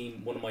my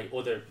team, one of my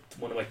 2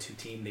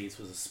 team leads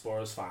was a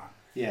Spurs fan.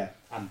 Yeah.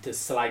 And to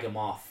slag him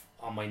off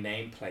on my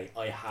nameplate,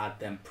 I had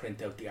them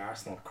print out the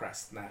Arsenal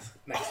crest next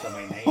to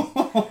my name.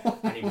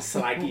 And he was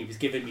slaggy. He was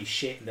giving me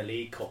shit in the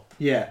League Cup.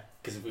 Yeah.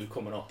 Because we were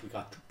coming up, we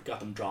got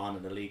them drawn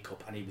in the League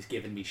Cup, and he was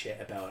giving me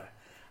shit about it.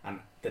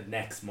 And the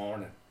next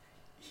morning,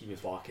 he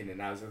was walking in,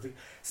 and I was like,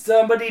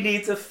 "Somebody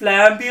needs a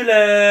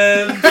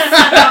flambulance."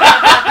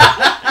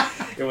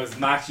 It was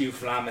Matthew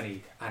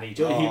Flamini, and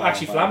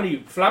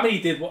Flamini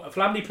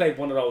played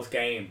one of those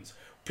games.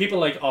 People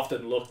like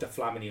often looked at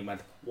Flamini and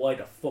went, "Why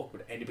the fuck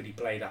would anybody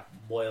play that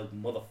wild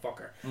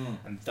motherfucker?"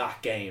 And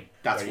that game,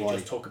 where he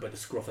just took about the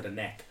scruff of the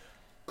neck,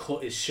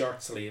 cut his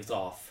shirt sleeves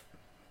off,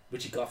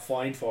 which he got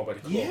fined for by the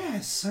club.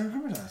 Yes, I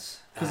remember that,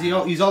 because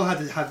he's all had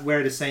to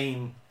wear the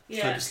same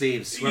type of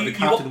sleeves. Where the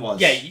captain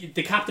was. Yeah,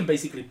 the captain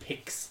basically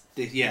picks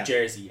the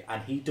jersey,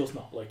 and he does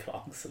not like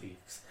long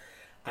sleeves.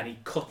 And he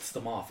cuts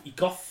them off. He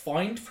got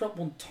fined for it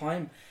one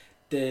time.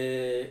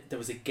 There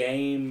was a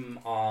game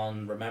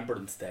on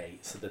Remembrance Day,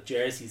 so the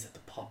jerseys had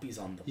the poppies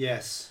on them.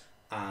 Yes.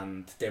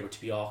 And they were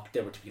to be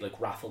like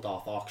raffled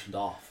off, auctioned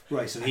off.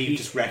 Right, so he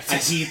just wrecked it.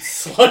 And he'd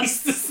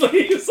sliced the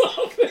sleeves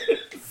off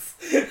it.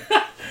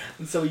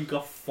 And so he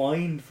got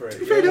fined for it. To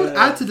be fair, don't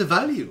add to the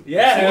value.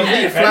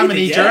 Yeah,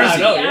 Flamini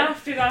jersey.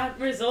 After that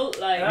result,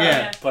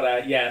 like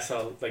but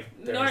so like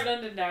North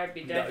London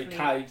derby,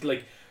 definitely.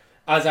 Like,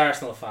 as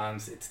Arsenal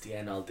fans, it's the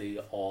NLD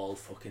all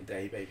fucking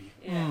day, baby.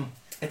 Yeah.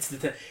 It's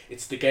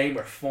the game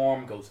where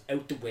form goes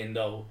out the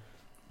window.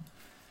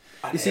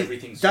 And you see,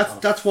 everything's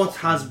that's what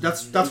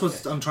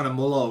I'm trying to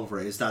mull over,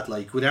 is that,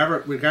 like,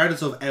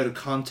 regardless of out of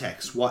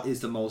context, what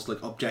is the most,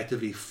 like,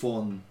 objectively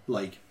fun,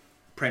 like,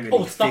 Premier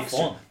League it's not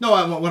fun. No,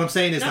 what I'm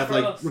saying is that,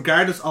 like,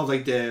 regardless of,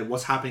 like,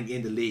 what's happening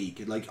in the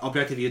league, like,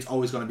 objectively, it's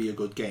always going to be a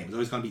good game. It's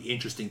always going to be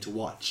interesting to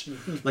watch.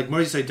 Like,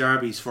 Merseyside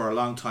derbies for a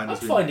long time. I'm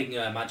finding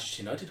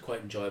Manchester United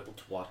quite enjoyable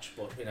to watch,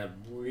 but in a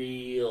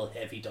real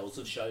heavy dose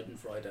of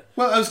Schadenfreude.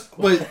 That's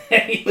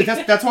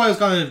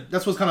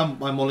what's kind of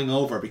my mulling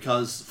over,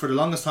 because for the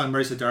longest time,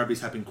 Merseyside derbies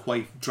have been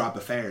quite drab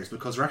affairs,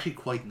 because they're actually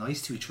quite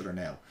nice to each other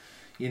now.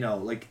 You know,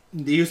 like,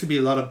 there used to be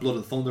a lot of blood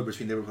and thunder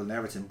between Liverpool and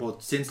Everton,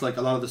 but since, like,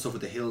 a lot of the stuff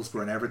with the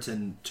Hillsborough and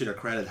Everton, to their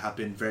credit, have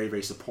been very,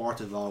 very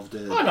supportive of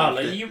the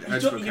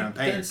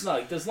campaigns.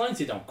 There's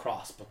lines you don't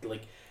cross, but,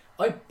 like,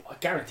 I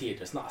guarantee it.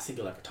 There's not a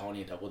single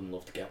Evertonian that wouldn't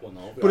love to get one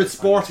over. But it's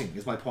sporting,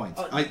 is my point.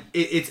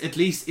 It's at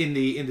least in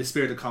the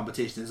spirit of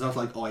competition. It's not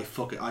like, oh, I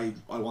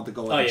want to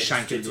go and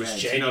shank you.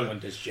 There's genuine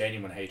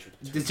hatred.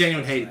 There's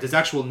genuine hate. There's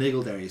actual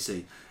niggle there. You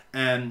see,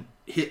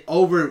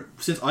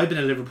 since I've been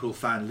a Liverpool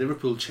fan,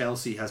 Liverpool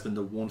Chelsea has been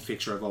the one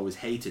fixture I've always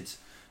hated.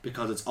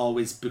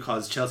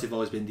 Because Chelsea have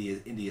always been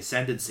in the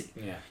ascendancy.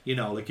 Yeah. You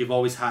know, like you've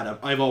always had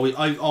I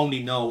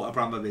only know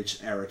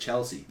Abramovich era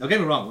Chelsea. Now, get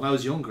me wrong. When I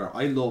was younger,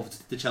 I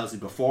loved the Chelsea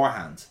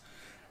beforehand,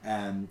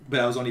 but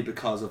that was only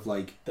because of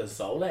like the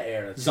Zola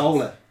era.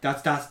 Zola.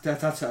 That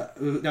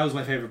was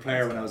my favorite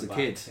player when I was a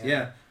kid.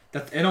 Yeah.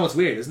 I know it's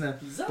weird, isn't it?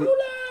 Zola.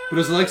 But it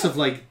was the likes of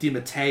like Di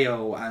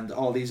Matteo and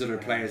all these other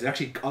players. I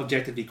actually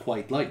objectively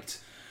quite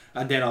liked,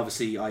 and then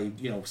obviously I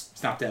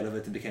snapped out of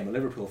it and became a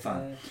Liverpool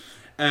fan.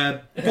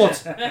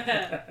 But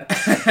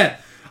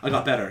I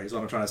got better, is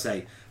what I'm trying to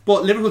say.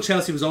 But Liverpool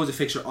Chelsea was always a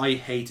fixture I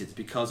hated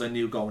because I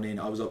knew going in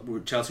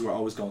Chelsea were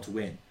always going to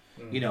win.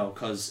 You know,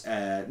 because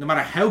no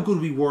matter how good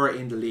we were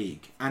in the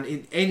league and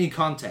in any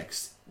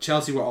context,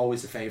 Chelsea were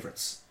always the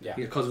favourites. Yeah.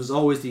 Because it was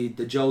always the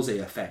Jose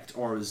effect,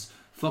 or it was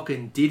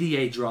fucking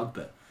Didier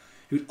Drogba,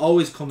 who'd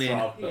always come in.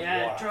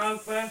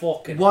 Drogba.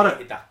 Fucking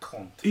hated that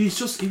cunt. He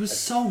was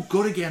so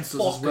good against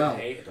us as well.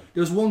 Hated him.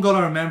 There was one goal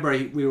I remember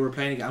we were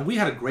playing again, and we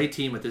had a great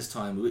team at this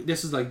time.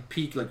 This is like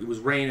peak, like it was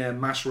Reina,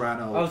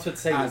 Mascherano. I was about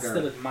to say it's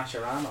still at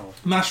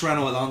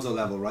Mascherano Alonso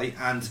level, right?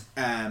 And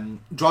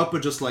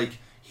Drogba just like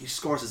he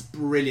scores this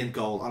brilliant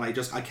goal, and I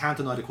can't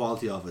deny the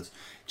quality of it.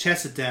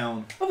 Chests it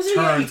down,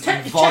 turns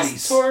and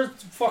volleys.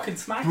 Fucking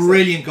smacks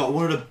brilliant goal,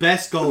 one of the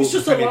best goals. It was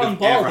just a long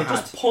ball. They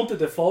just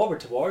punted it forward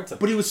towards him.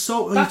 But he took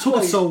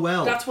it so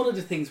well. That's one of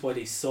the things why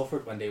they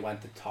suffered when they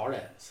went to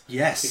Torres.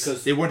 Yes,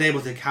 because they weren't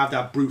able to have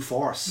that brute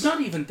force.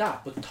 Not even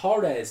that, but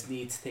Torres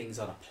needs things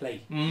on a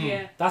plate.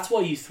 Yeah, that's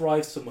why he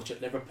thrives so much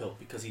at Liverpool,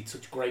 because he's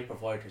such great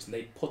providers, and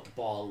they put the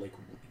ball like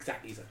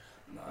exactly. He's like,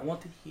 no, I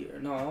want it here.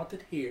 No, I want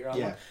it here.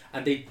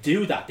 And they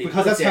do that.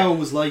 Because that's how it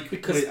was like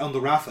on the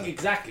Rafa.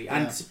 Exactly.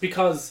 And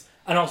because...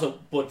 And also,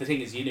 but the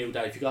thing is, you knew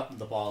that if you got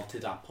the ball to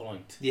that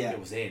point, it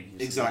was in. It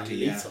was exactly,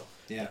 lethal.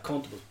 Yeah.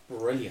 Conte was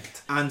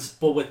brilliant.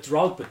 But with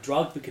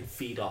Drogba can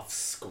feed off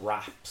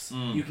scraps.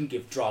 You can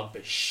give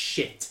Drogba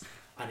shit,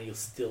 and he'll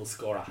still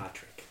score a hat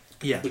trick.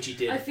 Yeah, which he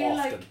did. I feel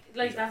often.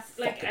 like that's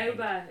like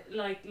Auba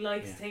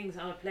likes things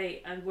on a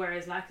plate, and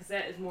whereas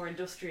Lacazette is more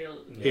industrial.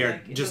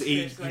 Here, just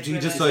eat. He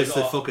just decides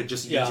to fuck it.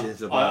 Just eat it. Into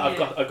the ball.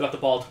 I've got the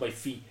ball to my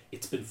feet.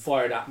 It's been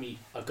fired at me.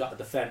 I've got a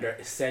defender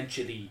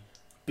essentially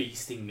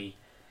beasting me.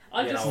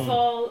 I'll just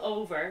fall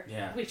over,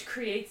 which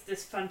creates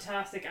this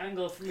fantastic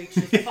angle for me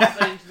to just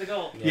pop it into the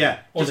goal.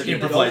 Just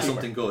improvise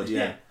something good.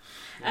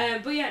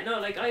 But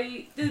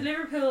the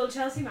Liverpool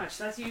Chelsea match,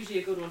 that's usually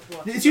a good one to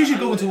watch. It's usually a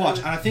good one to watch,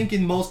 and I think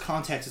in most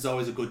contexts it's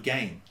always a good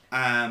game.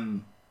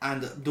 And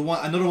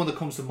another one that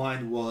comes to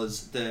mind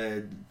was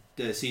the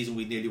season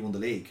we nearly won the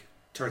league,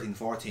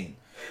 13-14.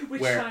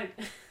 Which time?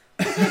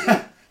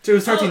 So it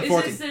was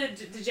 13-14. Is this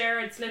the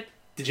Gerrard slip?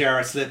 The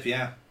Gerrard slip,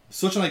 yeah.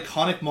 Such an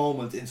iconic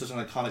moment in such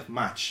an iconic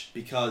match,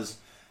 because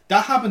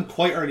that happened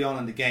quite early on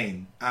in the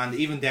game, and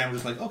even then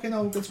was like, okay,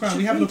 no, that's grand.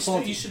 We have enough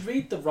quality. You should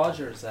read the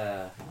Rogers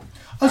article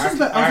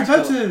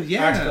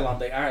on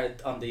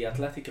the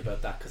Athletic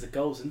about that, because it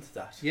goes into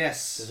that.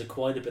 Yes, there's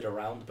quite a bit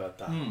around about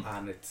that,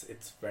 and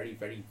it's very,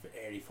 very,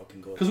 very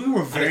fucking good. Because we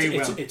were very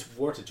it's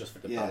worth it just for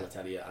the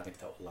Balotelli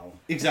anecdote alone.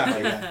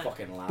 Exactly,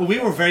 fucking laugh. But we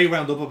were very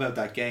wound up about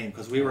that game,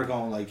 because we were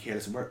going like, here,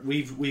 listen,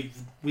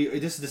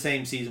 this is the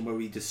same season where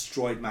we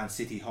destroyed Man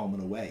City home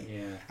and away,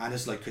 and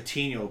it's like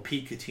Coutinho,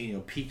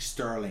 peak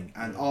Sterling,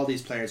 and all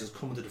these players just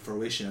coming to the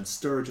fruition, and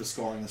Sturridge was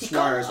scoring, and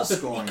Suarez was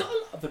scoring. He got a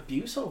lot of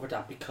abuse over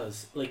that,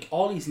 because like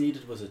all he's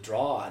needed was a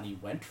draw, and he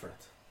went for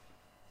it.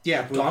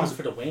 Yeah, gone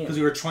for the win, because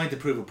we were trying to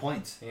prove a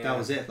point. That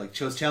was it. Like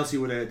Chelsea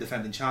were the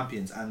defending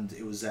champions, and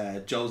it was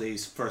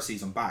Jose's first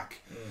season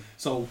back.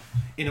 So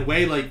in a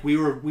way, like we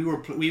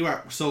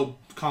were so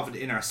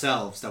confident in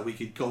ourselves that we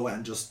could go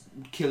and just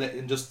kill it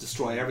and just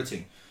destroy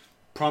everything.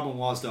 Problem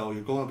was though,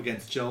 you're going up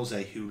against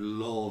Jose, who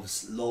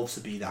loves to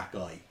be that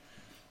guy.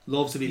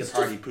 Loves to be the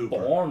party pooper.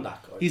 Born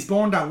that guy. He's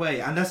born that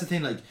way, and that's the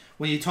thing. Like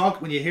when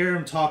you hear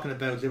him talking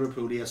about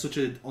Liverpool, he has such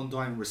an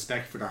undying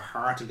respect for the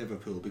heart of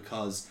Liverpool,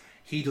 because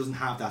he doesn't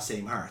have that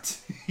same heart.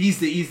 he's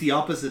the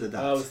opposite of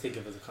that. I always think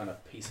of it as a kind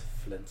of piece of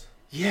flint.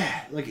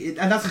 Yeah,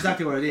 and that's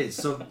exactly what it is.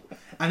 So,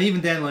 and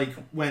even then, like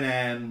when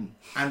and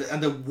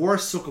the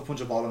worst sucker punch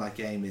of all in that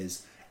game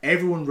is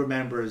everyone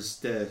remembers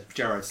the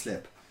Gerrard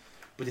slip,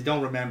 but they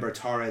don't remember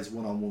Torres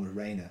 1-on-1 with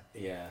Reina.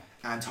 Yeah.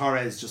 And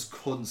Torres just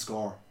couldn't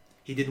score.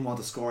 He didn't want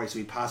to score, so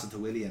he passed it to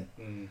Willian.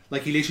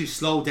 Like he literally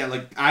slowed down.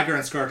 Like Aguirre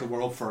and Skirtle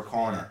were up for a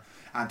corner,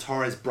 and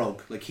Torres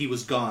broke. Like he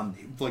was gone,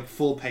 like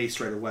full pace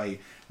straight away.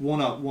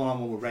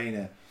 One-on-one with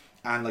Reina,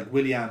 and like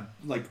Willian,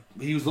 like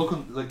he was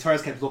looking. Like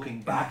Torres kept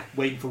looking back,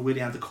 waiting for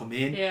Willian to come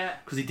in. Yeah.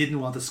 Because he didn't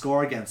want to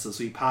score against us,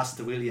 so he passed it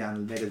to Willian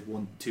and made it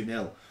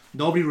 1-2-0.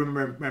 Nobody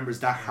remembers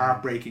that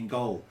heartbreaking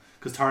goal,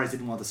 because Torres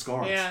didn't want to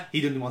score it.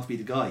 He didn't want to be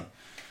the guy,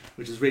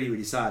 which is really,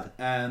 really sad.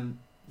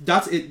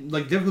 That's it.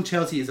 Like Liverpool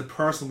Chelsea is a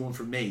personal one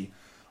for me.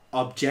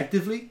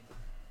 objectively,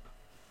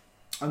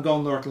 I'm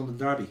going North London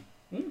Derby.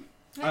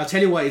 And I'll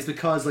tell you why. It's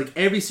because like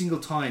every single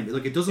time,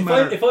 like it doesn't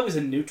matter. If I was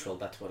a neutral,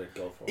 that's what I'd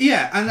go for.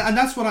 Yeah, and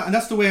that's and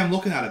that's the way I'm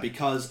looking at it,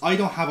 because I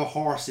don't have a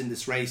horse in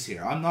this race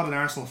here. I'm not an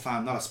Arsenal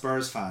fan, not a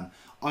Spurs fan.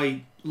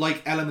 I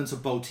like elements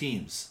of both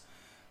teams,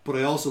 but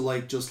I also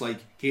like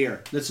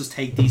here, let's just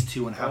take these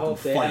two and have them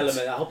fight.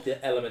 I hope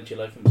the element you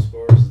like from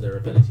Spurs is their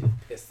ability to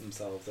piss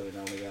themselves every now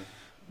and again.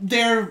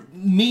 They're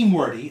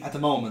meme-worthy at the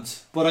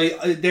moment, but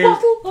they're.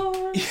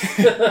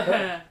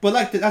 But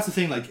like that's the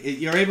thing. Like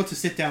you're able to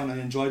sit down and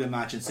enjoy the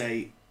match and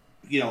say,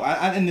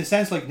 and in the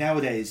sense like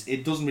nowadays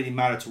it doesn't really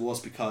matter to us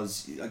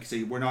because, like I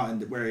say, we're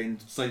in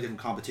slightly different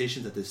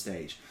competitions at this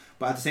stage.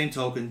 But at the same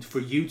token, for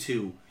you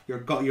two, you're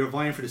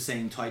vying for the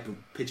same type of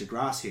pitch of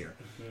grass here.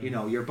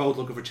 Mm-hmm. You're both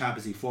looking for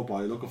Champions League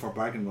football. You're looking for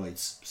bragging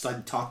rights,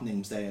 like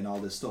Tottenham's Day and all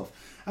this stuff.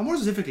 And more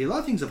specifically, a lot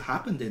of things have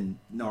happened in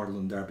Northern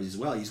London derbies as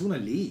well. He's won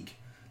a league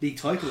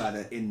title at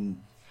it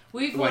in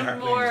We've White won Hart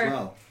more Lane as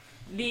well.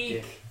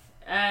 league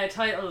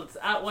titles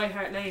at White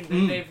Hart Lane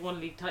than they've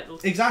won league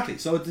titles. Exactly.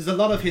 So there's a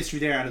lot of history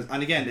there,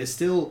 and again, there's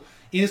still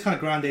in this kind of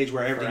grand age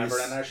where everything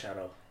Forever is in our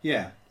shadow.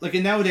 Yeah, like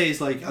in nowadays,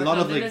 like a lot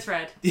of like is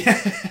red.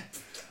 Yeah.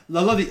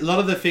 A lot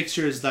of the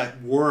fixtures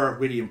that were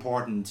really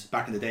important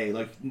back in the day,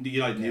 like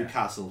United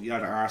Newcastle,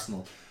 United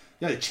Arsenal,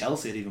 United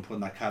Chelsea, I'd even put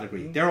in that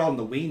category. They're all on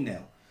the wane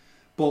now.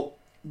 But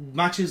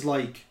matches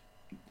like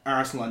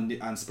Arsenal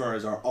and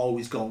Spurs are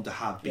always going to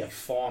have beef. Yeah,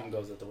 form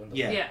goes out the window.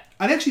 Yeah.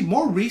 And actually,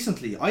 more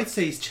recently, I'd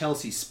say it's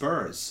Chelsea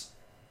Spurs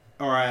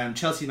or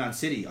Chelsea Man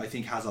City. I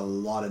think has a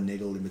lot of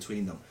niggle in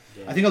between them.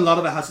 Yeah. I think a lot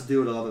of it has to do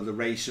with a lot of the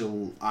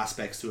racial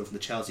aspects to it from the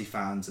Chelsea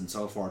fans and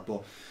so forth.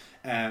 But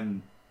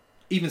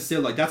even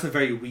still, like that's a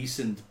very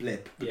recent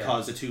blip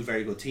because they're two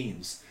very good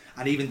teams.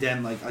 And even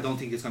then, like I don't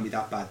think it's going to be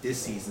that bad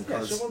this season.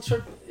 Because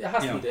it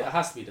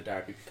has to be the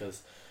derby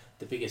because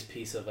the biggest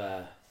piece of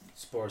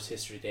Spurs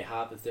history they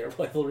have is their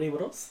rivalry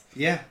with us.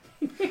 Yeah,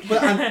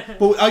 but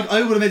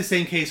I would have made the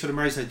same case for the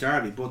Merseyside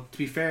derby. But to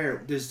be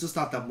fair, there's just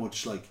not that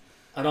much like.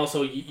 And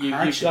also, you've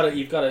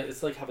got to.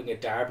 It's like having a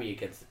derby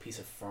against a piece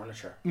of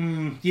furniture.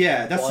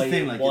 Yeah, that's the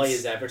thing. Like, why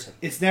is Everton?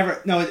 It's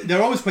never. No,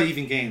 they're always quite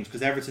even games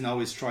because Everton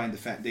always try and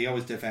defend. They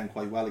always defend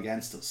quite well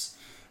against us,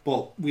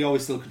 but we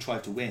always still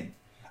contrive to win.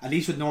 At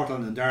least with North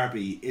London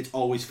derby, it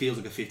always feels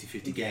like a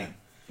 50-50 game.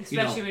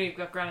 Especially when you've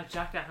got Granit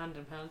Xhaka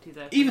handing penalties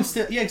out. Even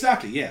still, yeah,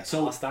 exactly, yeah.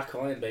 So that's that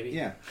coin, baby.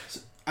 Yeah, so,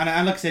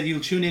 and like I said, you'll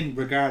tune in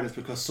regardless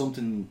because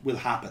something will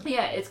happen.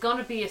 Yeah, it's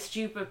gonna be a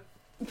stupid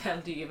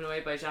penalty given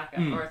away by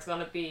Xhaka, or it's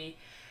gonna be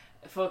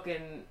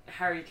fucking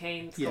Harry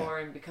Kane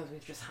scoring because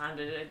we've just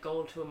handed a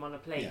goal to him on a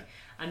plate,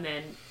 and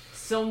then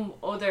some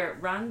other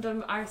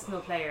random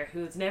Arsenal player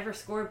who's never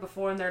scored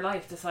before in their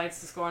life decides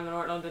to score in the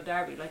North London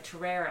derby, like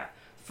Torreira.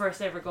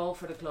 First ever goal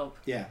for the club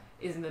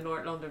is in the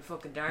North London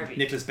fucking derby.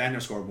 Nicholas Bender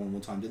scored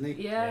one time, didn't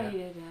he? Yeah, he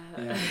did.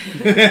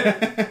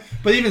 Yeah.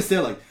 But even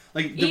still,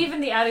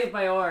 even the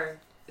Adebayor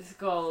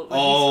goal when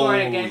he scored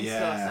against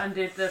us and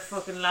did the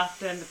fucking lap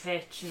down the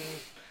pitch and.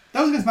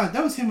 That was against Man.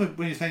 That was him when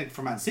he was playing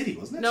for Man City,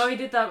 wasn't it? No, he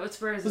did that with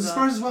Spurs. Was it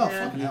Spurs as well?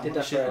 Yeah. Fucking he did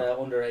that for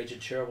underage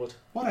at Sherwood.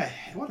 What a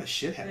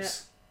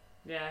shithouse.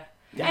 Yeah.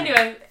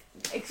 Anyway.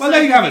 Well,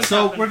 there you have it.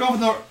 So we're going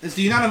for it's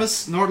the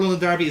unanimous North London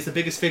derby is the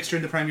biggest fixture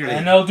in the Premier League.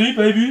 NLD,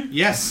 baby.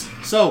 Yes.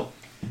 So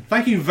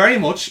thank you very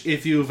much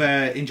if you've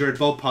enjoyed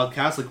both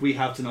podcasts like we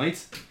have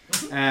tonight.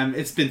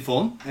 It's been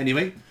fun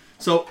anyway.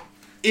 So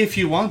if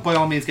you want, by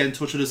all means, get in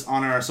touch with us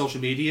on our social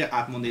media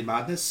at Monday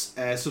Madness.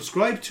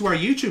 Subscribe to our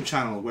YouTube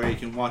channel where you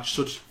can watch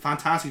such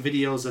fantastic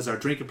videos as our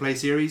Drink and Play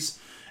series,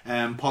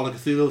 Paula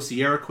Cthulhu,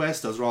 Sierra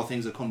Quest. Those are all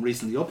things that come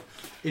recently up.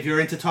 If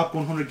you're into top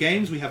 100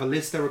 games, we have a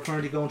list that we're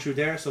currently going through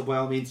there, so by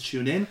all means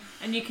tune in.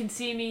 And you can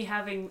see me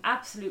having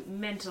absolute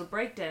mental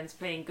breakdowns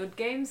playing good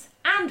games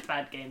and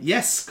bad games.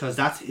 Yes, because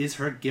that is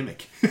her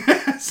gimmick.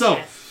 So,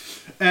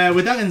 yes.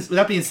 With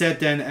that being said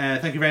then,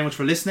 thank you very much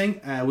for listening.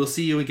 We'll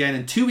see you again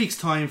in 2 weeks'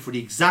 time for the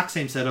exact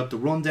same setup, the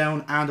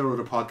rundown and our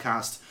other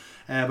podcast.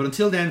 But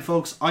until then,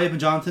 folks, I have been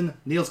Jonathan.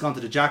 Neil's gone to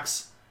the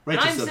Jacks.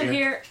 Rachel's still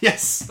here.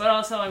 Yes. But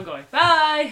also I'm going. Bye!